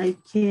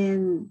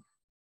imagine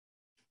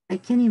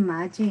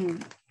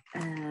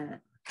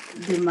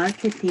the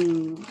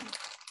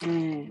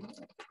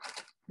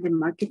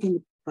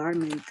marketing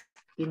department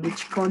in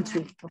each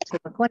country of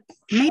Coca-Cola.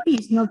 Maybe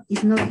it's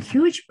not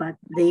huge, but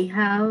they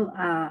have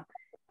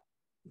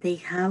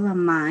a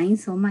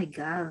minds. Oh my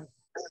God!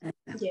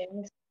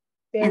 Yes,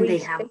 and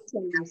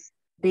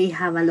they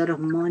have a lot of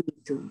money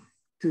to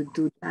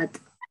do that.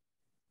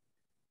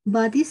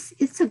 But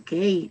it's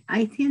okay.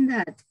 I think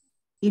that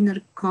in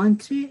our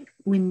country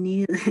we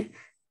need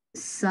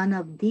some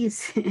of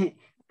these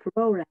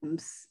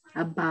programs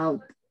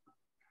about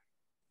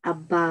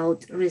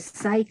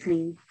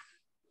recycling,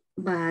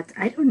 but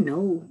I don't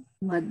know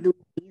what do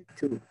we need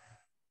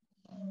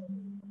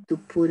to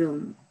put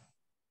on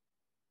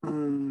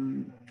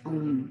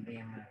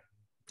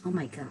oh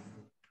my God,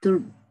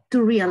 to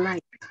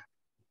realize.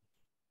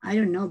 I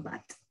don't know,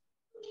 but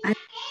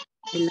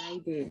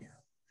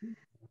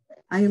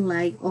I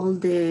like all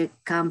the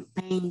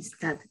campaigns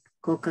that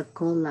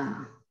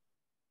Coca-Cola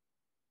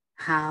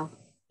have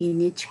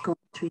in each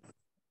country.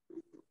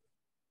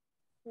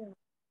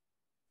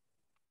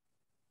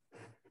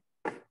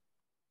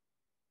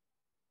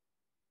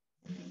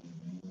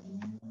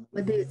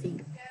 What do you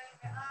think,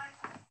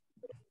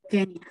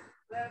 Kenya?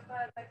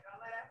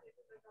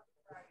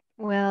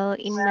 Well,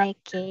 in my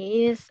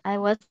case, I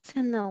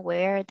wasn't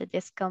aware that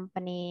this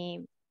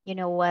company,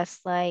 was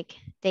like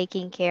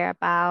taking care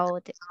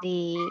about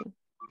the,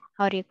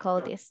 how do you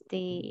call this?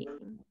 The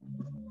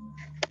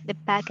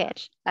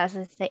package, as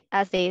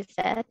they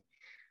said,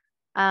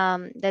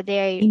 that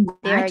they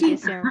are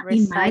using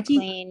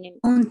recycling.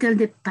 Until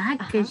the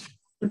package,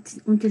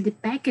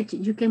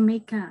 you can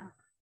make a,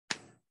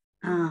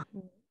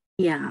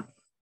 yeah.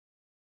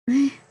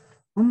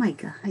 Oh my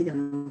God, I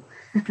don't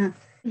know.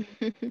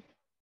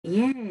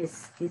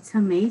 Yes, it's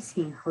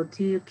amazing how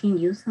you can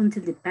use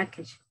until the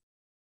package.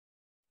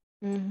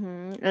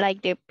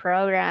 Like the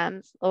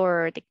programs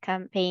or the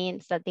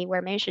campaigns that they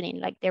were mentioning,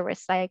 like the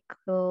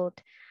recycled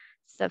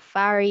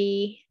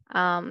safari,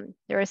 the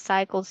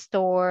recycled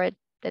store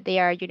that they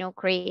are,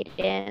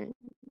 creating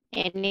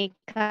any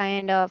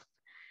kind of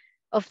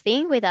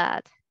thing with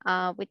that,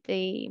 with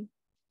the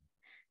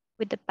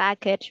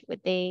package,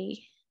 with the,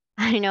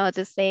 I don't know how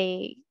to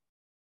say,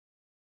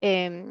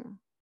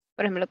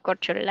 por ejemplo,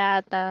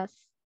 corcholatas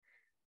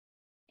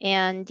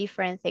and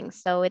different things.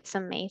 So it's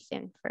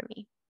amazing for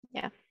me.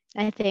 Yeah.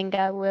 I think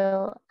I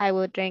will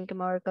drink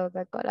more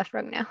Coca-Cola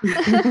from now.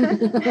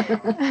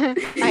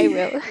 I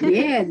will.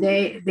 Yeah,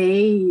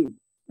 they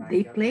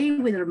play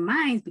with our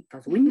minds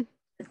because we know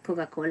that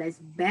Coca-Cola is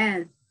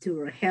bad to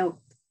our health.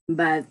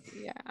 But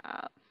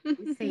yeah,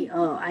 we say,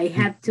 oh, I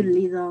have to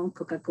lead on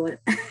Coca-Cola.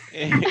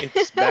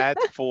 It's bad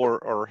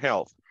for our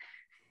health.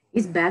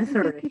 It's bad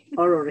for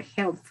our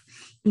health.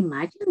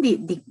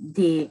 Imagine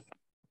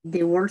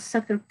the World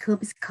Soccer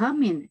Cup is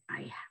coming.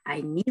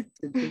 I need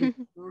to drink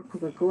more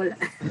Coca-Cola.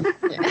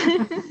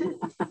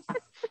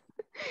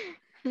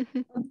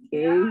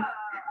 Okay,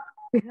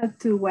 we have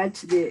to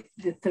watch the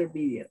third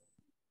video.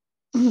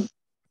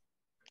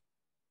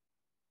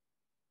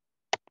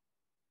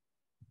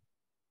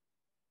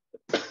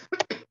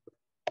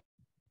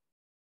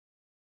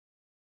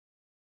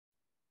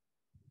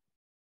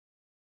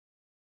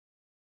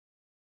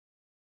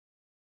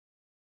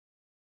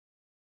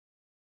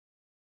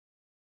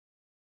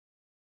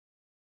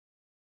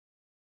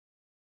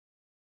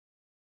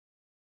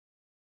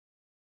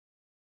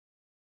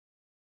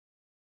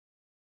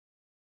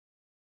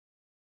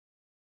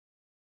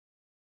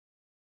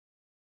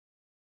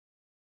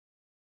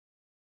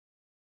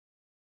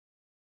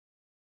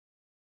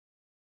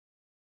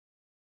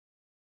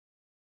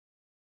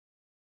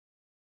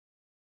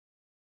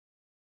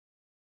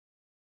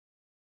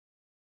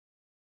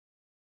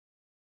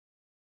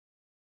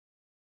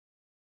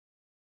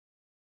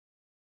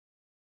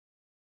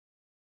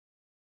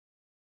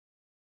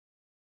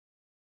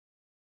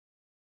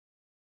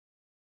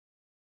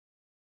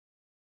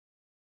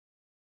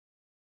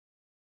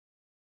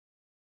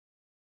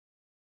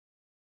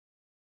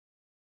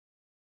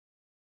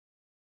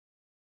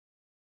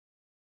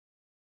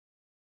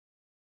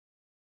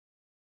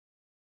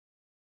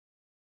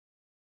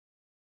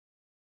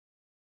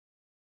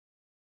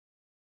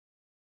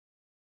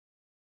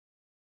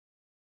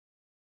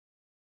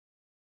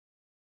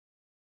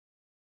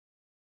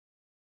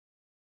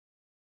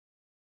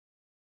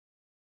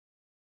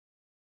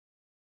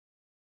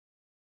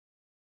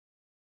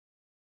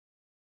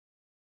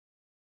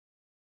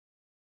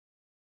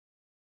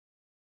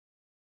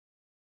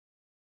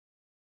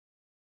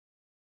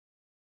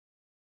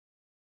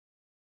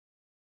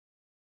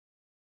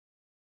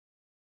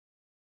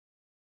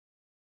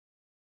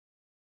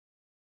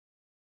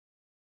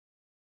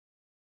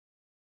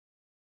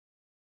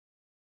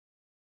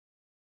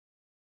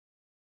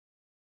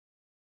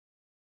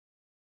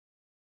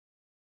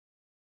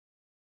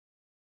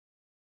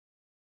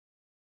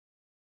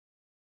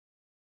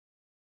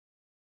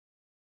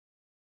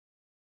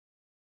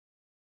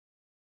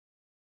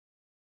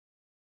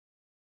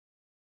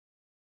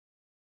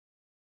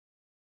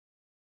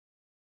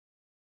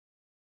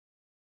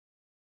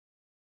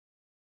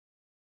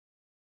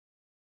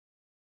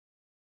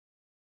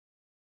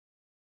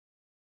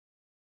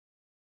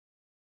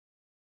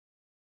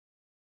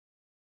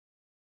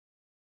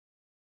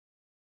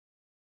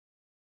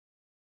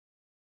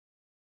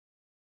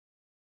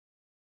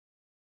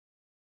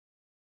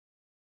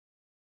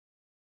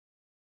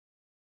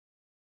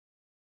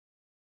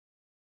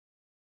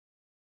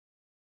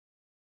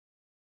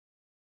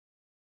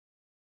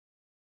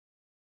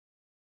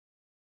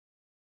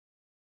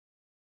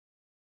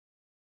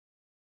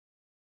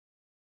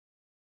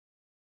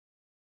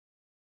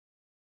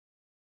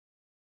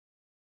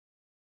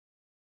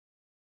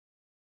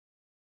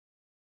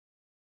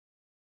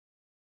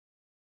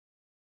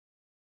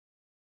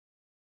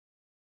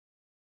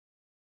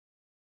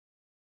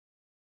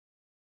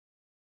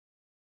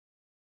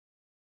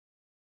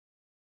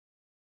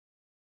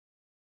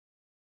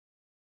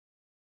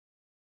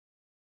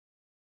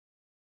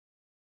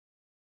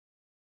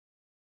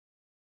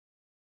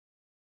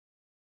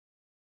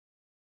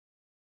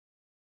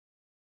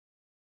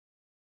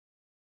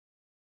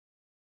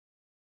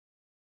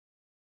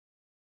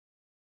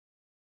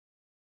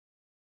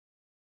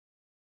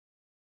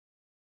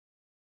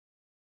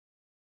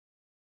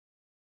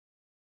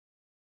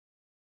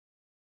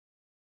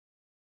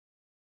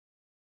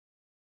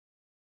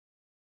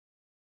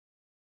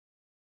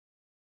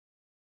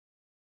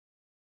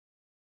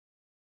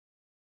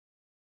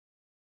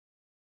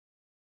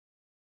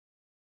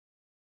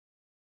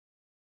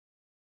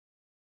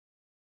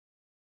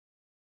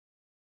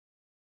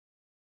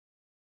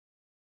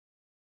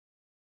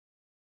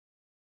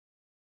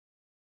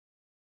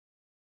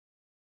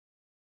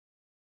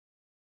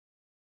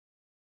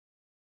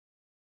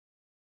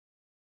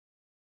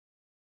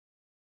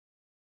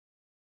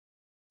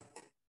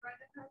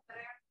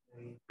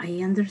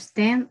 I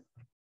understand.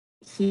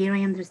 Here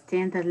I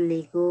understand that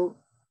legal.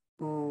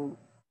 Oh,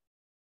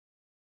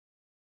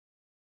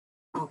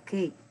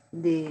 okay.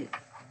 The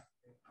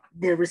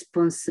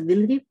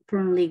responsibility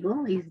from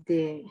legal is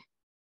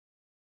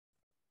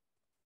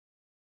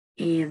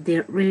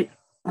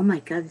oh my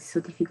God, it's so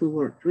difficult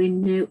word.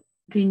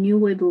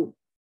 Renewable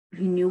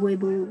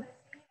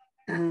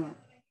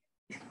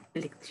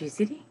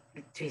electricity.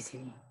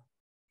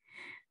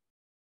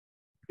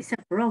 It's a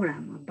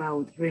program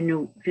about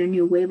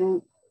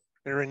renewable.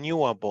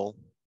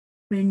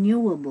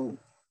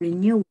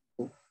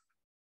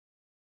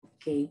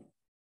 Okay.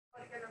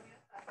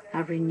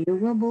 A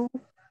renewable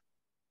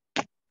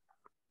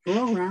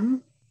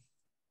program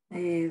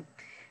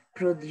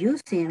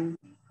producing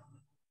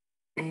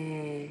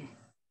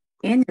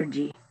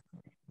energy.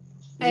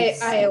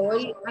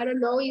 I don't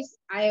know, is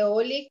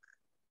aeolic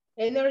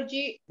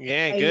energy.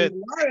 Yeah, good.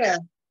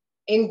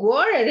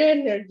 Water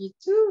energy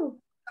too.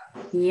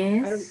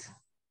 Yes.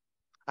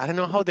 I don't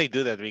know how they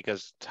do that,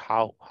 because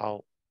how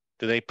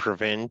do they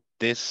prevent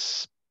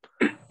this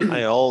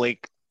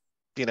aeolic,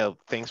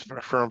 things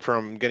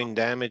from getting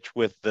damaged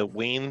with the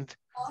wind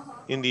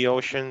in the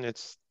ocean?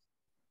 It's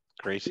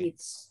crazy.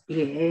 It's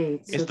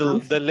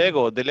the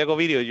Lego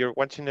video. You're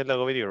watching the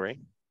Lego video, right?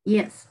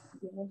 Yes.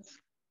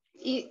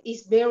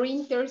 It's very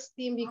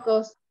interesting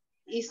because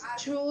it's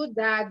true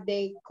that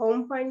the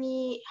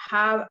company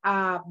have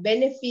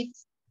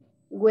benefits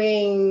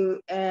when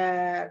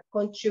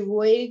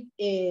contribute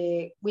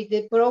with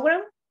the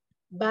program,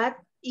 but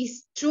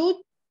it's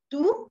true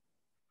too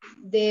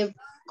the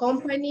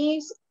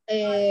companies,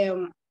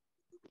 I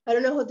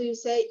don't know how do you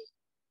say,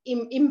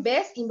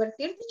 invertir,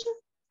 teacher?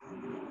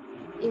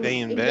 They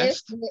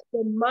invest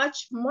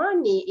much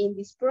money in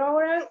this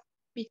program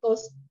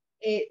because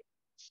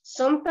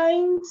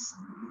sometimes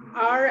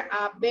are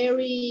a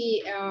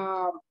very,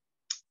 I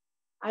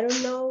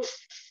don't know,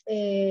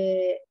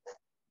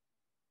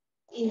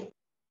 in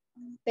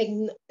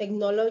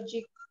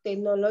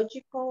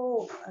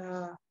technological.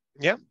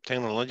 Yeah,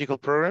 technological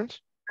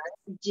programs.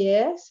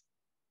 Yes,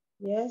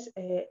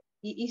 it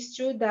is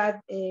true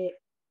that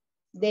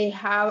they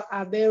have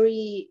a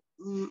very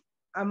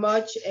a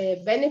much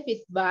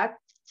benefit, but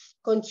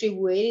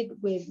contributed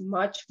with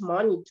much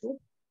money too.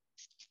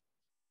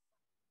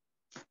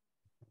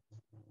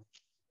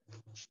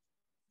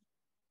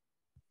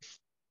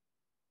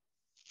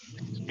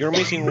 You're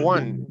missing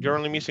one. You're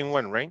only missing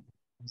one, right?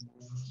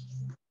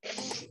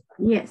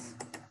 Yes.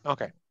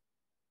 Okay.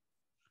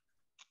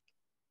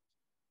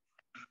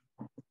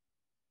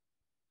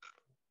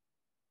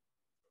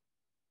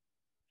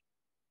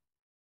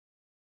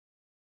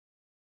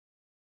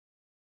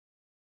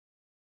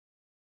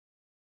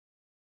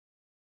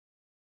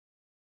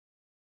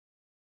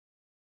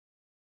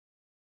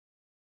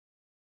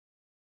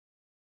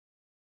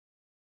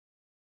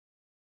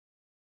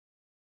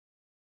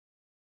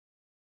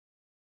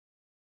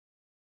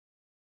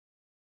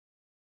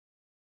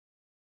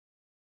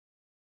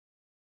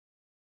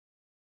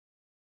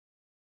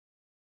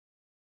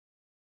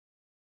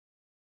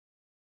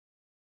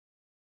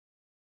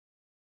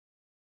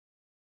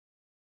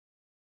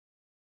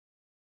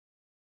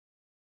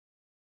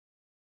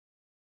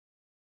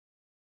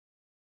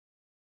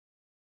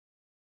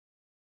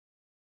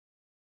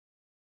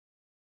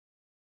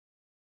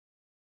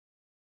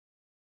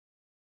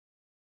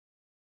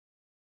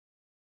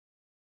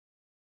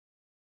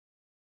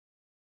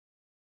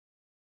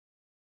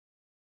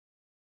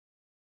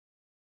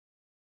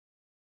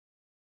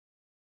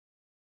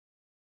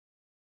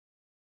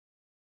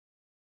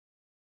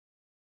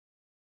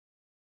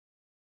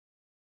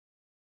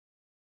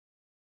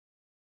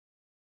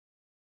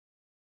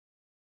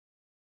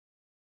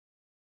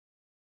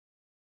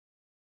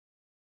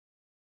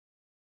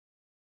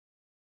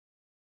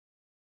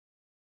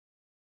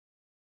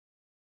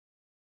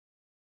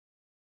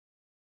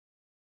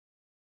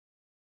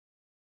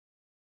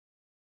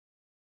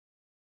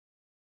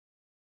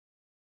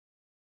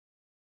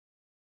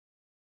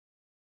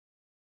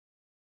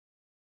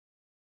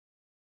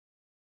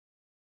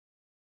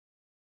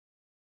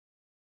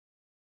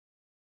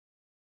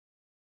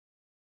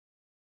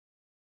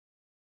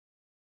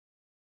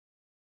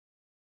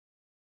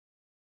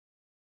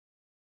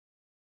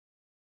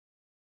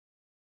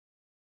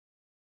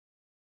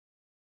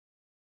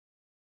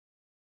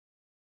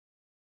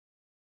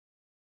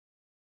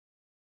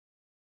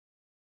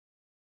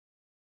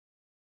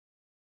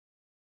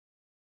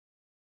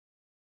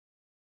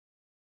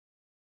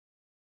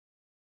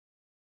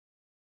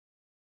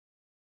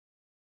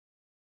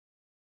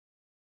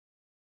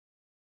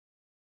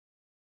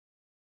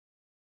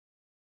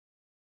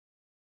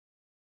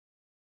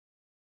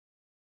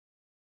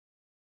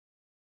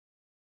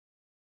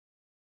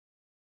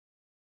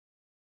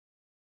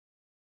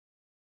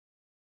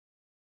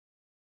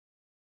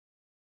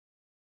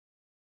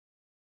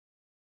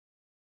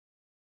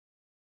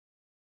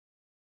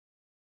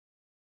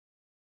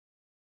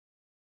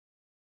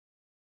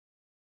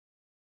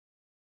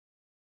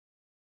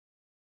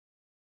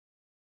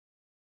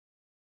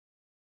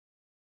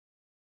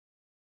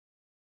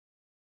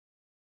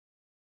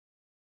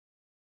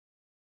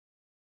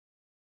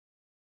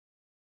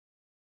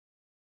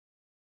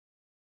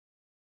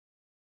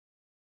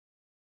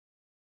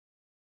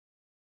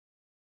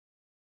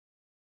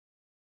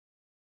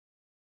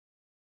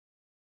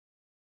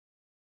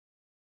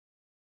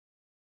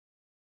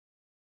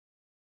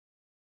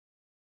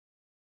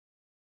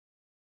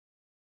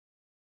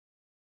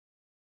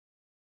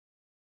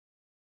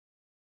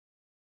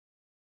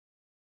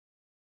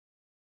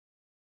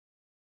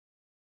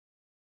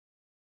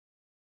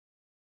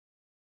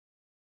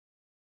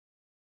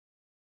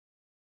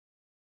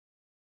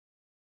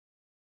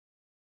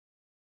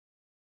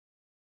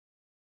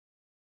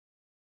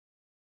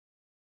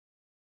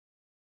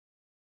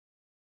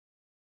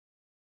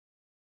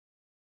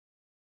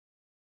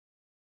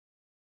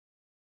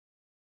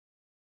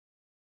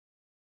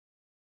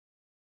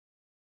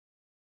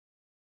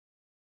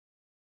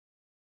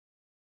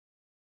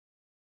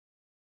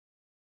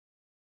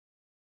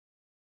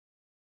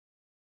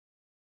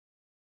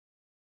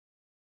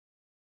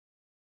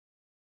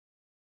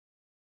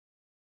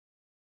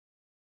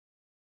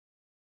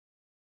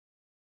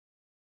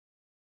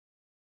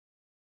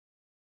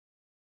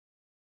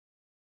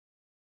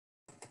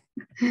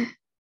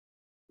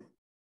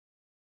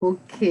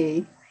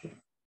 Okay.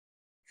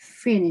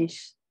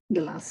 Finish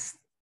the last.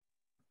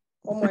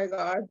 Oh my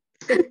God.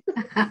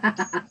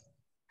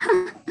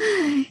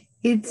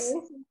 It's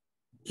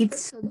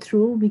so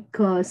true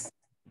because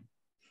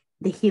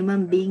the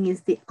human being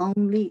is the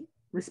only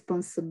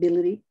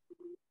responsible.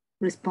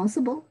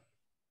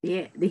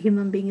 Yeah, the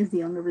human being is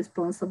the only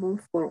responsible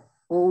for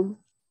all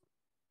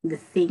the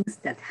things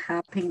that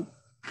happen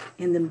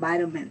in the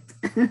environment.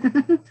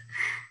 Oh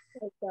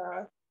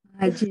God.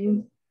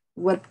 Imagine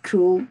what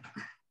cruel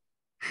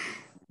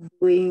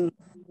doing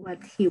what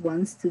he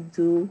wants to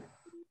do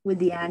with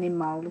the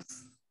animals.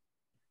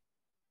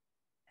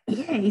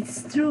 Yeah,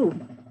 it's true.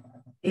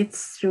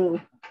 It's true.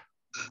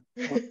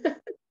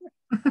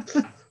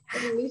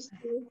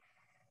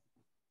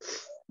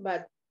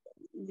 But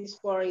this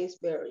war is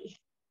very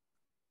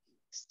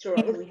strong.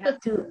 Yeah,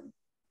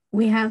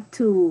 we have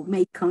to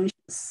make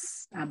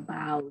conscious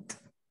about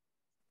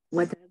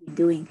what are we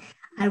doing.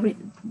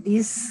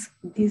 This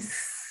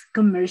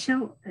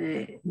commercial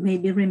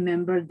maybe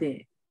remember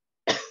the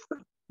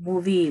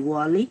movie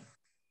Wall-E,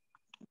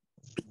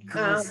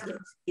 because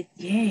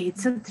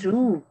it's so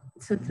true.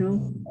 It's so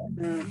true.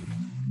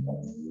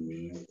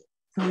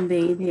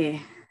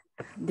 Someday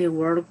the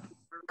world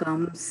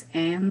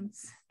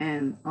ends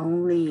and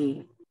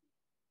only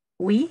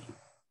we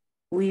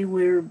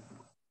will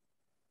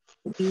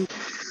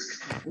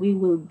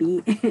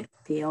be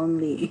the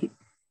only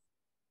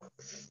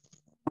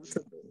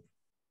responsible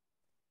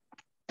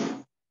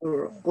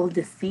for all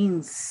the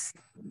things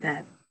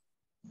that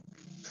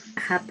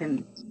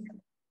happen.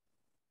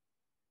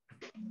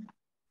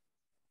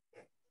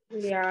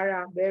 We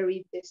are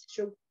very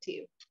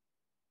destructive,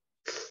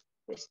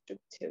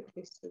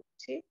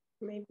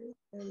 maybe.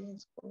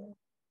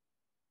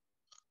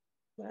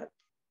 But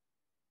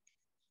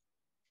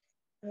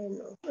I don't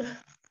know.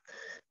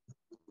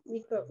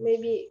 Because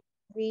maybe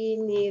we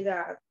need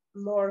a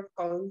more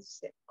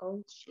conscious.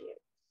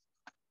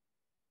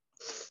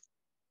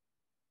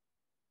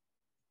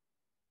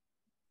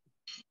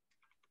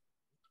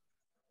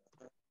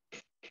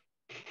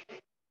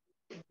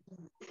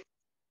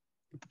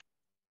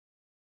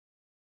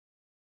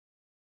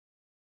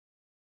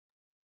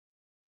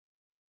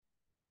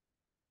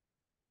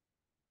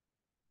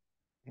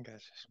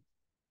 Gracias.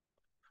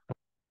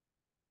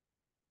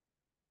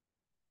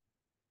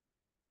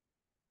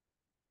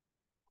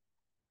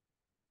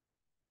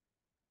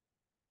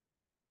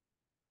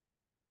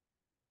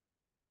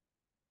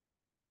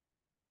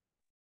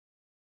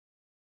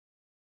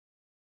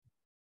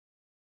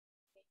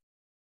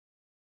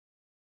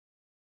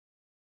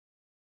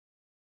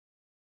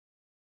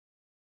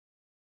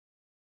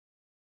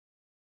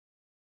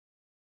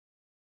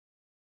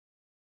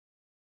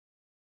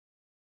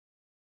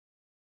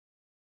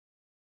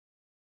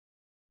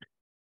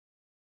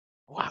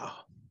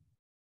 Wow.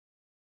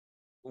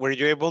 Were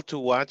you able to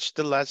watch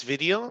the last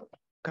video,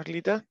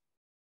 Carlita?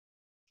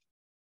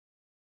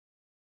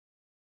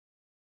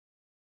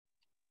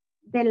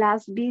 The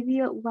last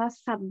video was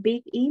a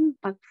big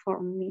impact for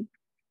me.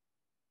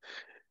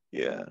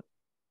 Yeah.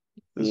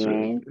 That's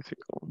really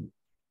difficult.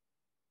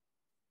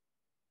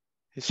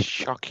 It's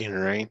shocking,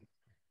 right?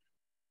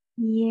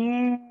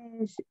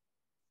 Yes.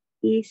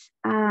 It's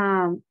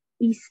a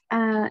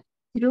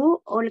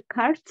true or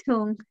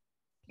cartoon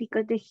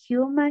because the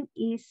human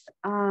is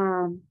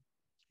hurt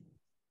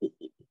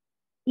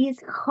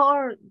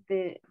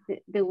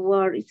the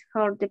world, it's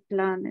hurt the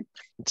planet.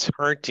 It's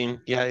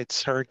hurting. Yeah,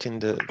 it's hurting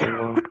the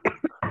world.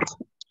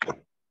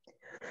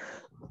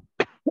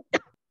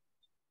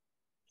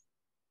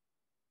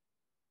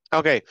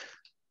 Okay.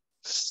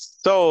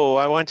 So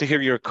I want to hear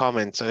your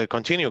comments.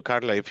 Continue,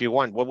 Carla, if you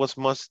want. What was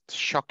most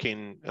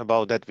shocking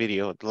about that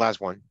video, the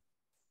last one?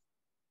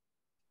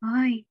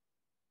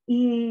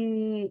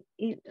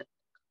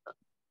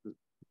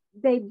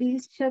 The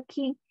big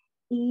shocking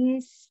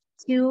is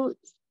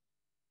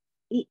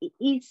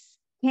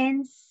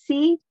can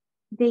see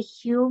the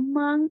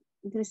human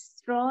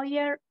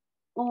destroyer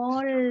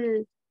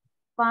all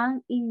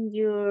fun in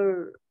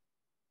your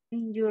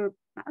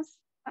past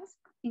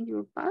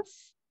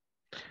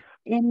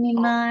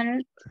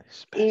animal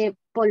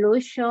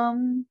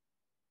pollution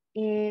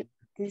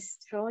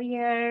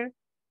destroyer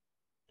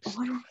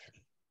all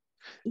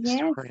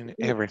Destroying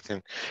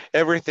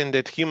everything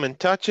that human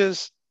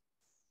touches,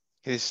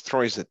 he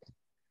destroys it.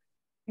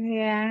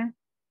 Yeah.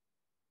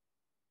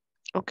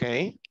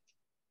 Okay.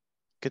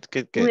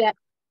 Good.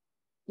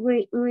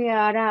 We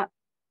are a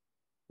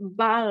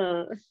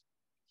bad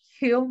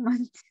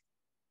humans.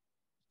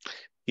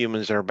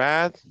 Humans are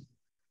bad.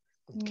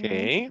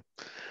 Okay.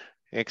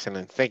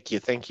 Excellent. Thank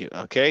you.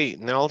 Okay.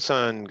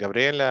 Nelson,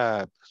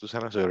 Gabriela,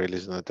 Susana, Gabriela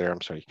is not there.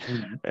 I'm sorry.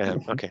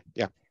 Okay.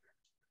 Yeah.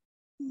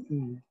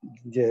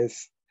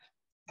 Yes.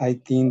 I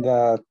think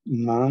that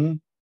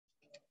man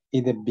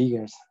is the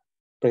biggest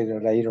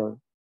predator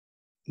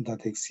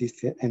that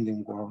exists in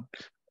the world.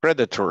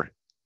 Predator.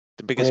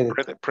 The biggest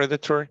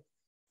predator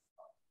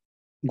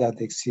that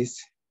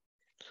exists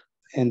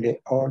in the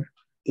whole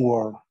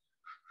world.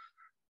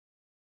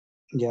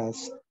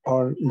 Yes,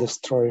 or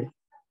destroy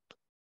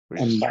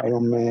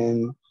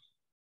environment,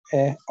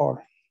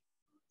 or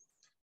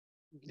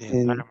the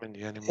environment,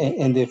 the animal.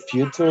 in the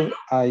future,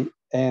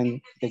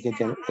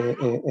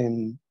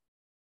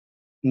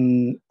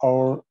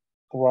 or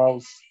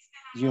rouse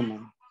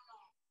human.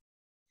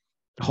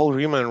 The whole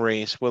human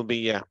race will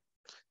be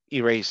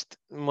erased,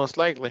 most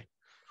likely.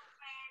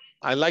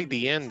 I like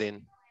the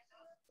ending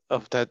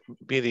of that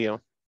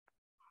video.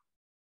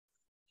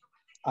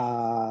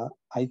 I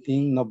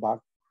think no back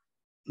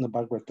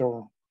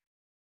return.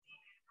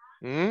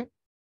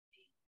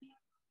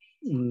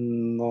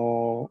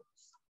 No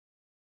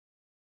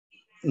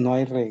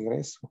hay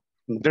regreso.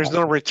 There's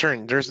no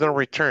return. There's no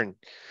return.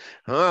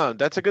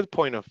 That's a good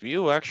point of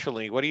view,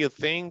 actually. What do you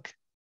think,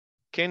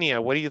 Kenya?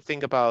 What do you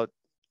think about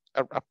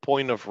a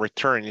point of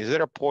return? Is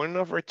there a point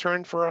of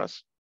return for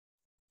us?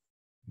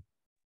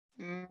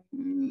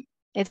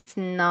 It's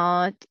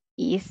not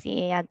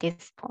easy at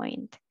this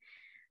point.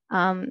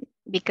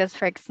 Because,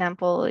 for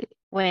example,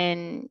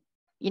 when,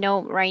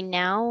 right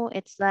now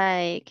it's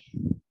like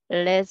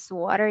less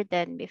water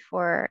than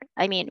before.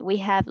 I mean, we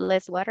have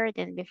less water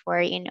than before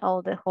in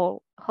all the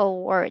whole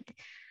world.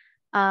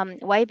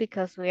 Why?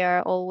 Because we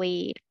are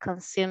always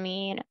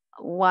consuming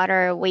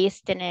water,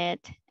 wasting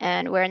it,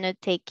 and we're not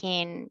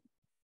taking,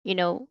 we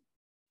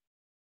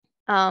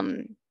are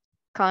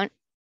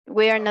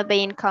not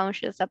being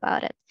conscious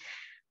about it.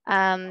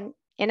 And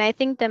I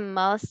think the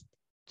most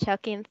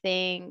shocking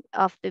thing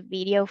of the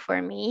video for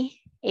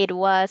me, it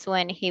was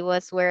when he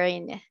was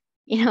wearing,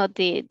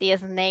 the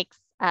snakes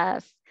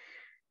as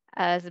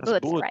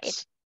boots,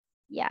 right?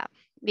 Yeah,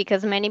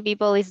 because many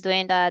people is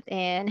doing that,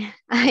 and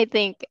I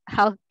think,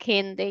 how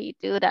can they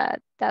do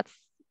that? That's,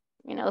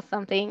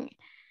 something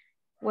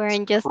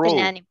we're just an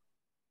animal.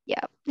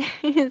 Yeah.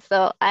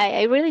 So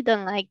I really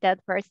don't like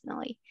that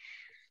personally.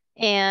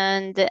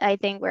 And I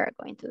think we're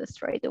going to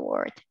destroy the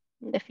world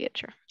in the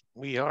future.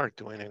 We are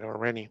doing it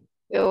already.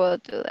 We will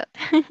do that.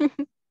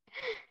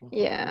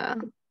 Yeah.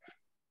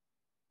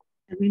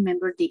 I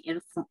remember the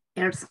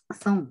Earth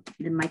song,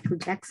 the Michael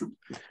Jackson.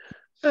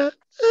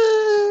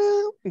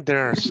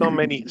 There are so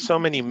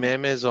many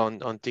memes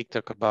on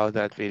TikTok about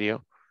that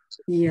video.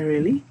 Yeah,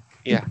 really?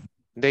 Yeah,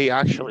 they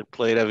actually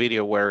played a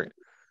video where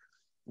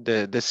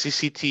the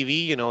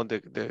CCTV,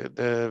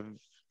 the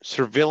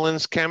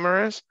surveillance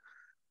cameras,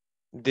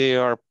 they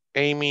are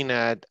aiming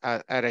at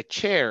a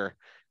chair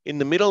in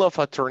the middle of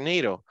a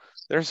tornado.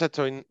 There's a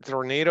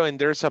tornado and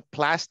there's a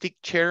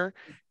plastic chair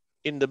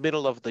in the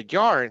middle of the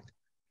yard.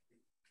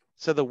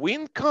 So the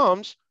wind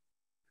comes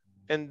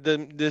and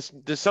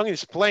the song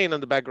is playing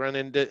on the background,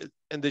 and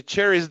the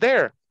chair is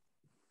there.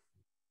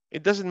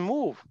 It doesn't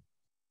move.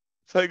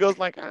 So it goes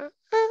like, and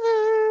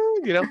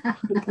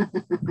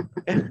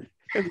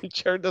the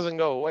chair doesn't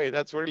go away.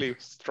 That's really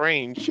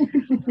strange.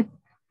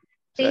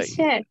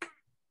 Teacher,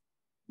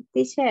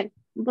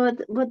 but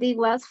it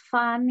was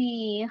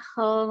funny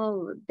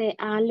how the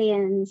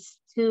aliens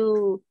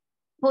to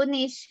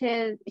punish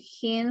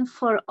him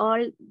for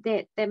all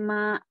the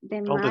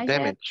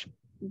damage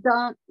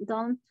done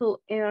to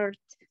Earth.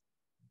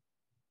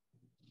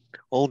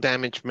 All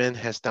damage man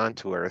has done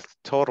to Earth,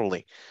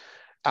 totally.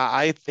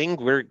 I think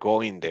we're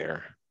going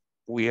there.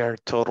 We are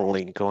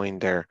totally going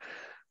there.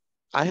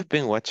 I have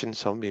been watching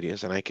some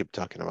videos, and I keep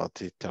talking about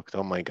TikTok.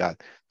 Oh my God,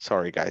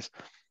 sorry guys.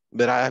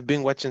 But I've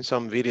been watching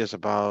some videos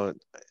about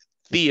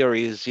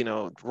theories.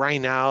 Right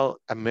now,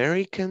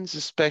 Americans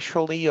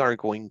especially are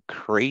going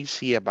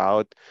crazy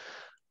about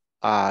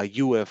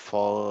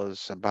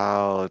UFOs,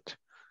 about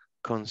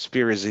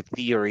conspiracy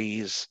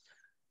theories.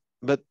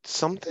 But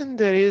something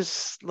that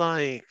is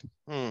like,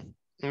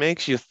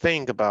 makes you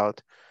think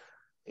about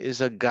is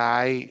a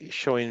guy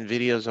showing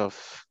videos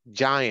of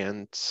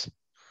giants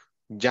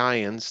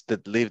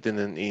that lived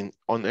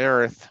on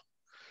Earth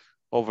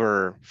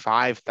over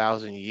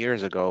 5,000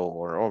 years ago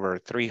or over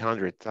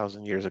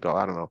 300,000 years ago.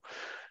 I don't know.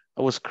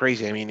 It was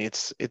crazy. I mean,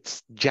 it's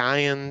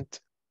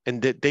giant,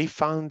 and that they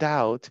found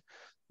out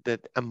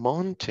that a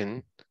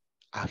mountain,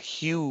 a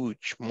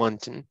huge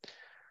mountain,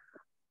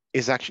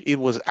 it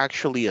was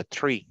actually a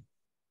tree.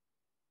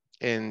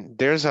 And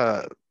there's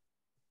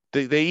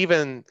they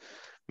even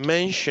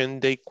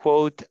mentioned, they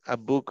quote a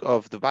book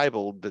of the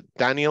Bible, the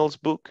Daniel's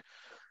book,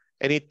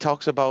 and it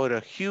talks about a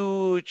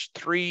huge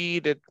tree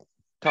that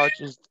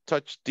touched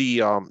the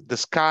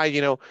sky,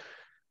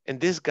 and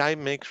this guy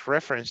makes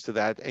reference to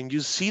that, and you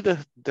see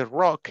the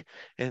rock,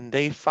 and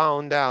they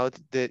found out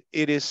that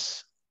it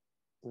is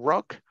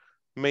rock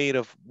made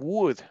of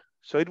wood.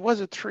 So it was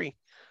a tree.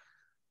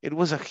 It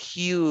was a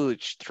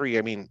huge tree.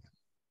 I mean,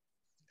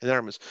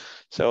 enormous.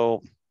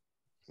 So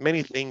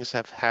many things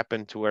have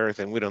happened to Earth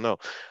and we don't know.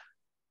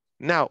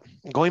 Now,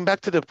 going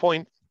back to the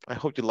point, I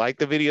hope you liked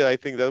the video. I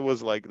think that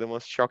was like the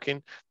most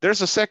shocking.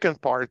 There's a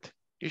second part.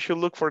 You should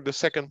look for the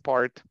second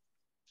part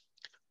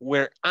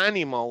where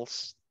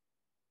animals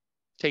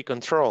take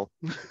control.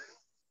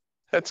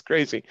 That's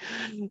crazy.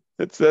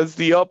 That's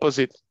the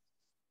opposite.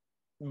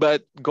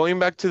 But going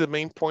back to the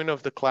main point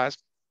of the class,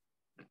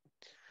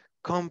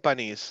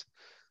 companies,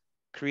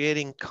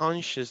 creating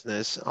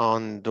consciousness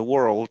on the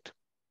world.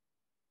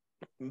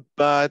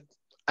 But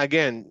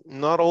again,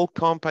 not all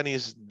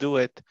companies do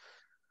it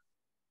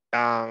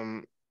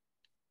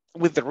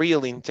with the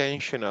real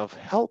intention of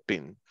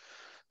helping.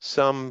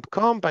 Some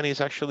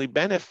companies actually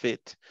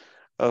benefit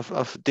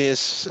of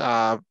this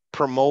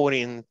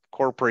promoting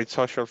corporate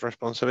social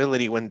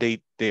responsibility when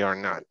they are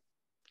not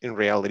in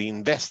reality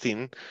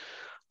investing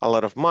a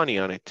lot of money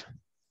on it.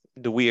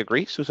 Do we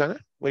agree, Susana?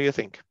 What do you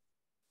think?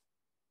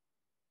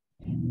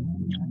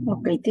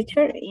 Okay,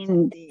 teacher,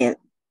 in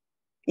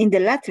the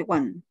last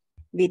one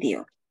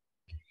video,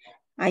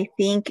 I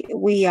think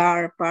we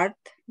are part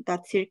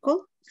that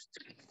circle.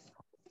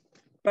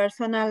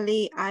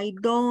 Personally, I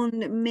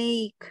don't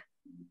make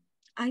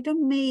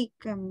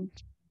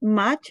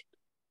much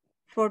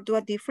for do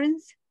a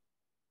difference,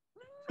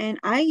 and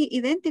I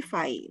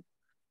identify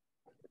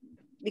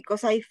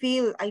because I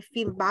feel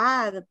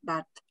bad,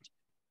 but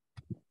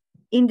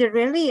in the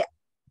really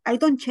I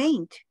don't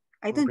change.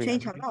 I don't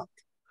change a lot.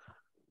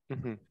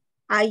 Mm-hmm.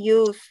 I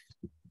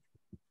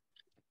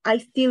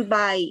still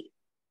buy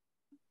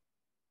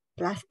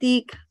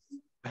plastic.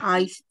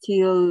 I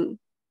still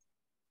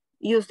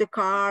use the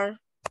car.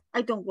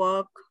 I don't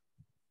walk.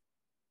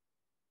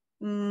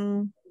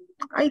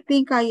 I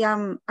think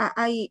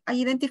I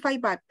identify,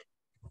 but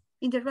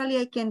in the reality,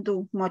 I can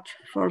do much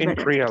for better.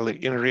 In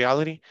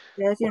reality?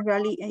 Yes, in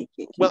reality.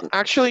 Well,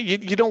 actually,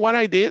 you know what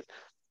I did?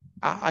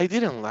 I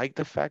didn't like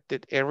the fact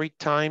that every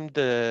time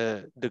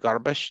the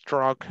garbage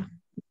truck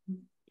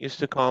used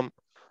to come,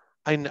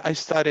 I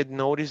started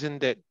noticing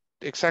that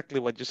exactly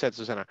what you said,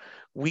 Susana.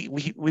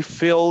 We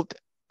filled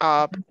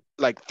up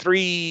like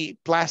 3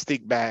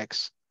 plastic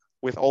bags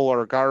with all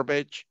our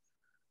garbage.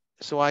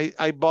 So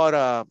I bought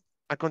a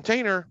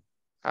container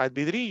at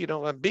Vidri, you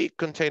know, a big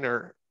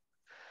container.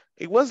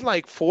 It was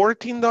like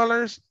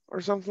 $14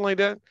 or something like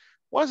that.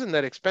 Wasn't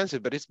that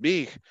expensive, but it's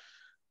big.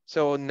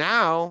 So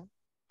now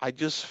I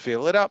just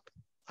fill it up.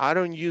 I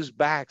don't use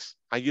bags.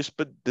 I just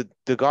put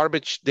the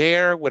garbage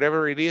there,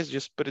 whatever it is,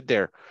 just put it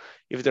there.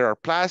 If there are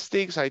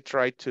plastics, I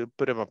try to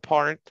put them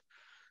apart,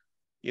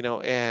 you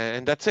know,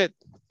 and that's it.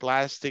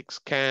 Plastics,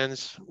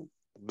 cans,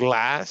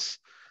 glass,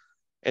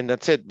 and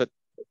that's it. But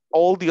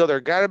all the other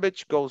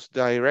garbage goes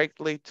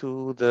directly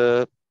to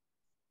the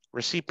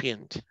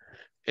recipient.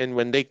 And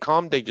when they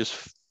come, they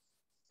just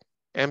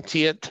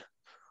empty it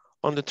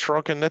on the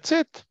truck and that's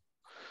it.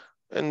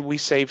 And we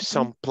save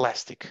some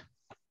plastic.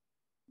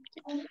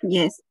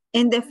 Yes.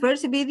 In the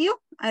first video,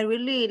 I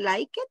really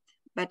like it,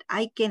 but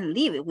I can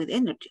live with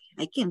energy.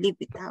 I can live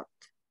without.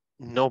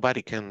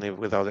 Nobody can live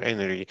without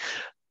energy.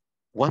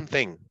 One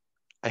thing,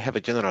 I have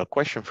a general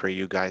question for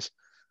you guys.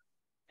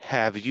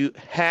 Have you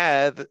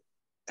had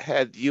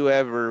you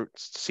ever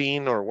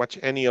seen or watched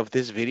any of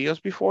these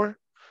videos before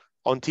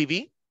on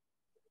TV?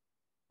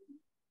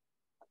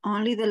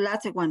 Only the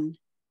last one.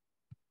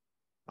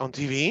 On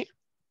TV?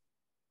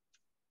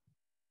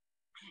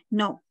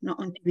 No, not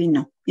on TV,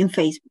 no. In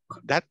Facebook.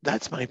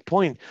 That's my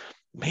point.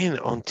 Man,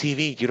 on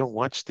TV, you don't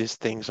watch these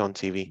things on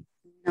TV.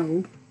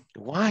 No.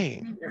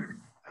 Why?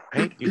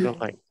 Right? You don't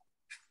like.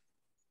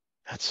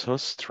 That's so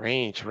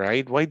strange,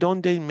 right? Why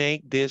don't they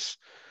make this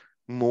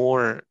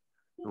more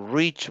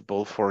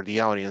reachable for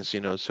the audience,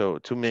 you know, so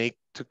to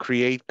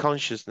create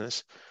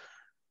consciousness,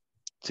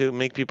 to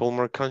make people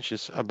more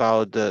conscious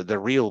about the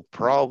real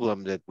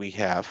problem that we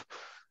have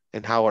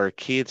and how our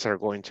kids are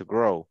going to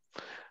grow.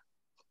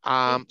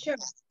 Teacher,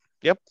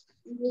 yep.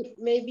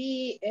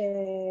 Maybe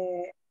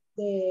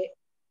the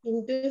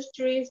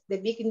industries, the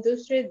big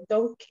industries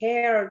don't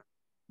care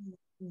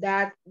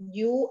that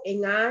you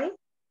and I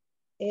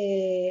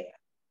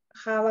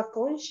have a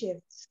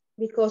conscience,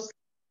 because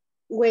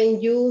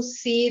when you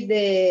see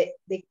the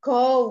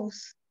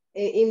cows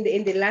in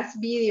the last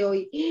video,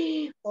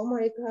 oh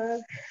my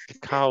God. The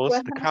cows.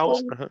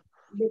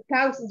 The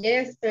cows,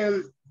 yes.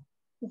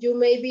 You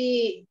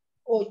maybe,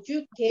 or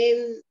you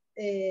can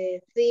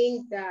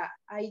think that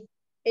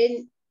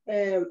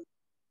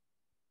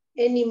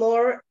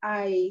anymore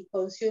I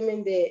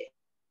consuming the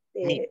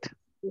meat.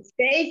 The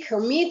steak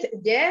or meat,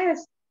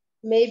 yes,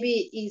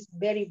 maybe it's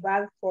very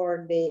bad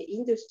for the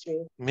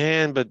industry.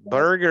 Man, but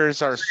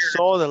burgers are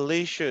so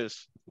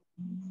delicious.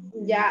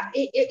 Yeah,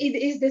 it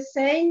is the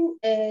same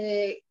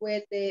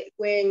with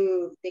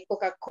when the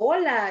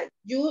Coca-Cola.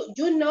 You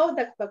know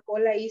that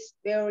Coca-Cola is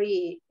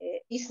very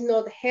is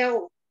not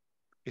healthy.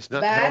 It's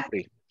not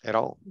healthy at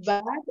all.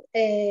 But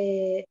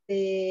the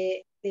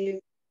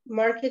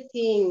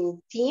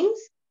marketing teams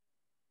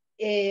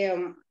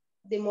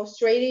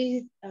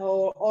demonstrated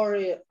or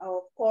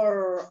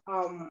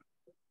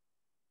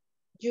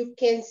you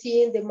can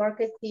see in the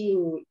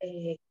marketing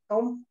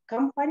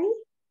campaign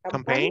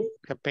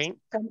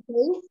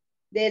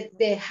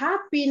the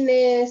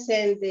happiness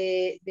and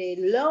the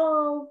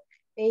love,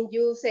 and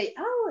you say,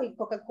 oh,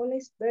 Coca-Cola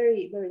is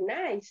very, very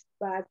nice,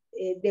 but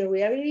the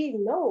reality,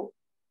 no.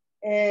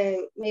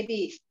 And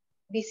maybe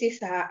this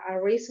is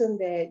a reason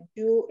that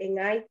you and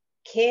I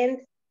can't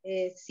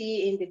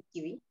see in the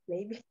TV,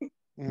 maybe.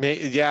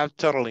 Yeah,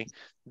 totally.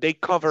 They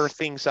cover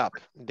things up.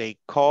 They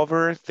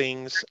cover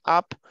things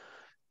up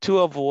to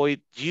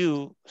avoid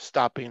you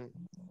stopping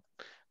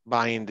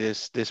buying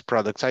these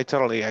products. I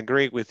totally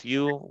agree with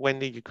you,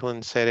 Wendy. You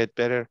couldn't say it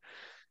better.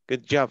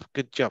 Good job.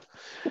 Good job.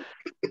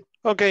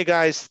 Okay,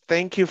 guys,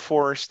 thank you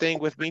for staying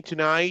with me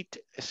tonight.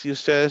 Si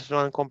ustedes no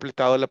han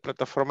completado la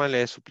plataforma,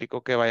 les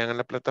suplico que vayan a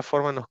la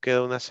plataforma. Nos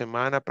queda una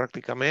semana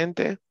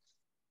prácticamente.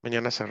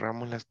 Mañana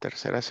cerramos la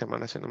tercera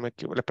semana, si no me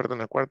equivoco. Perdón,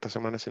 la cuarta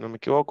semana, si no me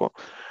equivoco.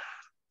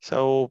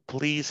 So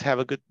please have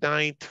a good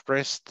night.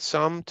 Rest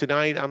some.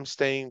 Tonight, I'm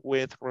staying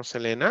with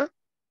Roselena.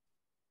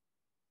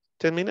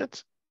 10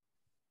 minutes?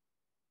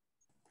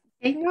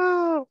 Okay.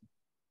 No.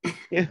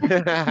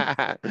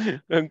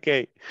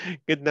 Okay.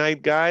 Good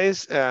night,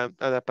 guys.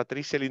 Ana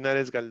Patricia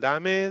Linares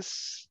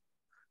Galdames.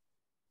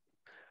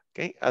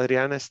 Okay.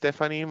 Adriana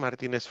Stephanie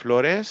Martinez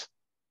Flores.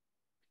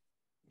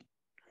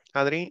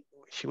 Adri,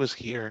 she was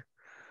here.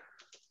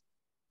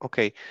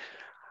 Okay.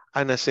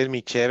 Ana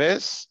Selmi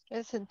Chévez.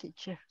 Present,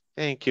 teacher.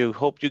 Thank you.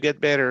 Hope you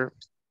get better.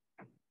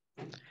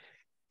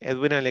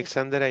 Edwin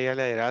Alexander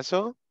Ayala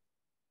Erazo.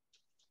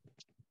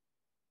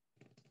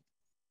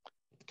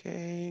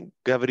 Okay.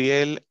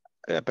 Gabriela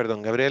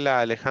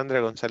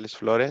Alejandra González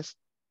Flores.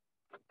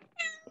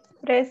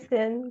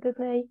 Present. Good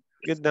night.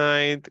 Good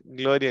night.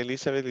 Gloria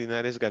Elizabeth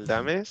Linares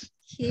Galdames.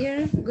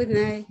 Here, good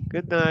night.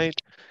 Good night.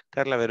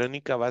 Carla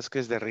Verónica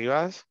Vázquez de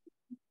Rivas.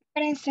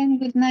 Present.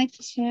 Good night,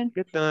 teacher.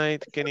 Good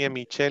night. Kenia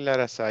Michelle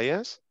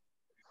Arazayas.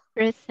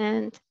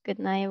 Present. Good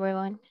night,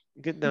 everyone.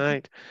 Good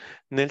night.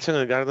 Nelson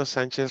Edgardo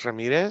Sánchez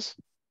Ramírez.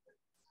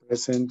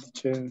 Present,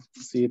 teacher.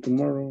 See you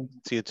tomorrow.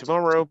 See you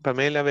tomorrow.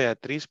 Pamela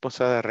Beatriz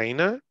Posada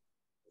Reina.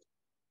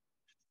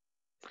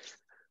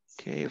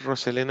 Okay.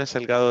 Roselena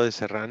Salgado de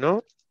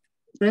Serrano.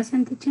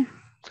 Present, teacher.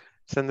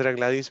 Sandra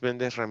Gladys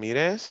Méndez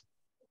Ramírez.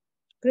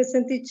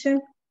 Present, teacher.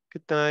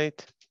 Good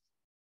night.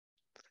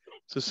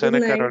 Susana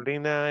Good night.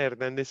 Carolina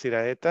Hernández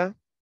Iraeta.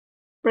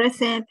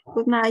 Present.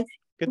 Good night.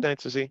 Good night,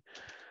 Susie.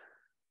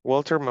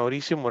 Walter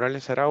Mauricio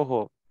Morales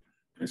Araujo.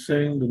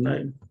 Present, good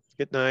night.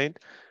 Good night.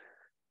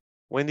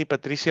 Wendy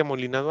Patricia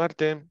Molina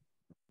Duarte.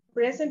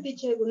 Present,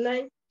 teacher. Good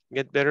night.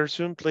 Get better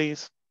soon,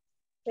 please.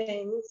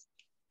 Thanks.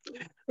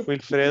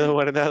 Wilfredo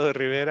Guardado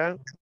Rivera.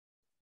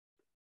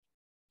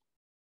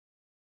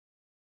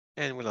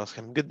 And we lost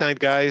him. Good night,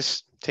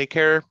 guys. Take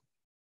care.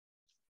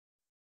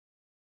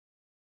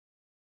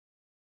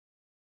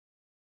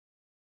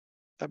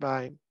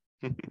 Bye-bye.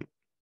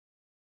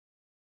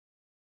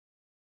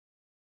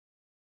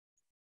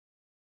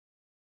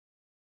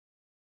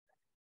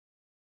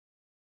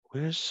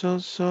 We're so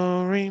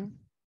sorry,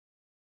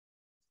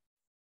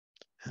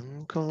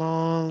 Uncle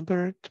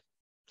Albert.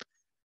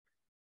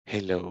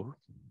 Hello.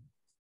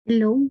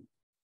 Hello.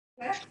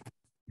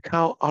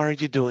 How are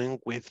you doing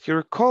with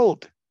your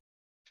cold?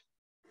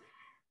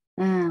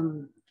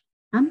 I'm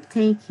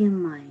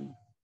taking my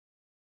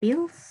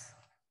pills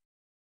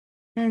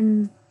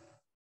and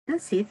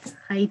that's it.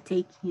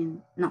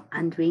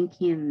 I'm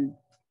drinking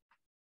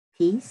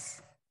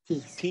teas.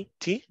 Tea?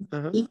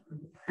 Uh-huh. Tea.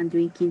 I'm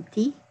drinking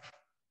tea.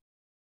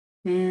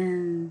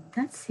 And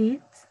that's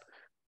it.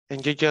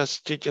 And you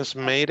just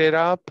made it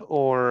up,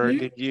 or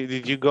Yeah.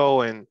 did you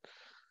go and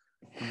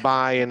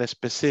buy in a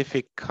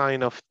specific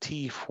kind of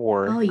tea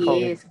for? Oh cold?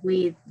 yes,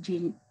 with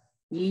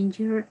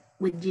ginger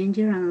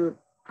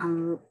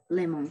and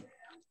lemon.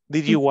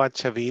 Did you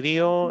watch a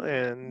video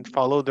and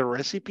follow the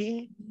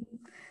recipe?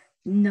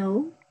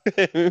 No.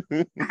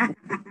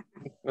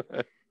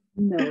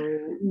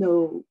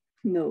 No.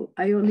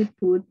 I only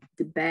put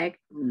the bag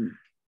on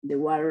the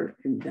water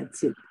and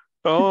that's it.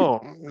 Oh,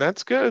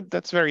 that's good.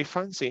 That's very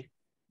fancy.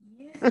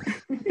 Yeah.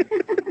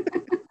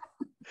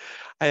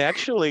 I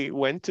actually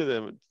went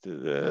to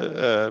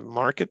the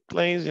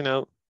marketplace,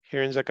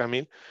 here in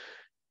Zacamil,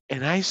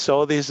 and I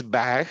saw this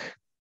bag.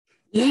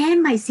 Yeah,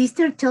 my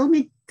sister told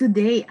me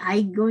today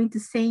I'm going to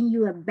send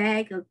you a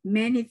bag of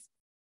many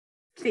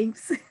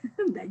things.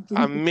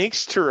 A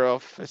mixture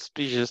of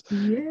species.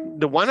 Yes.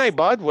 The one I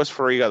bought was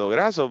for hígado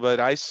graso, but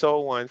I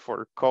saw one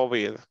for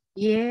COVID.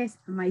 Yes,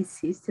 my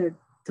sister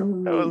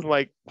told me. I was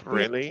like,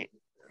 really?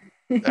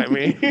 I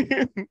mean,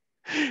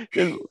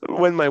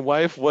 when my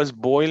wife was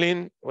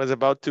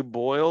about to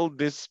boil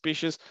this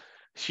species,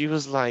 she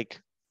was like,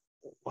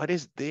 what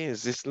is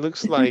this? This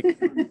looks like,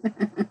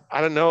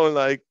 I don't know,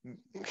 like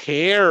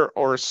hair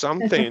or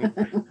something.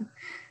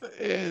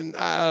 And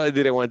I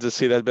didn't want to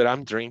see that, but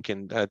I'm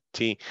drinking that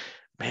tea.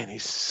 Man,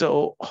 it's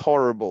so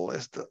horrible.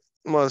 It's the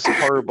most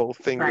horrible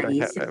thing that I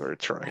have ever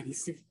tried.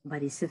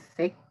 But it's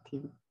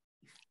effective.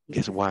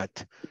 Guess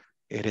what?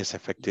 It is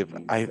effective.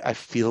 Yes, I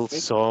feel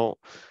so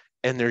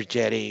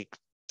energetic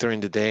during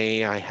the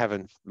day. I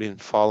haven't been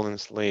falling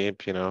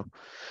asleep,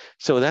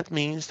 So that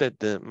means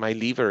that my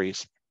liver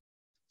is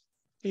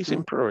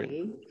improving.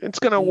 Okay. It's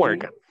gonna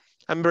work.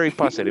 I'm very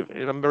positive.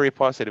 I'm very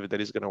positive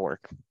that it's gonna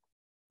work.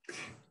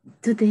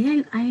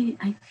 Today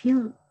I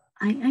feel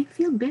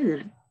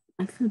better.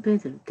 I feel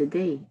better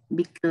today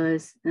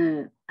because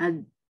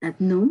at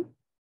noon,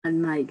 at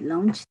my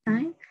lunch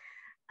time,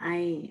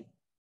 I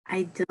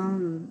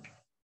don't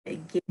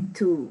get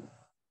to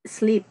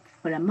sleep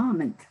for a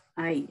moment,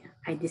 I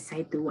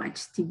decided to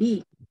watch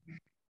TV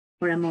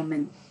for a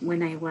moment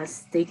when I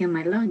was taking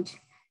my lunch.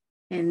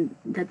 And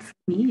that for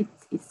me,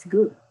 it's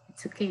good.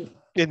 It's okay.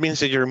 It means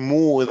that your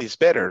mood is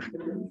better.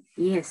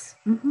 Yes.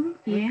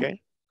 Yeah.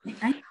 Okay.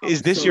 I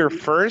Is this so. your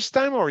first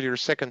time or your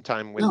second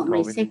time with No, my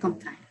COVID? second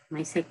time.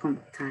 My second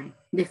time.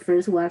 The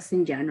first was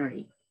in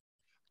January.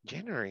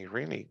 January,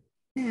 really?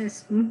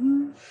 Yes.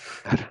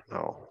 I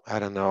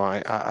don't know.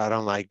 I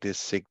don't like these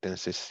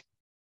sicknesses.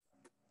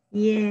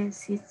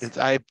 Yes,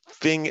 I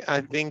think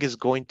it's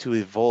going to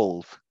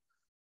evolve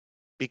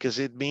because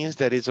it means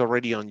that it's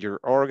already on your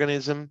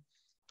organism,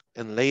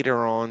 and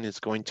later on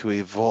it's going to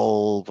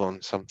evolve on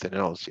something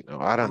else. You know,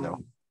 I don't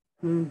know.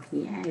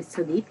 Yeah, it's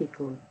so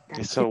difficult.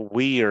 It's so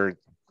weird.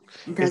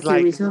 That's it's like,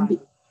 the reason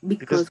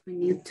because we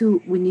need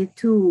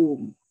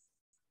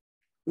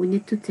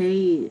to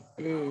take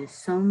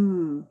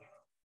some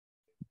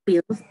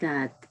pills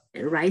that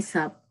rise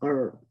up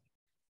or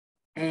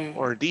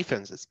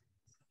defenses.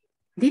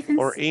 Defense.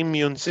 Or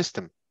immune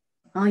system.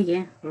 Oh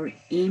yeah, or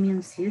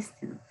immune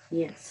system.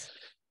 Yes.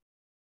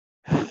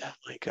 Oh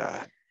my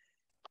God.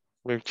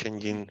 We're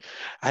changing.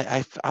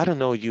 I don't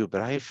know you,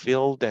 but I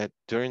feel that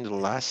during the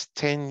last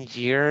 10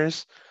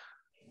 years,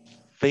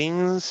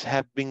 things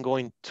have been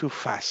going too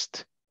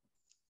fast.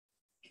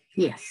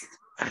 Yes.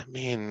 I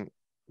mean,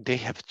 they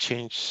have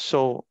changed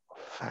so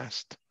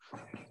fast.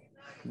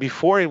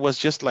 Before it was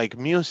just like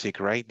music,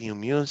 right? New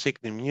music.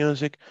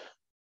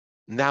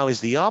 Now it's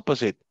the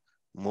opposite.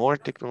 More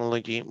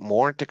technology,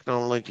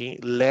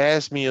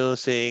 less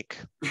music.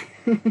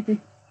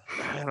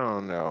 I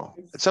don't know.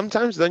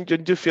 Sometimes don't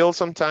you feel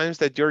sometimes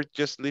that you're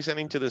just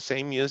listening to the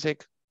same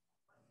music?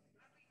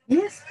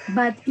 Yes,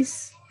 but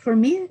it's for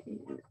me,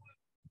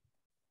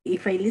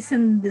 if I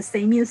listen the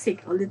same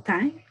music all the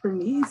time, for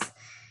me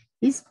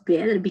it's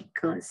better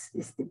because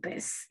it's the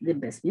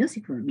best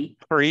music for me.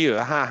 For you,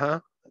 yeah,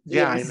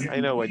 Yes. I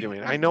know what you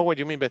mean. I know what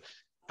you mean, but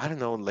I don't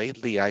know.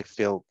 Lately, I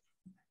feel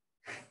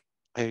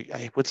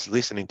I was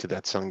listening to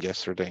that song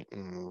yesterday.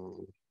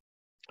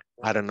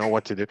 I don't know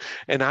what to do.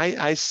 And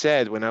I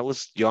said when I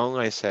was young,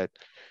 I said,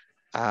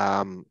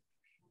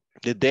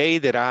 the day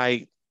that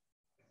I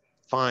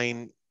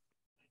find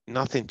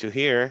nothing to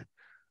hear,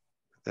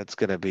 that's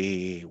gonna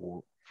be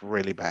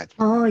really bad.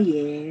 Oh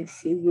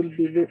yes, it will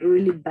be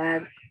really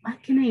bad.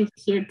 What can I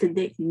hear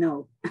today?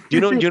 No.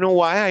 You know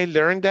why I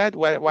learned that?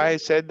 Why I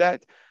said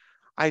that?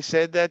 I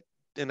said that,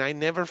 and I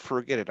never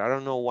forget it. I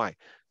don't know why.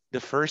 The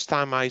first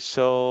time I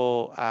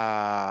saw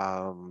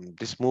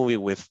this movie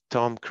with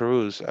Tom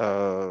Cruise,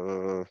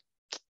 oh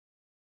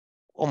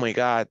my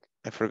God,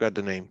 I forgot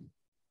the name.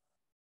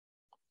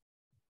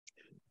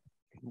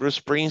 Bruce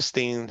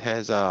Springsteen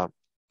has a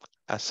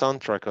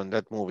soundtrack on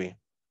that movie.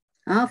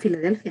 Oh,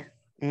 Philadelphia.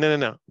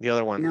 No, the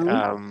other one.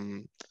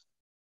 No.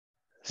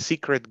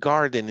 Secret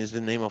Garden is the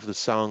name of the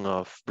song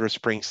of Bruce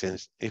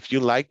Springsteen. If you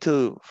like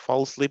to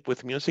fall asleep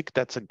with music,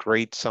 that's a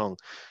great song.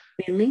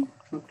 Really?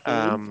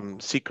 Okay.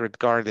 Secret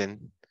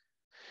Garden.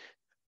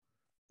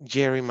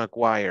 Jerry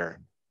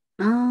Maguire.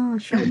 Oh,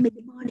 show me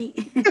the money.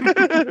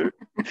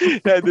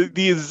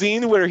 the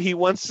scene where he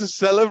wants to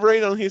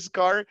celebrate on his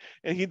car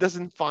and he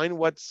doesn't find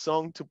what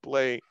song to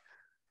play.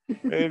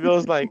 And it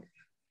goes like,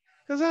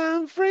 "'Cause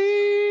I'm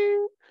free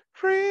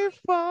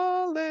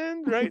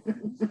falling," right?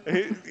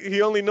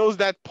 He only knows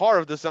that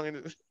part of the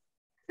song.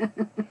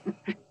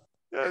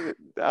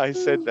 I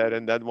said that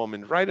in that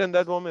moment. Right in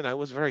that moment, I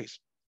was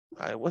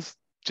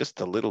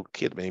just a little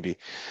kid maybe.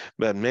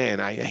 But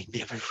man, I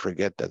never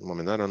forget that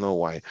moment. I don't know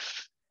why.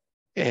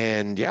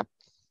 And yep,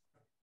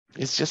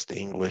 it's just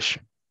English.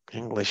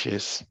 English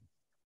is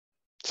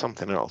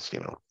something else, you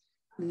know.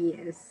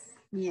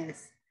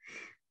 Yes.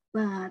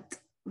 But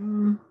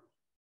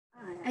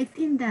I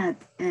think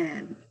that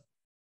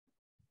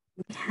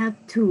we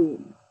have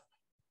to,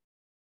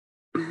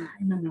 I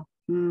don't know,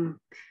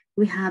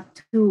 we have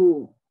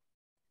to,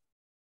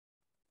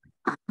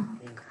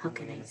 how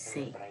can I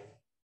say?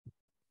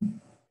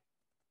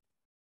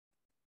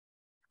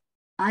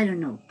 I don't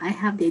know. I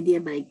have the idea,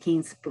 but I can't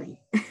explain.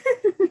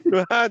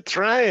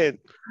 Try it.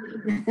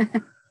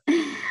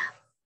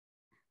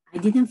 I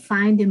didn't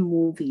find the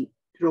movie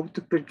Road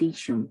to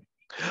Perdition.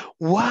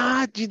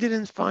 What? You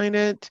didn't find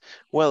it?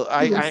 Well,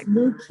 I was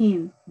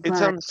looking.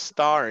 It's on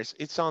Stars.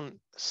 It's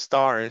on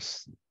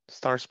Stars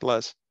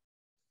Plus.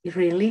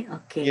 Really?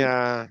 Okay.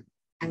 Yeah.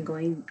 I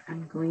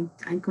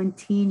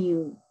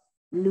continue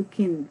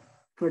looking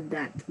for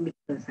that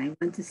because I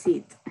want to see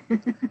it.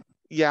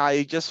 Yeah,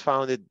 I just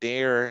found it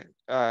there.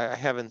 I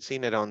haven't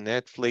seen it on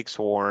Netflix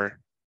or,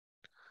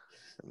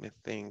 let me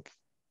think.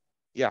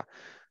 Yeah.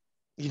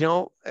 You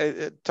know,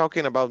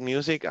 talking about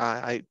music,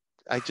 I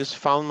just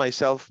found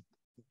myself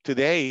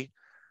today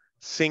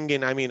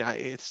singing. I mean,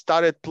 it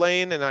started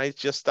playing and I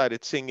just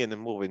started singing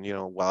and moving, you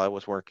know, while I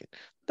was working.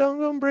 Don't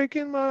go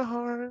breaking my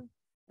heart.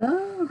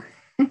 Oh.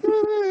 I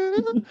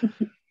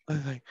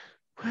was like,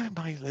 what am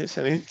I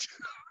listening to?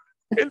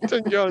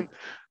 Elton John.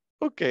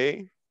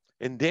 Okay.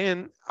 And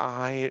then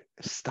I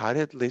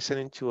started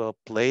listening to a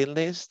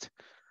playlist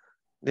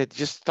that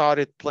just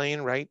started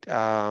playing, right?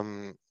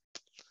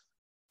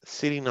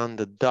 Sitting on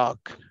the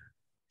dock.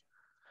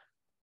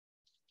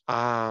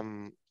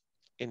 And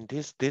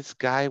this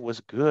guy was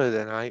good,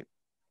 and I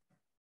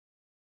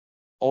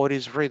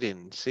always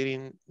reading,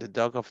 sitting the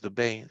dock of the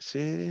bay,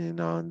 sitting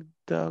on the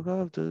dock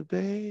of the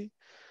bay.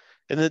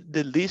 And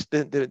the list,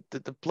 the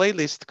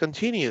playlist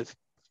continued.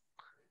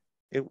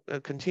 It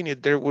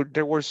continued. There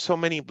were so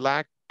many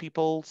Black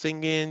people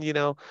singing, you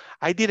know.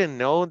 I didn't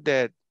know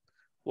that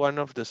one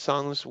of the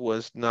songs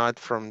was not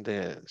from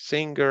the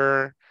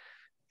singer.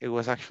 It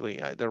was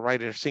actually the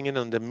writer singing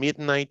on the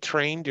Midnight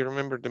Train. Do you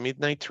remember the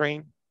Midnight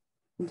Train?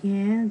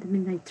 Yeah, the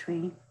Midnight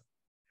Train.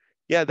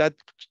 Yeah, that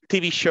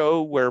TV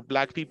show where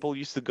Black people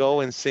used to go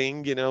and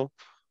sing, you know.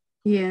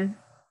 Yeah.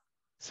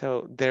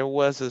 So there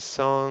was a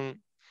song,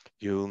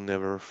 "You'll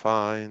Never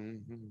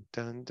Find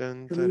dun,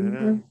 dun, dun,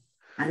 dun,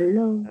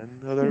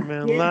 another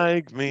man Yeah.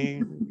 like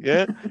me."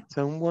 Yeah,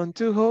 someone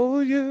to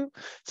hold you.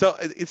 So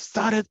it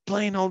started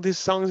playing all these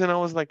songs, and I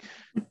was like,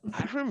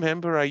 I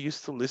remember I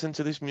used to listen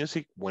to this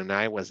music when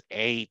I was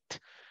 8.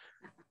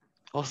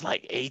 I was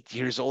like 8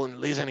 years old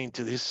and listening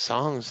to these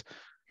songs.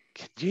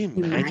 Can you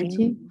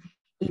imagine?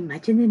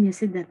 Imagine the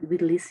music that we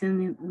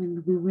listened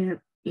when we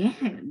were, yeah,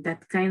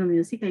 that kind of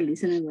music I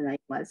listened when I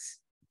was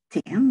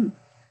 10.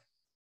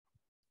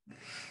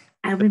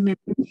 I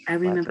remember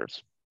a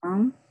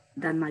song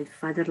that my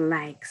father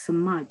liked so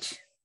much.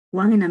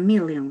 One in a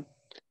Million.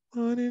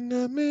 One in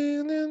a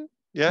million.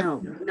 Yeah.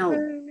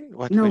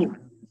 What?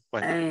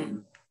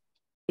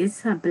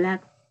 It's a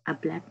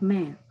black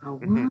man.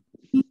 One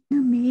in a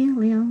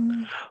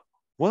million.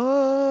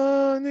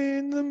 One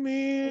in a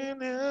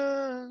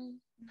million.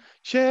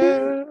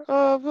 Share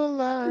of a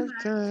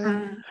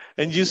lifetime.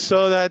 And you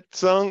saw that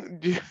song,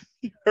 you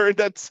heard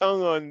that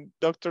song on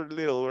Dr.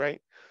 Little,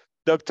 right?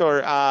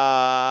 Doctor,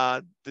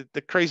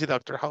 the crazy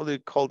doctor, how do you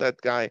call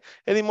that guy?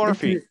 Eddie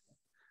Murphy.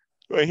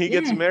 When he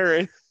gets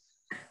married.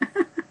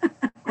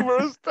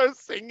 We'll start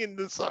singing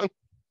the song.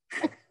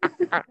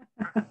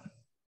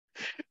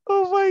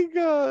 Oh my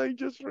God, I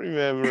just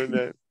remember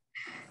that.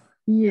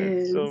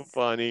 Yes. It's so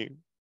funny.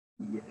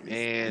 Yes.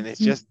 And it's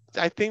just,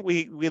 I think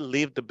we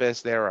lived the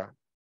best era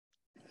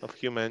of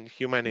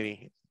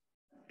humanity.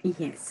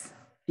 Yes.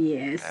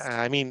 Yes.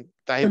 I mean,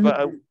 I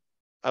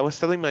was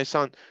telling my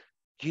son,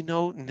 you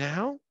know,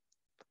 now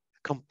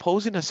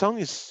composing a song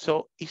is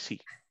so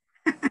easy.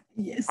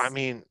 Yes. I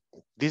mean,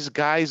 these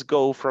guys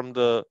go from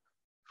the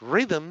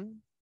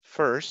rhythm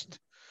first,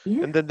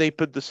 and then they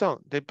put the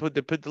song. They put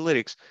the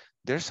lyrics.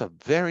 There's a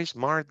very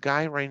smart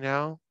guy right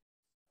now,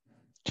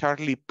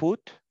 Charlie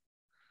Puth.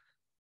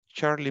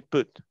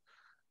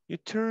 You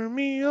turn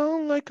me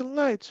on like a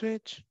light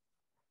switch.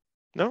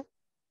 No?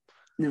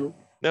 No.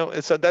 No,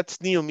 so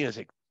that's new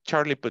music.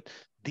 Charlie Puth.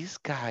 This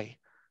guy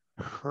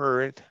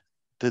heard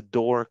the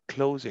door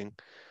closing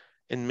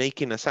and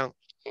making a sound.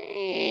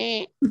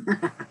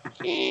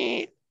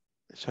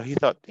 So he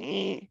thought,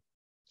 and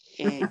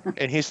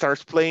he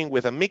starts playing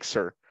with a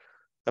mixer,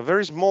 a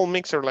very small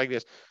mixer like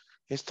this.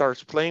 He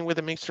starts playing with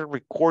the mixer,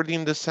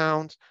 recording the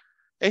sounds,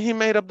 and he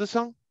made up the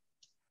song.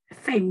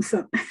 Famous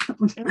song.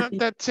 And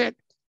that's it.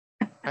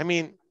 I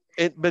mean,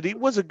 but it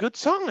was a good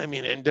song. I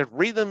mean, and the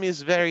rhythm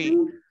is very,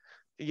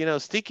 you know,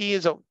 sticky.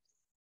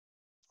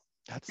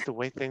 That's the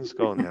way things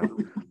go now.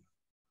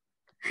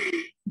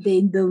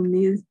 They don't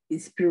need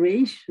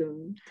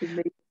inspiration to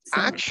make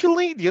songs.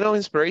 Actually, you know,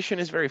 inspiration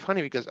is very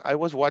funny because I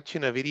was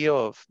watching a video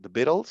of the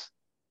Beatles,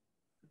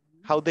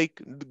 how they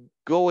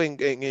go and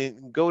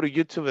go to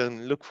YouTube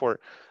and look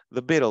for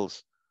the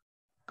Beatles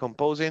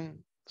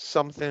composing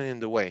something in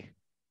the way.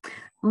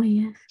 Oh,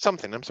 yeah.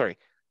 Something, I'm sorry.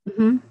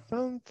 Mm-hmm.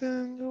 Something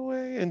in the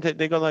way. And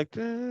they go like,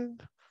 do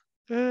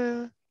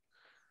it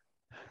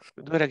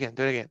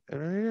again.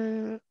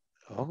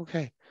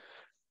 Okay.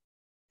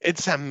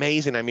 It's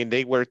amazing. I mean,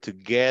 they were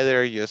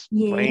together, just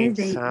playing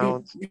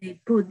sounds. They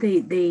put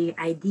the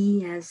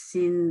ideas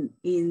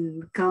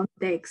in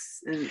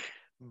context.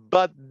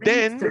 But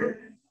then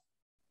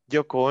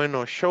Yoko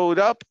Ono showed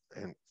up.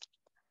 And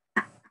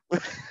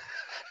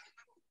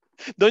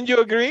don't you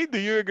agree? Do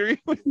you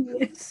agree?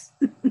 Yes.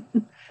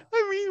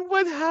 I mean,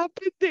 what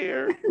happened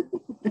there?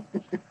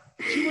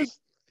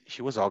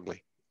 She was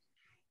ugly.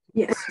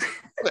 Yes.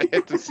 I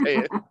had to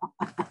say it.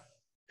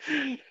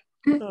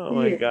 Oh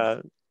my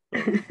God.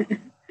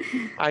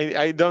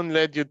 I don't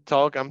let you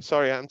talk. I'm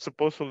sorry. I'm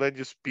supposed to let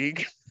you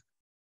speak.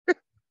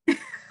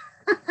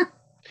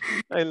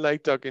 I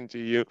like talking to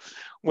you.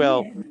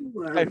 Well,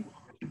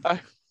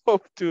 I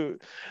hope to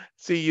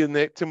see you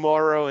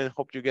tomorrow and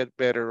hope you get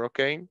better,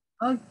 okay?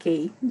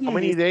 Okay. Yes. How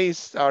many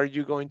days are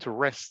you going to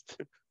rest?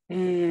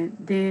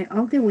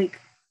 All the week.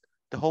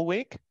 The whole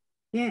week?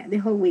 Yeah, the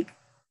whole week.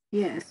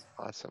 Yes.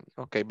 Awesome.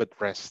 Okay, but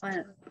rest.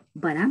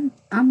 But I'm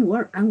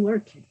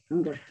working.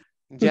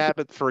 Yeah,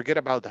 but forget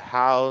about the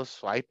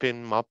house,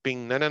 wiping,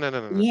 mopping. No.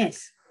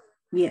 Yes.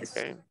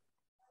 Okay.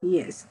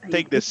 Yes.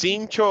 Take the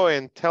cincho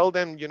and tell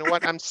them, you know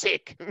what, I'm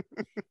sick.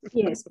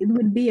 Yes, it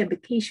would be a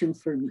vacation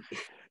for me.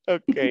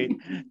 Okay.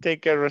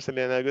 Take care,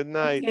 Rosalina. Good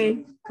night.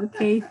 Okay.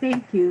 Okay.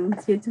 Thank you.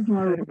 See you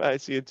tomorrow. Bye.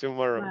 See you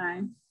tomorrow.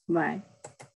 Bye. Bye.